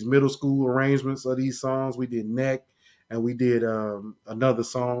arranged these middle school arrangements of these songs. We did Neck, and we did another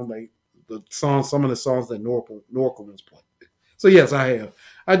song, like some of the songs that Norco was playing. So yes, I have.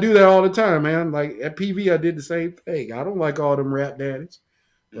 I do that all the time, man. Like at PV, I did the same thing. I don't like all them rap daddies.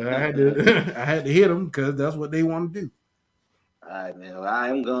 But I had to hit them because that's what they want to do. All right, man. Well,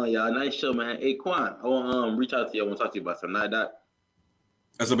 I'm going, y'all. Nice show, man. Hey, Quan, I want to reach out to you. I want to talk to you about something. Night, Doc.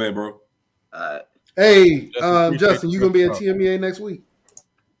 That's a bad, bro. All right. Hey, Justin, you gonna be at TMEA next week?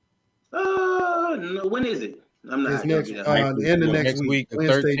 No. When is it? I'm not. It's next. The end of next week. The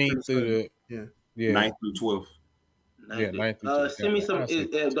 13th through the 9th through 12th. 9th through 12th. Send me some.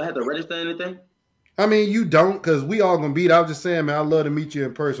 Do I have to register anything? I mean, you don't, because we all gonna be there. I was just saying, man, I'd love to meet you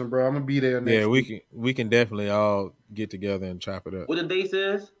in person, bro. I'm gonna be there next week. we can definitely all get together and chop it up. What the date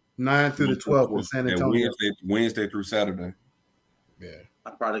says? 9th through the 12th in San Antonio. Wednesday through Saturday. Yeah.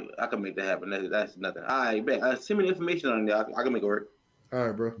 I can make that happen. That's nothing. All right, bet. Send me the information on there. I can make it work. All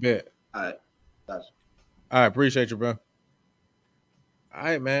right, bro. Bet. All right. Gotcha. All right, appreciate you, bro. All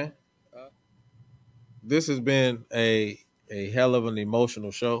right, man. This has been a hell of an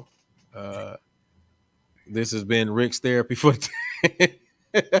emotional show. This has been Rick's therapy for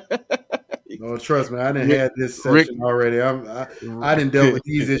No, trust me, I didn't have this session already. I didn't deal with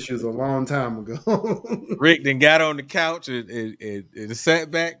these issues a long time ago. Rick then got on the couch and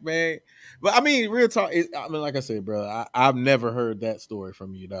sat back, man. But I mean, real talk. Like I said, bro, I've never heard that story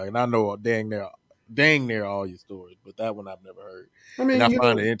from you, dog. And I know dang near all your stories, but that one I've never heard. I mean, and I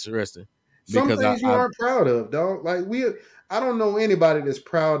find it interesting. Some things you aren't proud of, dog. Like I don't know anybody that's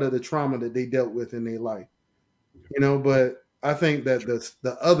proud of the trauma that they dealt with in their life. But I think that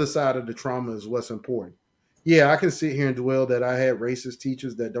the other side of the trauma is what's important. Yeah, I can sit here and dwell that I had racist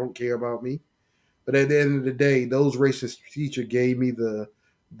teachers that don't care about me. But at the end of the day, those racist teachers gave me the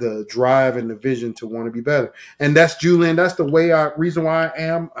drive and the vision to want to be better. And that's Julian. That's the reason why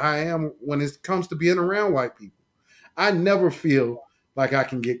I am when it comes to being around white people. I never feel like I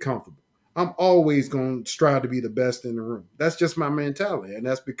can get comfortable. I'm always going to strive to be the best in the room. That's just my mentality. And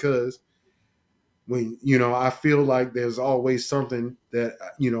that's because when, I feel like there's always something that,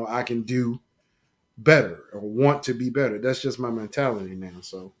 I can do better or want to be better. That's just my mentality now.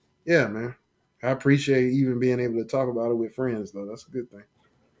 So, yeah, man. I appreciate even being able to talk about it with friends, though. That's a good thing.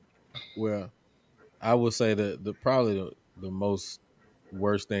 Well, I would say that probably the most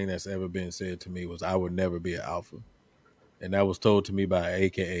worst thing that's ever been said to me was I would never be an alpha. And that was told to me by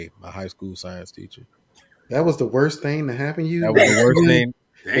AKA, my high school science teacher. That was the worst thing to happen to you? That was the worst thing.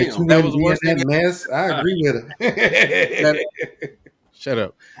 Damn. That was the worst thing. Mess. I agree with her. Shut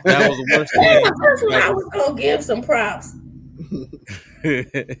up. That was the worst thing. That's why I was going to give some props.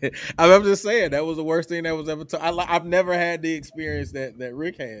 I'm just saying that was the worst thing that was ever. I've never had the experience that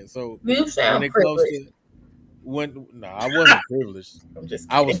Rick had. So You when sound it comes privileged. to no, I wasn't privileged. I'm just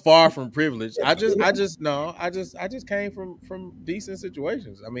I was kidding. far from privileged. I just came from decent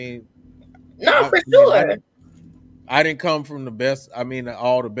situations. I mean, No, for I mean, sure. I didn't come from the best. I mean,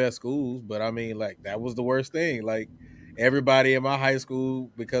 all the best schools, but I mean, like that was the worst thing. Like everybody in my high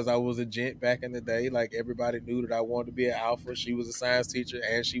school, because I was a gent back in the day, like everybody knew that I wanted to be an alpha. She was a science teacher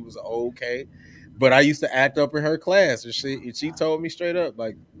and she was an OK, but I used to act up in her class, and she told me straight up,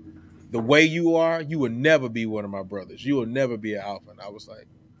 like, the way you are, you will never be one of my brothers. You will never be an alpha. And I was like,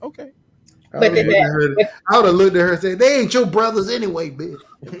 okay. I But would have did looked at her. that? I would have looked at her and said, "They ain't your brothers anyway, bitch."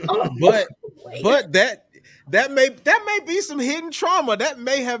 But that may be some hidden trauma. That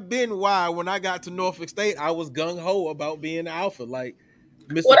may have been why when I got to Norfolk State, I was gung ho about being alpha. Like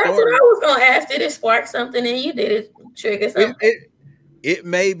Mr. Well, that's what Thornton, I was gonna ask. Did it spark something in you? Did it trigger something? it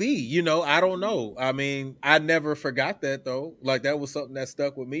may be. You know, I don't know. I mean, I never forgot that though. Like that was something that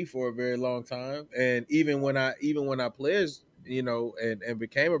stuck with me for a very long time. And even when I pledged, you know, and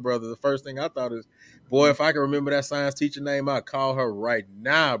became a brother, the first thing I thought is, boy, if I can remember that science teacher name, I'd call her right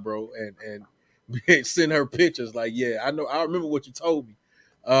now, bro, and send her pictures. Like, yeah, I know, I remember what you told me.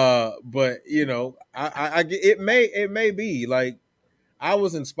 But you know, I it may be like I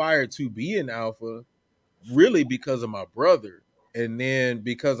was inspired to be an alpha really because of my brother, and then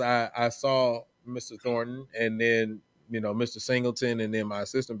because I saw Mr. Thornton, and then you know Mr. Singleton, and then my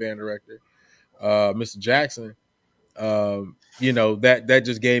assistant band director, Mr. Jackson. You know that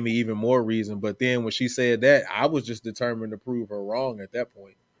just gave me even more reason. But then when she said that, I was just determined to prove her wrong at that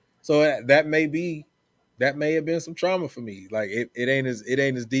point. So that may have been some trauma for me. Like it ain't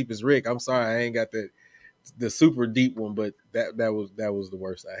as deep as Rick. I'm sorry, I ain't got the super deep one, but that was the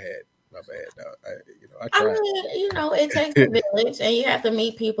worst I had. My bad, dog. I tried. mean, you know, it takes a village, and you have to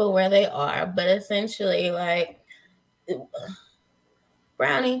meet people where they are. But essentially, like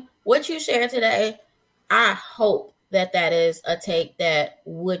Brownie, what you shared today, I hope that is a take that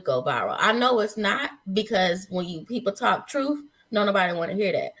would go viral. I know it's not, because when people talk truth, nobody want to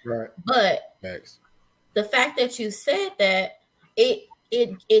hear that. Right. But Thanks. the fact that you said that, it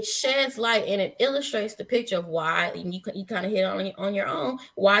sheds light, and it illustrates the picture of why, and you kind of hit on your own,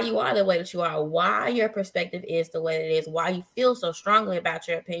 why you are the way that you are, why your perspective is the way it is, why you feel so strongly about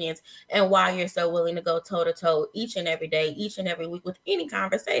your opinions, and why you're so willing to go toe to toe each and every day, each and every week with any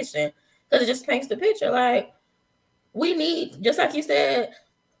conversation, because it just paints the picture. Like, we need, just like you said,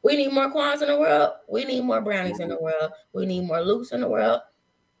 we need more Quans in the world, we need more Brownies in the world, we need more Lukes in the world.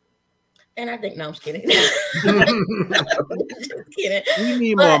 And I think, no, I'm just kidding. Just kidding. We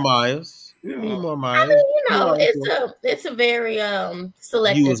need more Myers. We need more Myers. I mean, you know, it's a very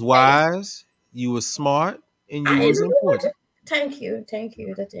selective. You was wise, you was smart, and you was important. Thank you. I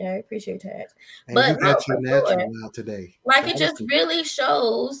appreciate that. And but you got no, your natural now today. Like, it just really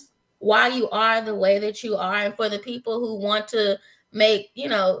shows why you are the way that you are, and for the people who want to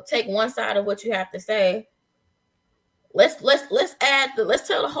take one side of what you have to say. Let's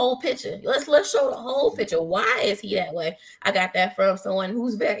tell the whole picture. Let's show the whole picture. Why is he that way? I got that from someone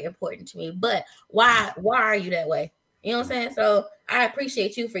who's very important to me. But why are you that way? You know what I'm saying? So I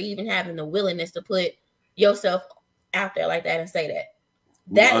appreciate you for even having the willingness to put yourself out there like that and say that.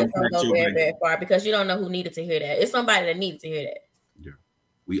 That is going to go very, very far, because you don't know who needed to hear that. It's somebody that needed to hear that. Yeah.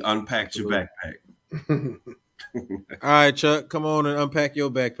 We unpacked your backpack. All right, Chuck, come on and unpack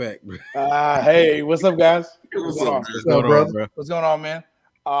your backpack. Hey, what's up, guys? What's going on, bro? What's going on, man?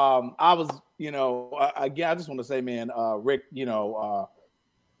 I was, again, I just want to say, man, Rick,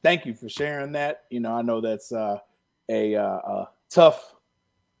 thank you for sharing that. I know that's a tough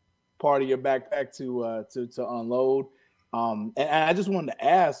part of your backpack to unload. And I just wanted to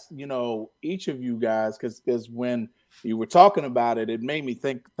ask, each of you guys, because when you were talking about it, it made me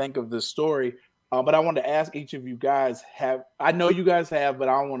think of this story. But I wanted to ask each of you guys, I know you guys have, but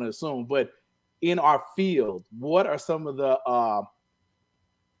I don't want to assume, but in our field, what are some of the, I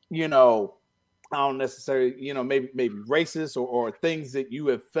don't necessarily, maybe racist or things that you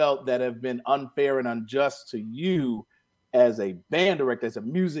have felt that have been unfair and unjust to you as a band director, as a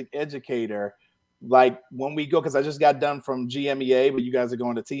music educator? Like when we go, because I just got done from GMEA, but you guys are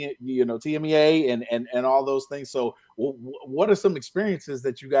going to TMEA and all those things. So what are some experiences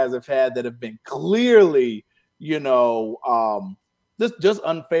that you guys have had that have been clearly, just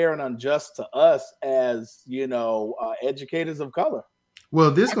unfair and unjust to us as, educators of color?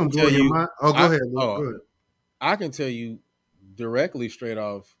 Well, this going to blow your mind. Oh, go ahead. Go ahead. I can tell you directly straight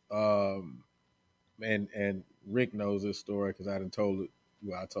off, and Rick knows this story because I told it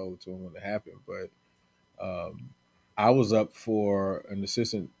to him when it happened. But I was up for an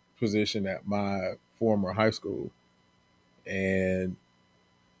assistant position at my former high school, and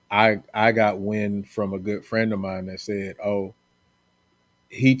I got wind from a good friend of mine that said, "Oh,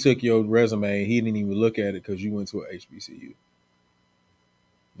 he took your resume. He didn't even look at it because you went to a HBCU.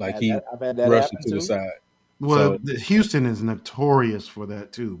 Like he I've had that brushed it happen to the too. side." Well, So- Houston is notorious for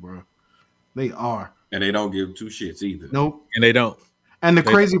that too, bro. They are. And they don't give two shits either. Nope. And they don't. And the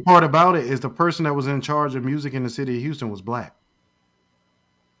They- crazy part about it is the person that was in charge of music in the city of Houston was black.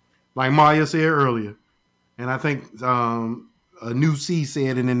 Like Maya said earlier. And I think a new C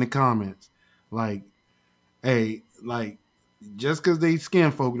said it in the comments. Like, hey, like, just because they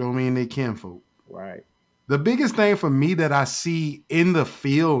skin folk don't mean they kin folk. Right. The biggest thing for me that I see in the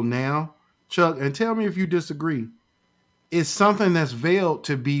field now, Chuck, and tell me if you disagree, is something that's veiled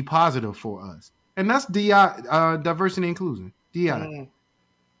to be positive for us. And that's DI, diversity and inclusion, DI,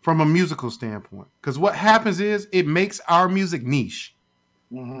 from a musical standpoint. Because what happens is it makes our music niche.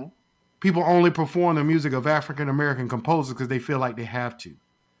 Mm-hmm. People only perform the music of African-American composers because they feel like they have to.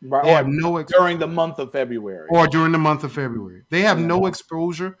 Right. They Or have no during the month of February. or during the month of February. They have no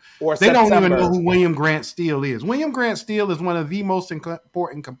exposure. Or They don't even September. know who William Grant Steele is. William Grant Steele is one of the most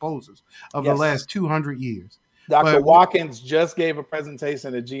important composers of the Yes. last 200 years. Dr. But- Watkins just gave a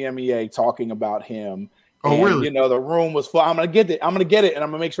presentation at GMEA talking about him. Oh, And, really? You know, the room was full. I'm gonna get it, and I'm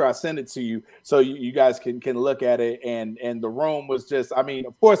gonna make sure I send it to you so you guys can look at it. And the room was just, I mean,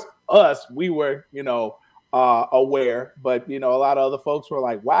 of course, we were, aware, but a lot of other folks were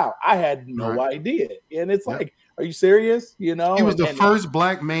like, "Wow, I had no idea." And it's like, are you serious? He was the first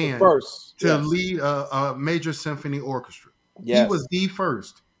black man to yes. lead a major symphony orchestra. Yes. He was the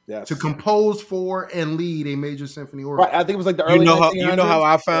first Yes. to compose for and lead a major symphony orchestra. Right, I think it was like the early. You know 1900s. how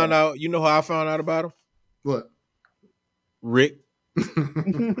I found out. You know how I found out about him. What? Rick.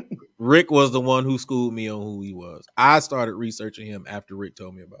 Rick was the one who schooled me on who he was. I started researching him after Rick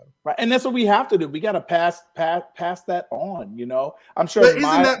told me about him. Right, and that's what we have to do. We got to pass that on. I'm sure.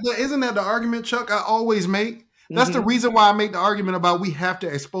 But isn't that the argument, Chuck, I always make? That's the reason why I make the argument about we have to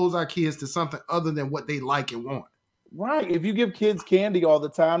expose our kids to something other than what they like and want. Right. If you give kids candy all the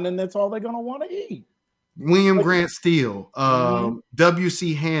time, then that's all they're gonna want to eat. William Grant Steele,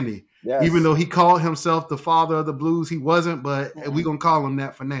 W.C. Handy. Yes. Even though he called himself the father of the blues, he wasn't, but we're going to call him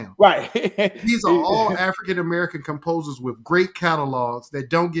that for now. Right. These are all African-American composers with great catalogs that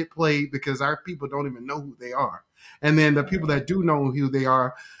don't get played because our people don't even know who they are. And then the people that do know who they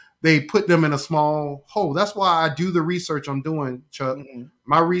are, they put them in a small hole. That's why I do the research I'm doing, Chuck.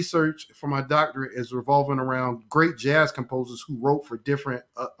 My research for my doctorate is revolving around great jazz composers who wrote for different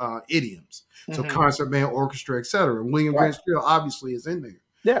idioms. So concert band, orchestra, etc. And William Grant Steele obviously is in there.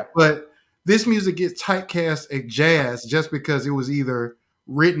 Yeah. But this music gets typecast at jazz just because it was either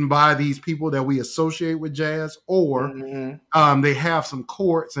written by these people that we associate with jazz or they have some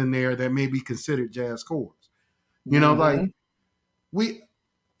chords in there that may be considered jazz chords. It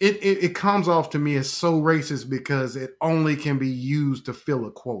comes off to me as so racist because it only can be used to fill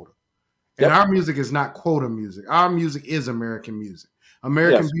a quota. And our music is not quota music. Our music is American music.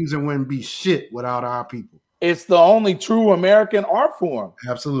 American music wouldn't be shit without our people. It's the only true American art form.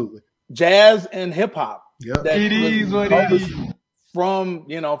 Absolutely. Jazz and hip hop. Yep. It is what it is. From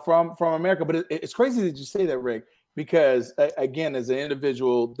America. But it's crazy that you say that, Rick, because again, as an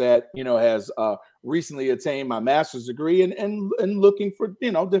individual that has recently attained my master's degree and looking for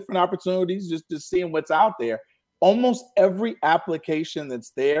different opportunities, just seeing what's out there. Almost every application that's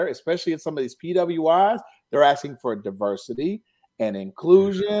there, especially at some of these PWIs, they're asking for diversity and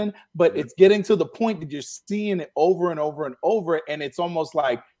inclusion, but it's getting to the point that you're seeing it over and over and over, and it's almost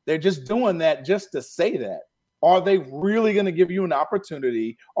like they're just doing that just to say that. Are they really going to give you an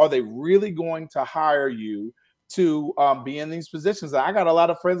opportunity? Are they really going to hire you to be in these positions? I got a lot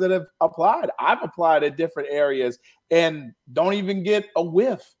of friends that have applied. I've applied at different areas and don't even get a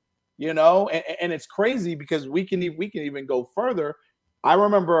whiff, and it's crazy because we can even go further. I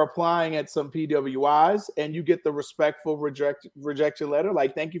remember applying at some PWIs and you get the respectful rejection letter.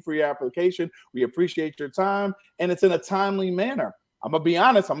 Like, thank you for your application. We appreciate your time. And it's in a timely manner. I'm going to be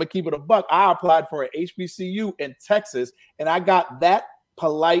honest. I'm going to keep it a buck. I applied for an HBCU in Texas and I got that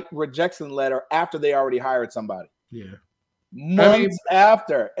polite rejection letter after they already hired somebody. Yeah. Months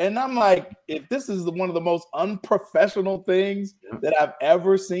after. And I'm like, if this is one of the most unprofessional things that I've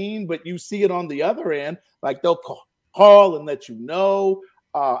ever seen, but you see it on the other end, like they'll call and let you know.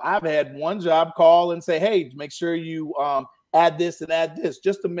 I've had one job call and say, hey, make sure you add this and add this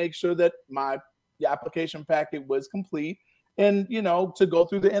just to make sure that the application packet was complete. and to go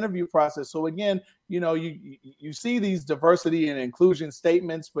through the interview process. So again, you see these diversity and inclusion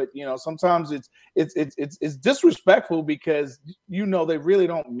statements, but sometimes it's disrespectful because they really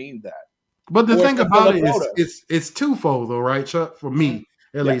don't mean that. But the Or thing it's to about fill a it quota. is it's twofold though, right, Chuck? For me,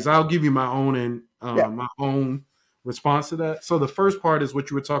 at least, I'll give you my own my own response to that. So the first part is what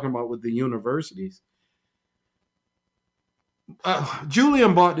you were talking about with the universities.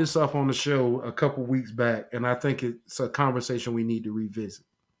 Julian brought this up on the show a couple weeks back, and I think it's a conversation we need to revisit.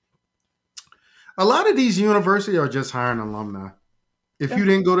 A lot of these universities are just hiring alumni. If you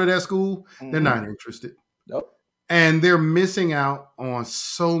didn't go to that school, they're not interested. Nope. And they're missing out on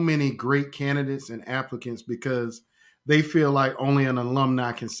so many great candidates and applicants because they feel like only an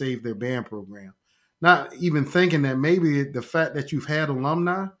alumni can save their band program. Not even thinking that maybe the fact that you've had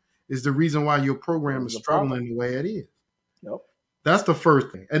alumni is the reason why your program is struggling the way it is. Yep. That's the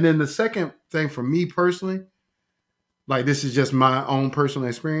first thing. And then the second thing for me personally, like this is just my own personal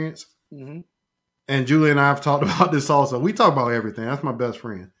experience. Mm-hmm. And Julie and I have talked about this also. We talk about everything. That's my best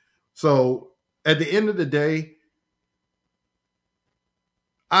friend. So at the end of the day,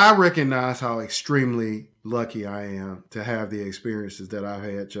 I recognize how extremely lucky I am to have the experiences that I've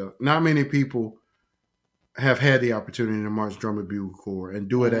had, Chuck. Not many people have had the opportunity to march drum and bugle corps and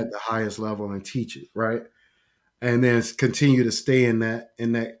do it at the highest level and teach it, right? And then continue to stay in that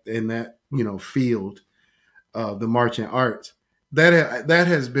field of the marching arts. That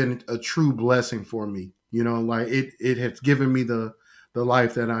has been a true blessing for me. Like it has given me the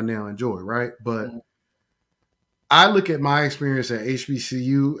life that I now enjoy, right? But I look at my experience at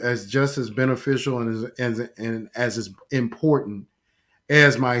HBCU as just as beneficial and as important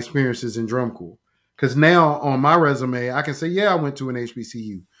as my experiences in drum corps. Because now on my resume, I can say, yeah, I went to an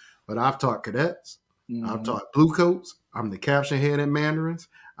HBCU, but I've taught cadets, I've taught bluecoats, I'm the caption head at Mandarins,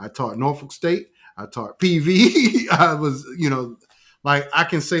 I taught Norfolk State, I taught PV. I was, I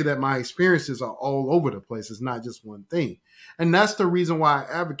can say that my experiences are all over the place. It's not just one thing. And that's the reason why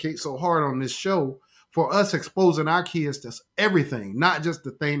I advocate so hard on this show for us exposing our kids to everything, not just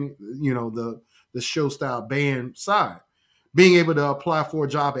the thing, the show style band side. Being able to apply for a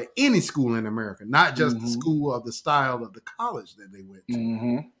job at any school in America, not just the school of the style of the college that they went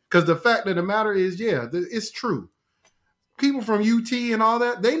to. Because the fact of the matter is, it's true. People from UT and all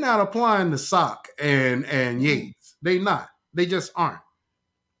that, they not applying to SOC and Yates. They not. They just aren't.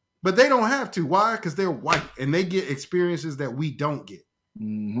 But they don't have to. Why? Because they're white and they get experiences that we don't get.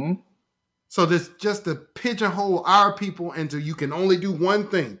 So this just to pigeonhole our people into you can only do one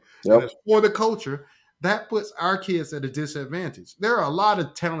thing. And it's for the culture. That puts our kids at a disadvantage. There are a lot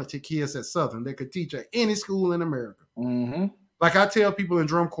of talented kids at Southern that could teach at any school in America. Like I tell people in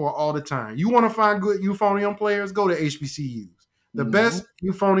drum corps all the time, you want to find good euphonium players, go to HBCUs. The best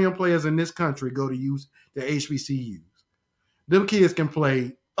euphonium players in this country go to the HBCUs. Them kids can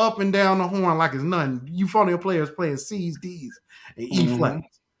play up and down the horn like it's nothing. Euphonium players playing C's, D's, and E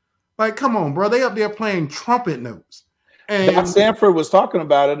flats. Like, come on, bro. They up there playing trumpet notes. And Doc Sanford was talking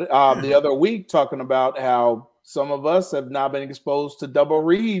about it the other week, talking about how some of us have not been exposed to double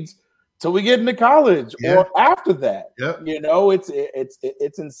reeds till we get into college or after that.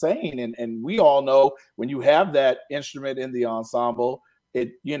 It's insane. And we all know when you have that instrument in the ensemble,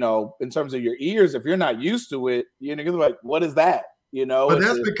 it, in terms of your ears, if you're not used to it, you're like, what is that? But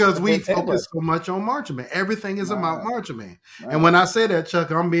that's because we focus so much on marching band. Everything is about marching band. And when I say that,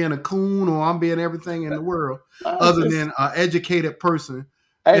 Chuck, I'm being a coon or I'm being everything in the world other than an educated person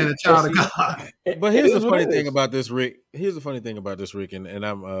and a child of God. But here's the funny thing about this, Rick. And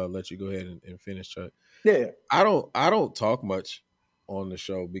I'm let you go ahead and finish, Chuck. Yeah. I don't talk much on the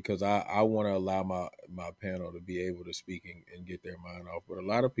show because I want to allow my panel to be able to speak and get their mind off. But a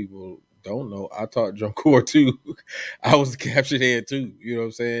lot of people don't know I taught drum corps too. I was the caption head too. You know what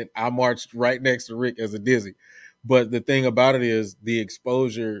I'm saying? I marched right next to Rick as a dizzy. But the thing about it is the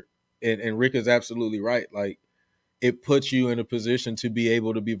exposure, and Rick is absolutely right. Like, it puts you in a position to be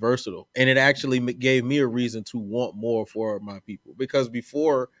able to be versatile. And it actually gave me a reason to want more for my people. Because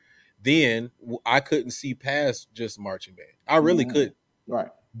before then, I couldn't see past just marching band. I really couldn't. Right.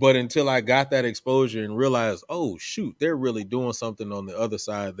 But until I got that exposure and realized, oh, shoot, they're really doing something on the other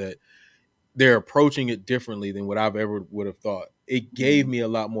side that they're approaching it differently than what I've ever would have thought. It gave me a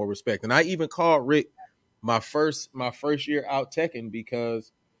lot more respect. And I even called Rick my first year out teching,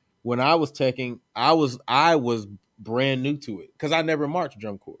 because when I was teching, I was brand new to it because I never marched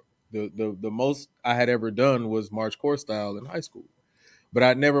drum corps. The most I had ever done was march corps style in high school, but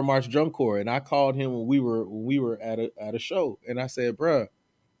I'd never marched drum corps. And I called him when we were at a show, and I said, bruh,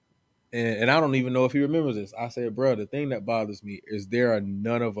 and I don't even know if he remembers this. I said, bruh, the thing that bothers me is there are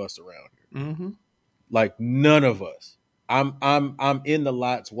none of us around here. Like, none of us. I'm in the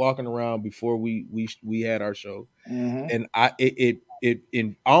lots walking around before we had our show, and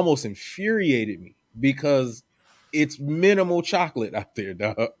it almost infuriated me because it's minimal chocolate out there,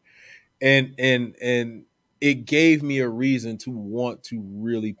 dog, and it gave me a reason to want to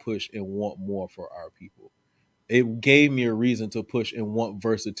really push and want more for our people. It gave me a reason to push and want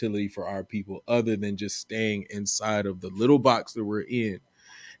versatility for our people, other than just staying inside of the little box that we're in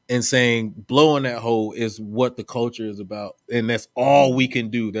and saying blowing that hole is what the culture is about. And that's all we can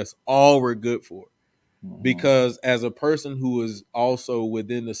do. That's all we're good for. Because as a person who is also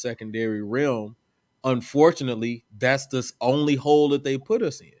within the secondary realm, unfortunately, that's the only hole that they put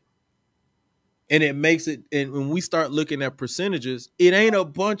us in. And it makes it, and when we start looking at percentages, it ain't a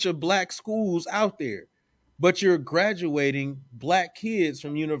bunch of black schools out there, but you're graduating black kids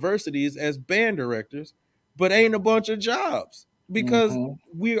from universities as band directors, but ain't a bunch of jobs because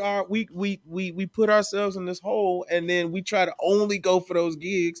we put ourselves in this hole, and then we try to only go for those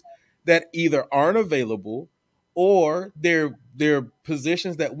gigs that either aren't available or they're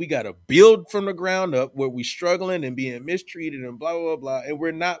positions that we got to build from the ground up, where we struggling and being mistreated and blah, blah, blah. And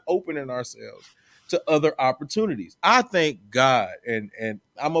we're not opening ourselves to other opportunities. I thank God, and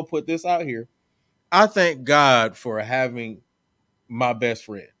I'm going to put this out here. I thank God for having my best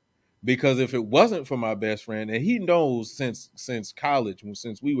friend, because if it wasn't for my best friend, and he knows since college,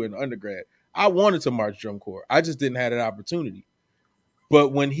 since we were in undergrad, I wanted to march drum corps. I just didn't have that opportunity.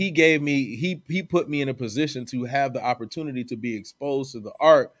 But when he gave me, he put me in a position to have the opportunity to be exposed to the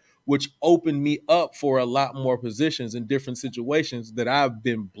art, which opened me up for a lot more positions in different situations that I've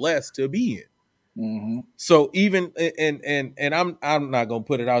been blessed to be in. So even and I'm not gonna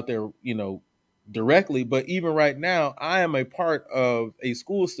put it out there, directly, but even right now, I am a part of a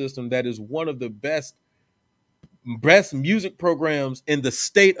school system that is one of the best music programs in the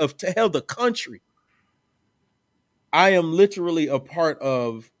state of the country. I am literally a part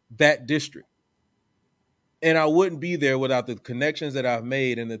of that district. And I wouldn't be there without the connections that I've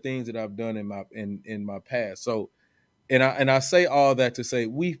made and the things that I've done in my past. So, and I say all that to say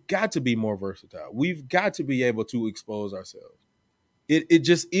we've got to be more versatile. We've got to be able to expose ourselves. It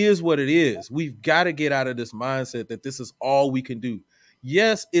just is what it is. We've got to get out of this mindset that this is all we can do.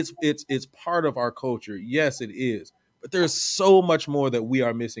 Yes, it's part of our culture. Yes, it is. But there's so much more that we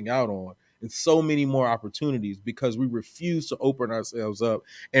are missing out on, and so many more opportunities, because we refuse to open ourselves up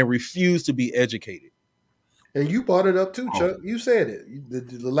and refuse to be educated. And you brought it up too, Chuck. You said it,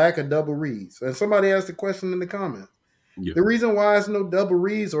 the lack of double reads. And somebody asked the question in the comments. Yeah. The reason why there's no double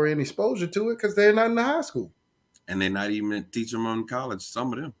reads or any exposure to it, because they're not in the high school. And they're not even teaching them in college,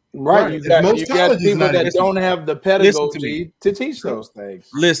 some of them. Right. You got people that don't have the pedagogy to teach those things.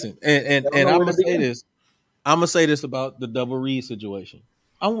 Listen, and I'm going to say this. I'm going to say this about the double read situation.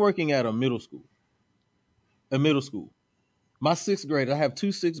 I'm working at a middle school. My sixth grade, I have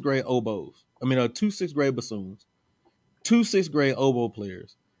two sixth grade oboes. Two sixth grade bassoons, two sixth grade oboe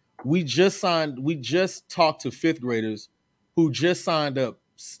players. We just talked to fifth graders who just signed up,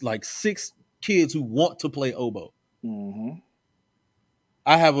 like 6 kids who want to play oboe.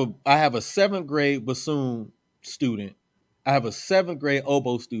 I have a 7th grade bassoon student. I have a 7th grade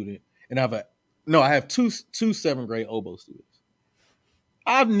oboe student, and I have two 7th grade oboe students.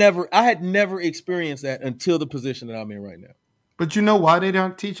 I had never experienced that until the position that I'm in right now. But you know why they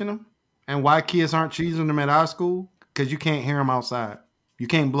aren't teaching them, and why kids aren't choosing them at our school? Because you can't hear them outside. You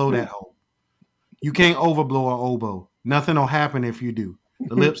can't blow that hole. You can't overblow an oboe. Nothing will happen if you do.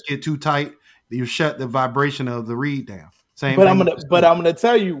 The lips get too tight. You shut the vibration of the reed down. But I'm gonna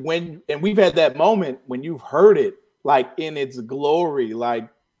tell you, and we've had that moment when you've heard it like in its glory, like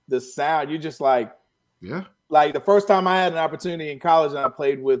the sound. You're just like, yeah. Like the first time I had an opportunity in college, and I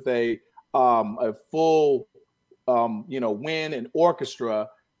played with a full, wind and orchestra.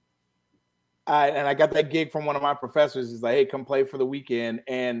 I got that gig from one of my professors. He's like, "Hey, come play for the weekend,"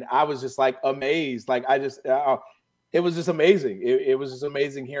 and I was just like amazed. Like it was just amazing. It was just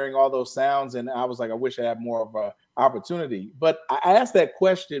amazing hearing all those sounds, and I was like, I wish I had more of a opportunity. But I asked that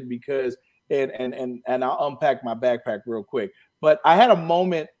question because, and I'll unpack my backpack real quick. But I had a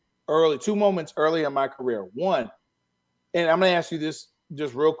moment early, 2 moments early in my career. One, and I'm going to ask you this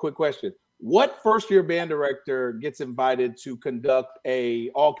just real quick question: what first-year band director gets invited to conduct a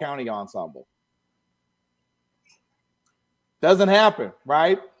all-county ensemble? Doesn't happen,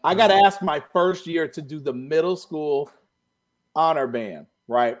 right? I got to ask my first year to do the middle school honor band,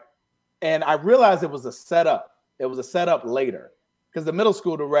 right? And I realized it was a setup. It was a setup later because the middle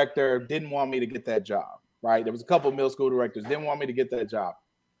school director didn't want me to get that job, right? There was a couple of middle school directors didn't want me to get that job.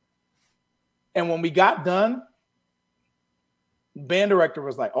 And when we got done, band director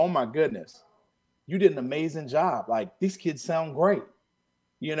was like, "Oh my goodness, you did an amazing job. Like, these kids sound great,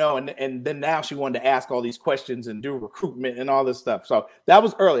 you know, and then now she wanted to ask all these questions and do recruitment and all this stuff. So that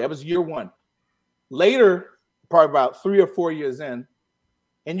was early. That was year one. Later, probably about 3 or 4 years in,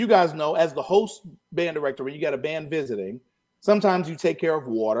 and you guys know, as the host band director, when you got a band visiting, sometimes you take care of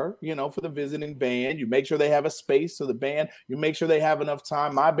water, you know, for the visiting band. You make sure they have a space so the band, you make sure they have enough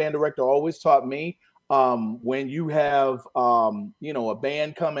time. My band director always taught me, when you have, you know, a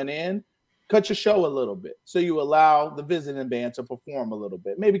band coming in, cut your show a little bit. So you allow the visiting band to perform a little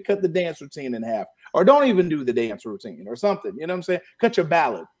bit. Maybe cut the dance routine in half, or don't even do the dance routine or something. You know what I'm saying? Cut your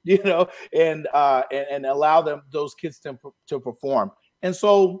ballad, you know, and allow those kids to perform. And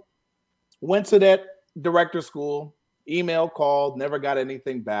so went to that director school, email, called, never got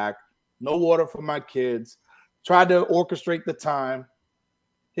anything back. No water for my kids. Tried to orchestrate the time.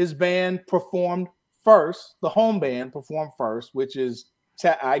 His band performed first. The home band performed first, which is,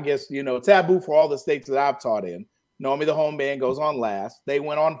 I guess, you know, taboo for all the states that I've taught in. Normally the home band goes on last. They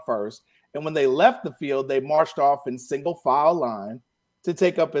went on first. And when they left the field, they marched off in single file line to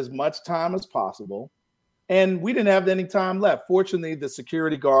take up as much time as possible. And we didn't have any time left. Fortunately, the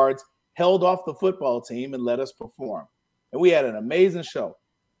security guards held off the football team and let us perform. And we had an amazing show.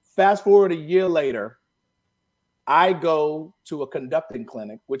 Fast forward a year later, I go to a conducting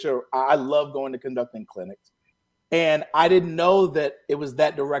clinic, I love going to conducting clinics. And I didn't know that it was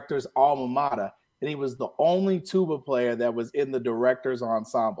that director's alma mater. And he was the only tuba player that was in the director's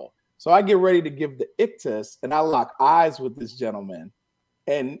ensemble. So I get ready to give the ictus, and I lock eyes with this gentleman.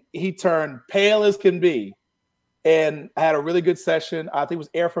 And he turned pale as can be. And I had a really good session. I think it was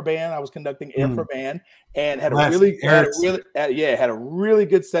Air for Band. I was conducting Air for Band, and had a really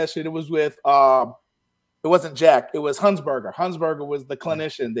good session. It was with it wasn't Jack. It was Hunsberger. Hunsberger was the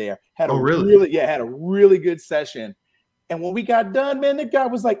clinician there. Had a really good session. And when we got done, man, the guy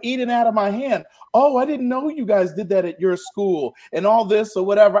was like eating out of my hand. Oh, I didn't know you guys did that at your school and all this or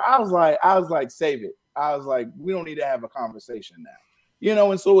whatever. I was like, save it. I was like, we don't need to have a conversation now. You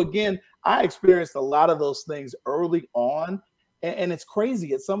know, and so again, I experienced a lot of those things early on. And it's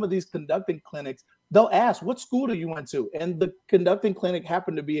crazy. At some of these conducting clinics, they'll ask, what school do you went to? And the conducting clinic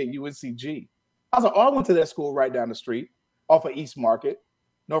happened to be at UNCG. I was like, oh, I went to that school right down the street off of East Market,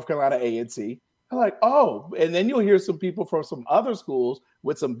 North Carolina A&T. I'm like, oh, and then you'll hear some people from some other schools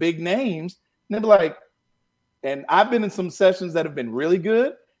with some big names. And they'll be like, and I've been in some sessions that have been really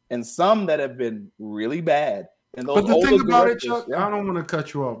good and some that have been really bad. And those, but the thing about it, Chuck, I don't want to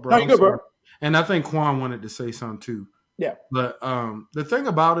cut you off, bro. No, you're good, bro. And I think Quan wanted to say something too. Yeah. But the thing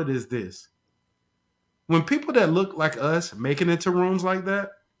about it is this. When people that look like us make it into rooms like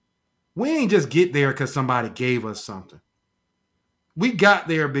that, we ain't just get there because somebody gave us something. We got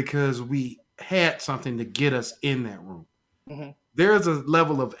there because we had something to get us in that room. Mm-hmm. There's a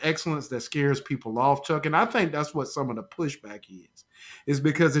level of excellence that scares people off, Chuck. And I think that's what some of the pushback is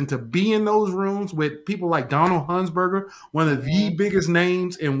because to be in those rooms with people like Donald Hunsberger, one of the biggest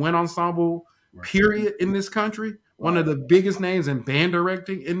names in wind ensemble, period, in this country, one of the biggest names in band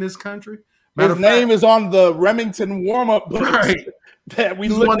directing in this country. His name is on the Remington warm-up book. Right. That we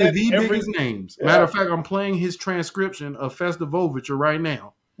He's look one at of the biggest names. Yeah. Matter of fact, I'm playing his transcription of Festive Overture right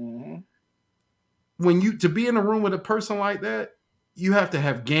now. Mm-hmm. When to be in a room with a person like that, you have to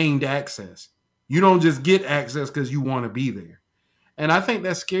have gained access. You don't just get access because you want to be there. And I think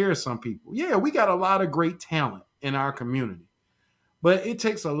that scares some people. Yeah, we got a lot of great talent in our community, but it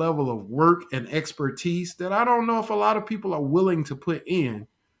takes a level of work and expertise that I don't know if a lot of people are willing to put in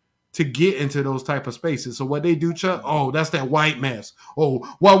to get into those type of spaces. So what they do, Chuck, oh, that's that white mess. Oh,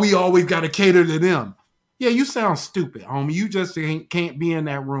 why we always got to cater to them. Yeah, you sound stupid, homie. You just can't be in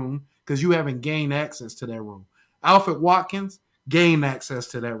that room because you haven't gained access to that room. Alfred Watkins gained access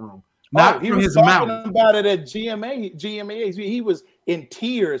to that room. Not he from was his talking mouth. about it at GMA. He was in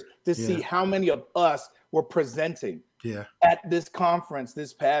tears to see how many of us were presenting at this conference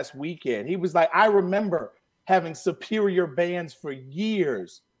this past weekend. He was like, I remember having superior bands for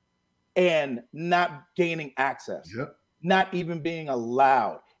years and not gaining access, not even being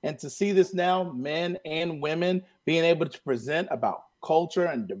allowed. And to see this now, men and women being able to present about culture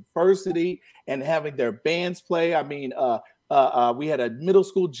and diversity and having their bands play. I mean, we had a middle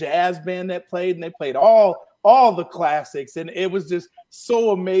school jazz band that played, and they played all the classics. And it was just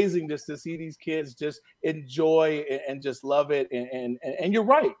so amazing just to see these kids just enjoy and just love it. And you're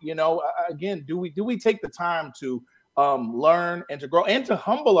right. You know, again, do we take the time to learn and to grow and to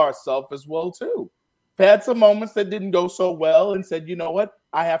humble ourselves as well too? I've had some moments that didn't go so well and said, you know what,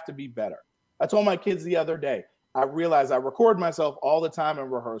 I have to be better. I told my kids the other day, I realized I record myself all the time in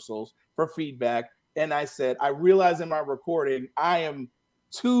rehearsals for feedback. And I said, I realize in my recording, I am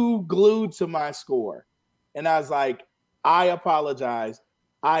too glued to my score. And I was like, I apologize.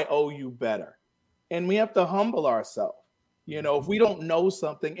 I owe you better. And we have to humble ourselves. You know, if we don't know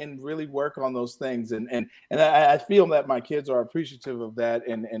something and really work on those things, and I feel that my kids are appreciative of that,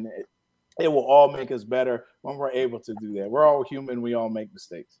 and it will all make us better when we're able to do that. We're all human. We all make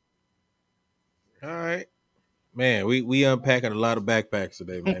mistakes. All right, man. We unpacking a lot of backpacks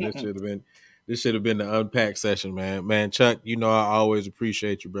today, man. This should have been the unpack session, man. Man, Chuck, you know I always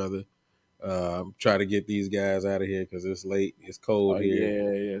appreciate you, brother. Try to get these guys out of here because it's late. It's cold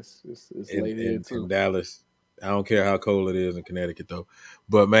here. Yeah, it's late here too. In Dallas. I don't care how cold it is in Connecticut though.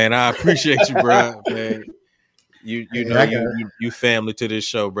 But man, I appreciate you, bro. Man, you know you family to this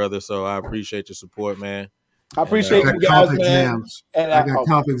show, brother. So I appreciate your support, man. I appreciate you guys, man. Exams. And I got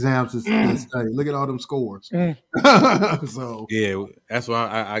comp exams to study. Look at all them scores. So yeah, that's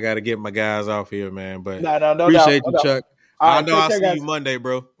why I got to get my guys off here, man. But no appreciate doubt, you, Chuck. I know I'll see guys. you Monday,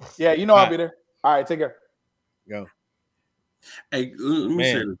 bro. Yeah, you know I'll be there. All right, take care. Go. Hey, let me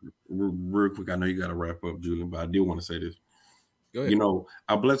say this real quick. I know you got to wrap up, Julian, but I do want to say this. Go ahead. You know,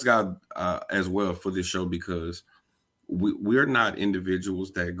 I bless God as well for this show because we're not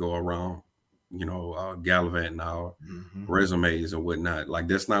individuals that go around, you know, gallivanting our resumes and whatnot. Like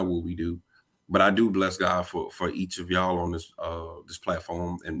that's not what we do. But I do bless God for each of y'all on this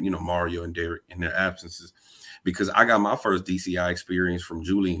platform, and you know Mario and Derek in their absences, because I got my first DCI experience from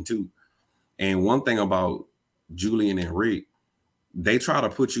Julian too. And one thing about Julian and Rick, they try to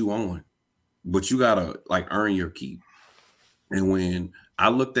put you on, but you gotta like earn your keep. And when I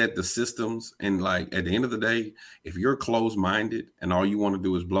looked at the systems and like at the end of the day, if you're closed-minded and all you want to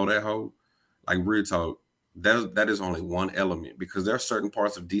do is blow that hole, like real talk, that is only one element, because there are certain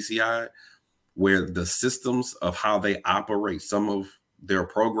parts of DCI where the systems of how they operate some of their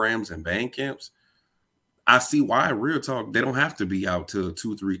programs and band camps, I see why real talk, they don't have to be out till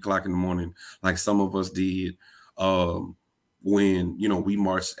 2-3 o'clock in the morning like some of us did. When you know we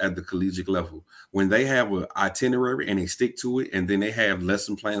marched at the collegiate level, when they have an itinerary and they stick to it, and then they have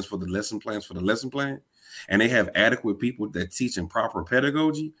lesson plans for the lesson plans for the lesson plan, and they have adequate people that teach in proper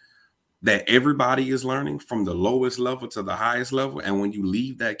pedagogy that everybody is learning from the lowest level to the highest level. And when you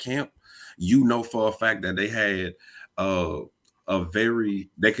leave that camp, you know for a fact that they had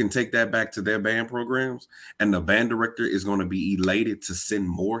they can take that back to their band programs, and the band director is going to be elated to send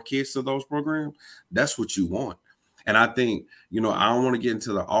more kids to those programs. That's what you want. And I think, you know, I don't want to get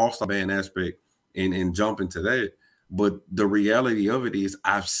into the all-star band aspect and jump into that. But the reality of it is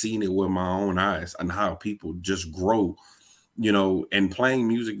I've seen it with my own eyes and how people just grow, you know, and playing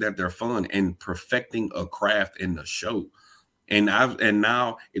music that they're fun and perfecting a craft in the show. And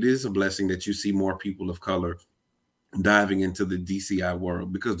now it is a blessing that you see more people of color diving into the DCI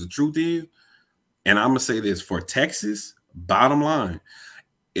world, because the truth is, and I'm going to say this for Texas, bottom line,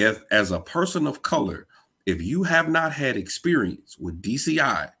 if as a person of color, if you have not had experience with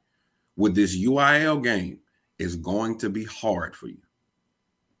DCI, with this UIL game, it's going to be hard for you.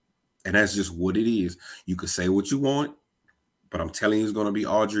 And that's just what it is. You can say what you want, but I'm telling you, it's going to be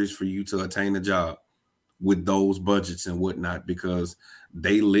arduous for you to attain a job with those budgets and whatnot, because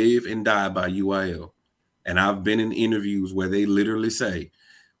they live and die by UIL. And I've been in interviews where they literally say,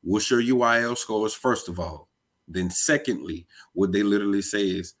 what's your UIL scores, first of all? Then secondly, what they literally say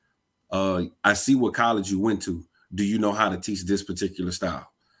is, I see what college you went to. Do you know how to teach this particular style?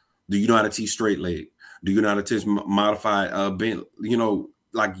 Do you know how to teach straight leg? Do you know how to teach modified bent? You know,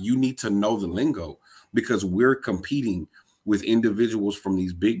 like you need to know the lingo, because we're competing with individuals from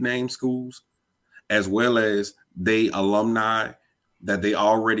these big name schools, as well as they alumni that they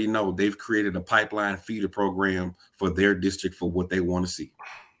already know. They've created a pipeline feeder program for their district for what they want to see.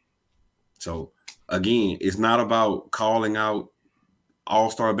 So again, it's not about calling out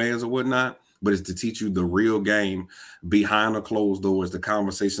all-star bands or whatnot, but it's to teach you the real game behind the closed doors, the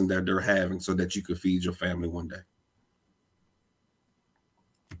conversation that they're having, so that you could feed your family one day.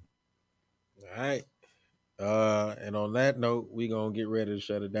 All right. And on that note, we're going to get ready to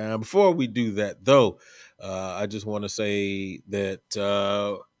shut it down. Before we do that, though, I just want to say that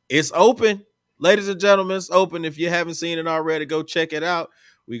it's open. Ladies and gentlemen, it's open. If you haven't seen it already, go check it out.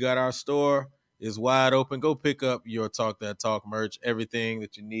 We got our store. Is wide open. Go pick up your Talk That Talk merch, everything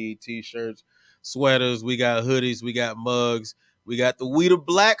that you need, t-shirts, sweaters. We got hoodies, we got mugs, we got the We the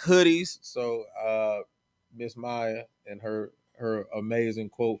Black hoodies. So Miss Maya and her amazing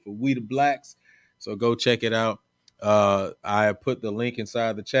quote for We the Blacks. So go check it out. I put the link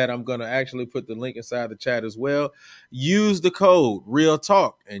inside the chat. I'm going to actually put the link inside the chat as well. Use the code Real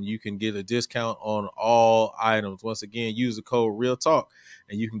Talk and you can get a discount on all items. Once again, use the code Real Talk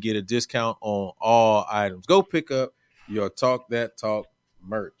and you can get a discount on all items. Go pick up your Talk That Talk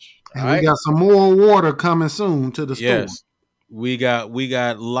merch. And All we right. got some more water coming soon to the store. Yes, we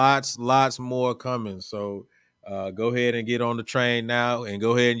got lots more coming. So go ahead and get on the train now, and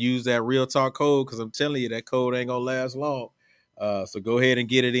go ahead and use that Real Talk code, because I'm telling you that code ain't gonna last long. So go ahead and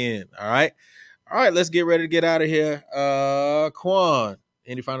get it in. All right. Let's get ready to get out of here. Quan,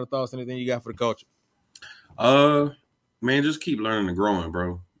 any final thoughts? Anything you got for the culture? Man, just keep learning and growing,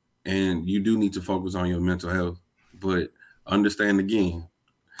 bro. And you do need to focus on your mental health, but understand again,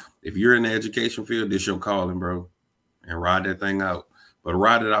 if you're in the education field, this your calling, bro, and ride that thing out. But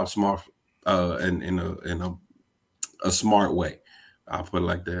ride it out smart, in a smart way. I'll put it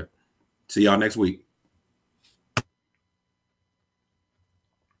like that. See y'all next week.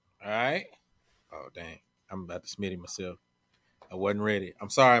 All right. Oh dang, I'm about to smitty myself. I wasn't ready. I'm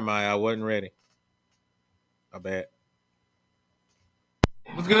sorry, Maya. I wasn't ready. My bad.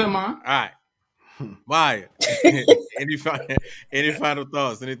 What's good, man? All right, Maya. any final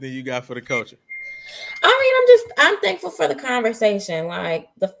thoughts? Anything you got for the culture? I'm thankful for the conversation. Like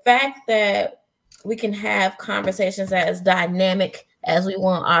the fact that we can have conversations as dynamic as we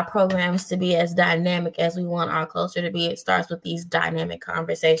want our programs to be, as dynamic as we want our culture to be. It starts with these dynamic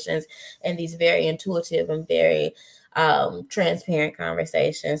conversations and these very intuitive and very transparent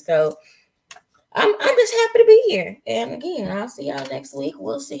conversations. So I'm just happy to be here. And again, I'll see y'all next week.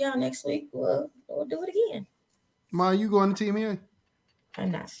 We'll see y'all next week. We'll do it again. Ma, you going to TMA?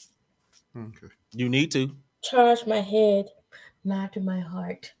 I'm not. Okay. You need to Charge my head, not to my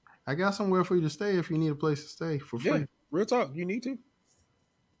heart. I got somewhere for you to stay if you need a place to stay for free. Yeah, real talk. You need to.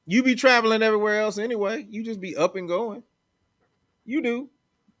 You be traveling everywhere else anyway. You just be up and going. You do.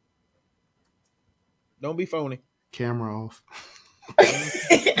 Don't be phony. Camera off.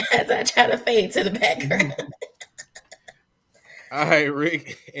 As I try to fade to the background. All right,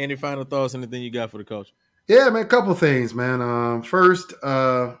 Rick. Any final thoughts? Anything you got for the culture? Yeah, man, a couple things, man. First,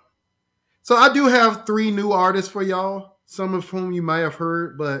 so I do have 3 new artists for y'all, some of whom you might have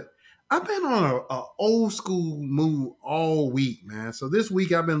heard, but I've been on a old school mood all week, man. So this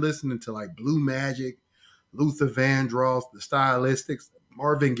week I've been listening to like Blue Magic, Luther Vandross, The Stylistics,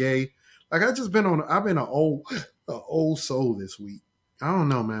 Marvin Gaye. Like I've been an old soul this week. I don't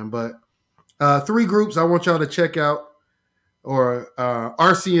know, man, but 3 groups I want y'all to check out, or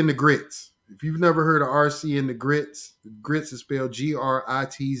RC and the Grits. If you've never heard of RC and the Grits is spelled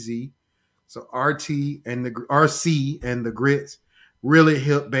Gritz. So RC and the Grits, really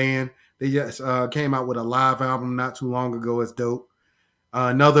hip band. They just came out with a live album not too long ago. It's dope.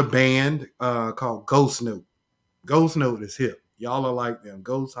 Another band called Ghost Note. Ghost Note is hip. Y'all are like them.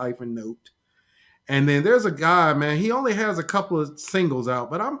 Ghost-Note. And then there's a guy, man. He only has a couple of singles out,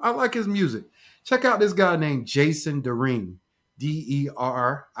 but I like his music. Check out this guy named Jason Dering.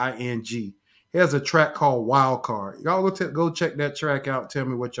 Dering. He has a track called Wild Card. Y'all go check that track out. Tell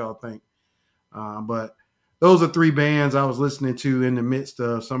me what y'all think. But those are 3 bands I was listening to in the midst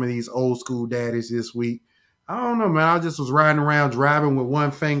of some of these old school daddies this week. I don't know, man. I just was riding around driving with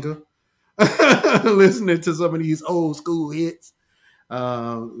one finger, listening to some of these old school hits,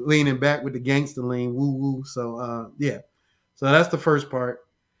 leaning back with the gangster lean, woo woo. So yeah, so that's the first part.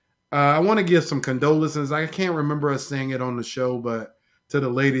 I want to give some condolences. I can't remember us saying it on the show, but to the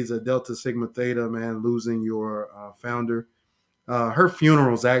ladies at Delta Sigma Theta, man, losing your founder. Her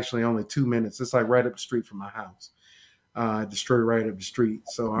funeral is actually only 2 minutes. It's like right up the street from my house. The street right up the street.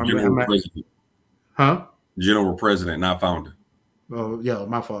 So President. Huh? General President, not founder. Oh yeah,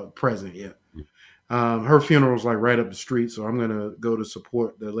 my fault. President, yeah. Her funeral is like right up the street, so I'm gonna go to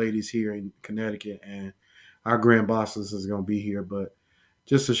support the ladies here in Connecticut, and our grand bosses is gonna be here. But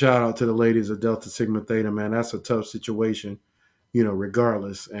just a shout out to the ladies of Delta Sigma Theta, man. That's a tough situation,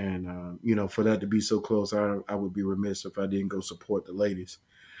 regardless. And, for that to be so close, I would be remiss if I didn't go support the ladies.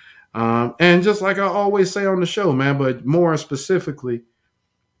 And just like I always say on the show, man, but more specifically,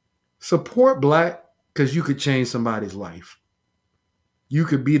 support Black, because you could change somebody's life. You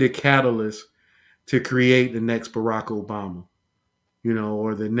could be the catalyst to create the next Barack Obama,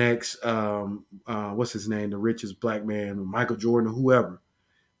 or the next, what's his name, the richest Black man, Michael Jordan, or whoever.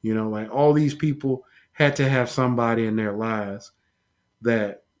 Like all these people had to have somebody in their lives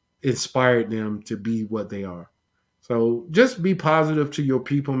that inspired them to be what they are. So just be positive to your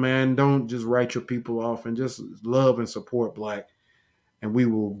people, man. Don't just write your people off, and just love and support Black. And we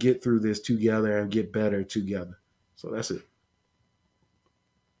will get through this together and get better together. So that's it.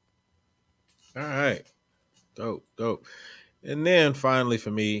 All right. Dope. And then finally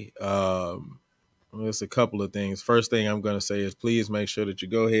for me, Well, it's a couple of things. First thing I'm going to say is please make sure that you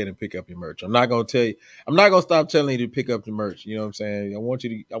go ahead and pick up your merch. I'm not going to stop telling you to pick up the merch. You know what I'm saying?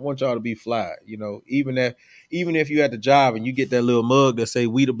 I want y'all to be fly. You know, even if you at the job and you get that little mug that say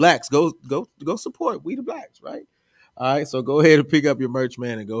 "We the Blacks," go support We the Blacks, right? All right, so go ahead and pick up your merch,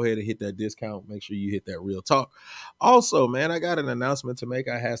 man, and go ahead and hit that discount. Make sure you hit that Real Talk. Also, man, I got an announcement to make.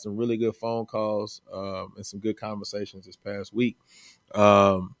 I had some really good phone calls and some good conversations this past week.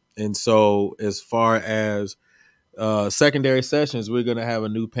 And so as far as secondary sessions, we're going to have a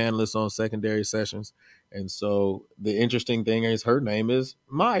new panelist on secondary sessions. And so the interesting thing is her name is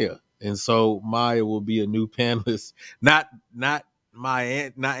Maya. And so Maya will be a new panelist, not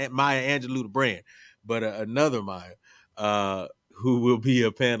Maya Angelou the brand, but another Maya, who will be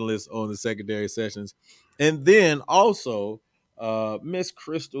a panelist on the secondary sessions. And then also Miss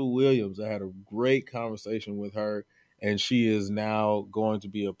Crystal Williams. I had a great conversation with her, and she is now going to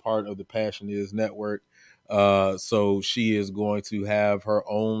be a part of the Passion Is Network. So she is going to have her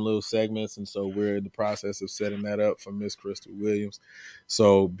own little segments. And so we're in the process of setting that up for Miss Crystal Williams.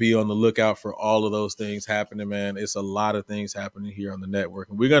 So be on the lookout for all of those things happening, man. It's a lot of things happening here on the network,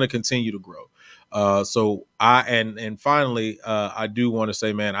 and we're going to continue to grow. So finally, I do want to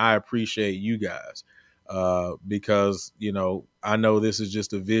say, man, I appreciate you guys. Because, you know, I know this is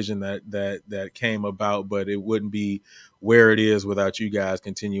just a vision that came about, but it wouldn't be where it is without you guys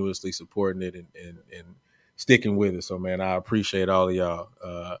continuously supporting it and sticking with it. So, man, I appreciate all of y'all.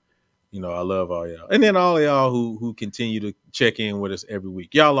 You know, I love all y'all. And then all of y'all who continue to check in with us every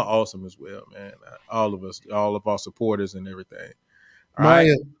week. Y'all are awesome as well, man. All of us, all of our supporters and everything. All Maya,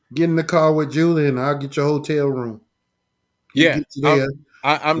 right. get in the car with Julie and I'll get your hotel room. Yeah, there,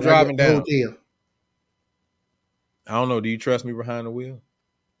 I'm driving down. Hotel. I don't know. Do you trust me behind the wheel?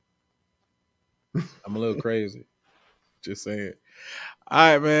 I'm a little crazy. Just saying.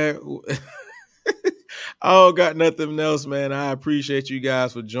 All right, man. I don't got nothing else, man. I appreciate you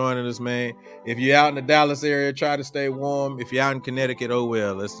guys for joining us, man. If you're out in the Dallas area, try to stay warm. If you're out in Connecticut, oh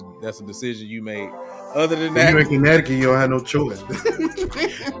well, that's a decision you made. Other than that, you're in Connecticut, you don't have no choice.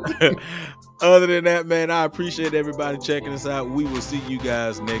 Other than that, man, I appreciate everybody checking us out. We will see you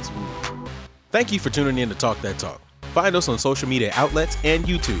guys next week. Thank you for tuning in to Talk That Talk. Find us on social media outlets and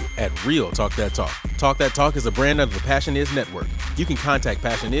YouTube at Real Talk That Talk. Talk That Talk is a brand under the Passion Is Network. You can contact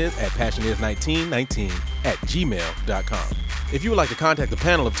Passion Is at passionis1919@gmail.com. If you would like to contact the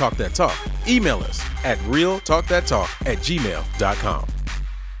panel of Talk That Talk, email us at realtalkthattalk@gmail.com.